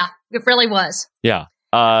 Yeah. Yeah, it really was. Yeah.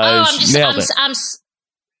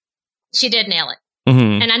 She did nail it.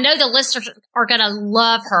 Mm-hmm. And I know the listeners are going to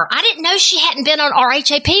love her. I didn't know she hadn't been on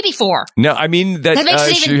RHAP before. No, I mean that makes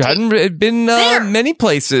it she even hadn't been many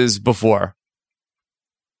places before.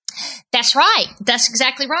 That's right. That's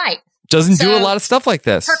exactly right. Doesn't do a lot of stuff like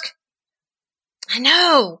this. I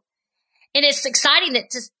know. And it's exciting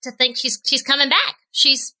to think she's coming back.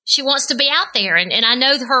 She wants to be out there. And I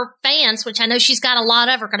know her fans, which I know she's got a lot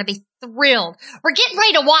of, are going to be thrilled. We're getting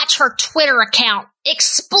ready to watch her Twitter account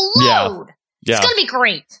explode. Yeah. It's going to be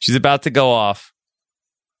great. She's about to go off.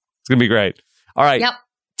 It's going to be great. All right. Yep.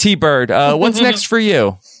 T-Bird, what's next for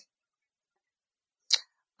you?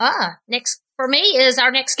 Next for me is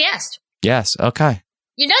our next guest. Yes. Okay.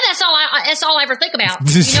 You know, that's all I ever think about.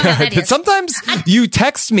 You know how that is. Sometimes you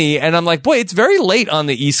text me and I'm like, boy, it's very late on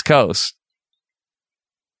the East Coast.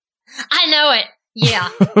 I know it. Yeah.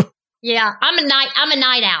 Yeah. I'm a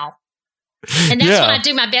night owl. And that's when I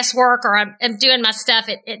do my best work, or I'm doing my stuff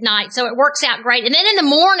at night. So it works out great. And then in the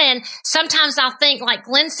morning, sometimes I'll think, like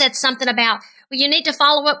Glenn said something about, well, you need to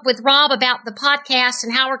follow up with Rob about the podcast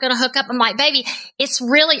and how we're going to hook up. I'm like, baby, it's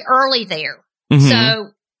really early there. Mm-hmm.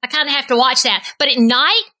 So I kind of have to watch that. But at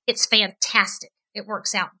night, it's fantastic. It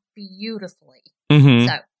works out beautifully. Mm-hmm.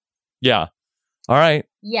 So. Yeah. All right.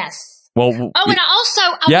 Yes. Well, and I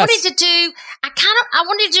wanted to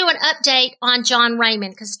do an update on John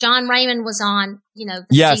Raymond, because John Raymond was on, the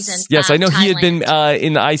season. Yes, I know Thailand. he had been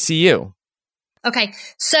in the ICU. Okay,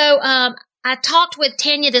 so I talked with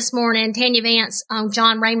Tanya this morning, Tanya Vance, on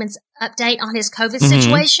John Raymond's update on his COVID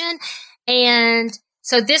situation, and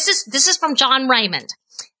so this is from John Raymond.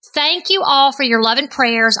 Thank you all for your love and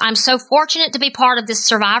prayers. I'm so fortunate to be part of this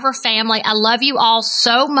Survivor family. I love you all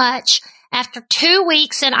so much. After 2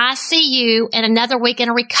 weeks in ICU and another week in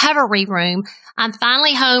a recovery room, I'm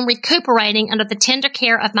finally home recuperating under the tender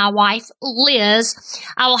care of my wife, Liz.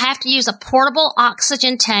 I will have to use a portable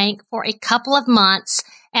oxygen tank for a couple of months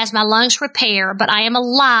as my lungs repair, but I am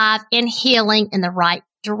alive and healing in the right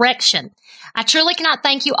direction. I truly cannot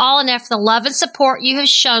thank you all enough for the love and support you have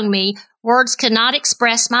shown me. Words cannot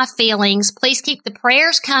express my feelings. Please keep the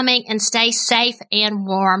prayers coming and stay safe and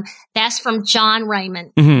warm. That's from John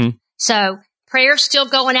Raymond. Mm-hmm. So prayers still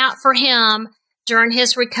going out for him during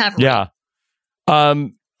his recovery. Yeah. I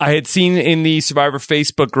had seen in the Survivor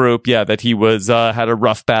Facebook group, that he was had a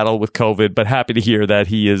rough battle with COVID, but happy to hear that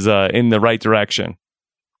he is in the right direction.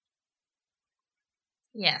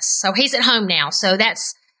 Yes. So he's at home now. So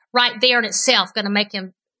that's right there in itself going to make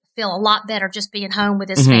him feel a lot better just being home with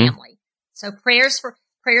his family. So prayers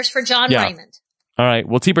for John Raymond. All right.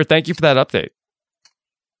 Well, T-Bird, thank you for that update.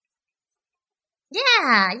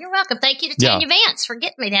 Yeah, you're welcome. Thank you to Tanya Vance for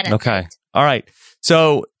getting me that update. Okay. All right.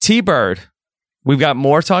 So T-Bird, we've got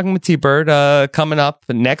more talking with T-Bird coming up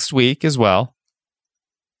next week as well.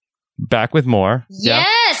 Back with more.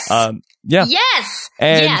 Yes. Yeah. Yes.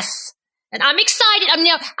 And yes. And I'm excited. I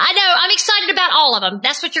know I'm excited about all of them.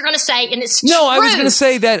 That's what you're going to say. And it's No, true. I was going to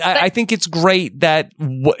say that I think it's great that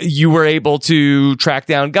you were able to track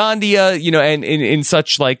down Ghandia, and in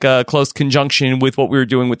such like a close conjunction with what we were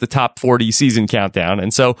doing with the top 40 season countdown.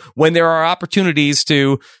 And so when there are opportunities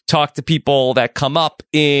to talk to people that come up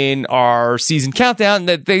in our season countdown,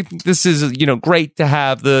 this is, great to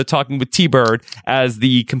have the Talking with T-Bird as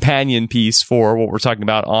the companion piece for what we're talking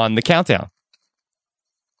about on the countdown.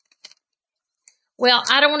 Well,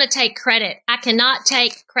 I don't want to take credit. I cannot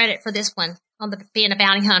take credit for this one on being a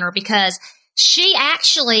bounty hunter, because she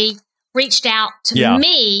actually reached out to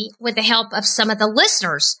me with the help of some of the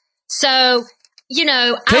listeners. So,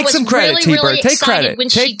 I was some credit, really, T-Bird. really Take excited credit. when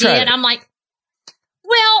Take she credit. did. I'm like,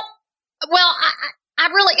 I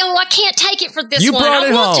really, I can't take it for this You one. brought I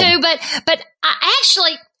it want home. to, but I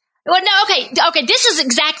actually, well, no, okay. This is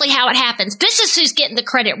exactly how it happens. This is who's getting the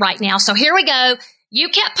credit right now. So here we go. You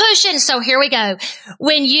kept pushing, so here we go.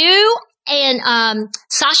 When you and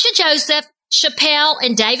Sasha Joseph, Chappelle,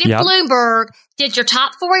 and David Bloomberg did your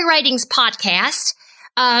top 40 ratings podcast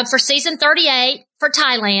for season 38 for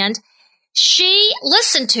Thailand, she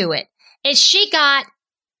listened to it, and she got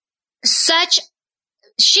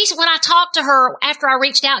when I talked to her after I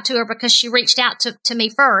reached out to her, because she reached out to me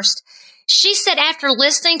first, she said after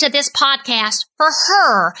listening to this podcast, for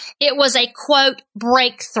her, it was a, quote,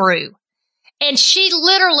 breakthrough. And she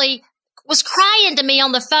literally was crying to me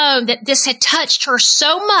on the phone that this had touched her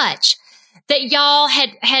so much, that y'all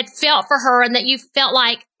had felt for her, and that you felt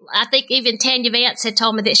like, I think even Tanya Vance had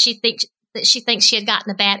told me that she thinks she had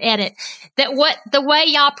gotten a bad edit. That the way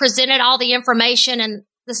y'all presented all the information and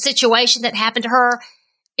the situation that happened to her,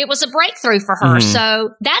 it was a breakthrough for her. Mm-hmm.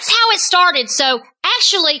 So that's how it started. So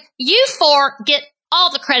actually, you four get all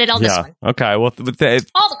the credit on this one. Okay. Well,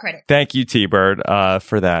 All the credit. Thank you, T-Bird,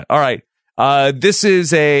 for that. All right. This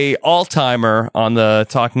is a all-timer on the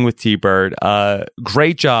Talking with T-Bird.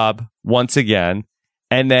 Great job once again.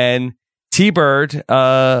 And then T-Bird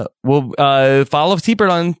will follow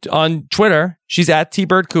T-Bird on Twitter. She's at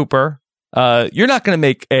T-Bird Cooper. You're not going to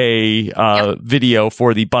make a video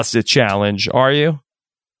for the Busted Challenge, are you?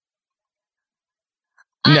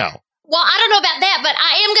 No. Well, I don't know about that, but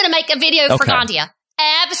I am going to make a video for Ghandia.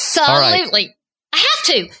 Absolutely. Right. I have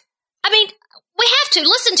to. I mean, we have to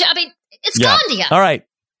listen to, it's Ghandia. All right.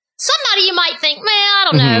 Somebody you might think, I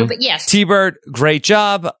don't know, but yes. T-Bird, great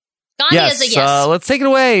job. Ghandia is a yes. Let's take it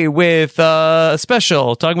away with a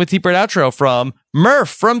special Talking with T-Bird outro from Murph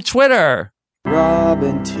from Twitter. Rob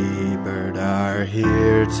and T-Bird are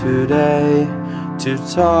here today to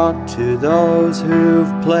talk to those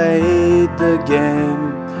who've played the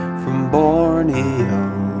game, from Borneo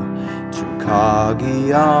to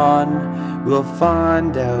Cagayan. We'll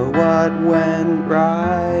find out what went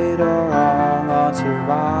right or wrong on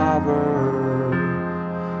Survivor.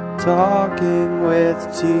 Talking with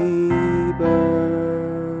T-Bird.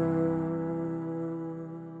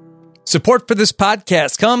 Support for this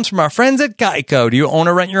podcast comes from our friends at Geico. Do you own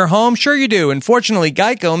or rent your home? Sure you do. And fortunately,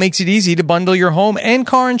 Geico makes it easy to bundle your home and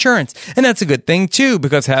car insurance. And that's a good thing, too,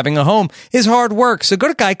 because having a home is hard work. So go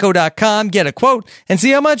to geico.com, get a quote, and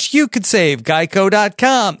see how much you could save.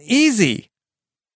 Geico.com. Easy.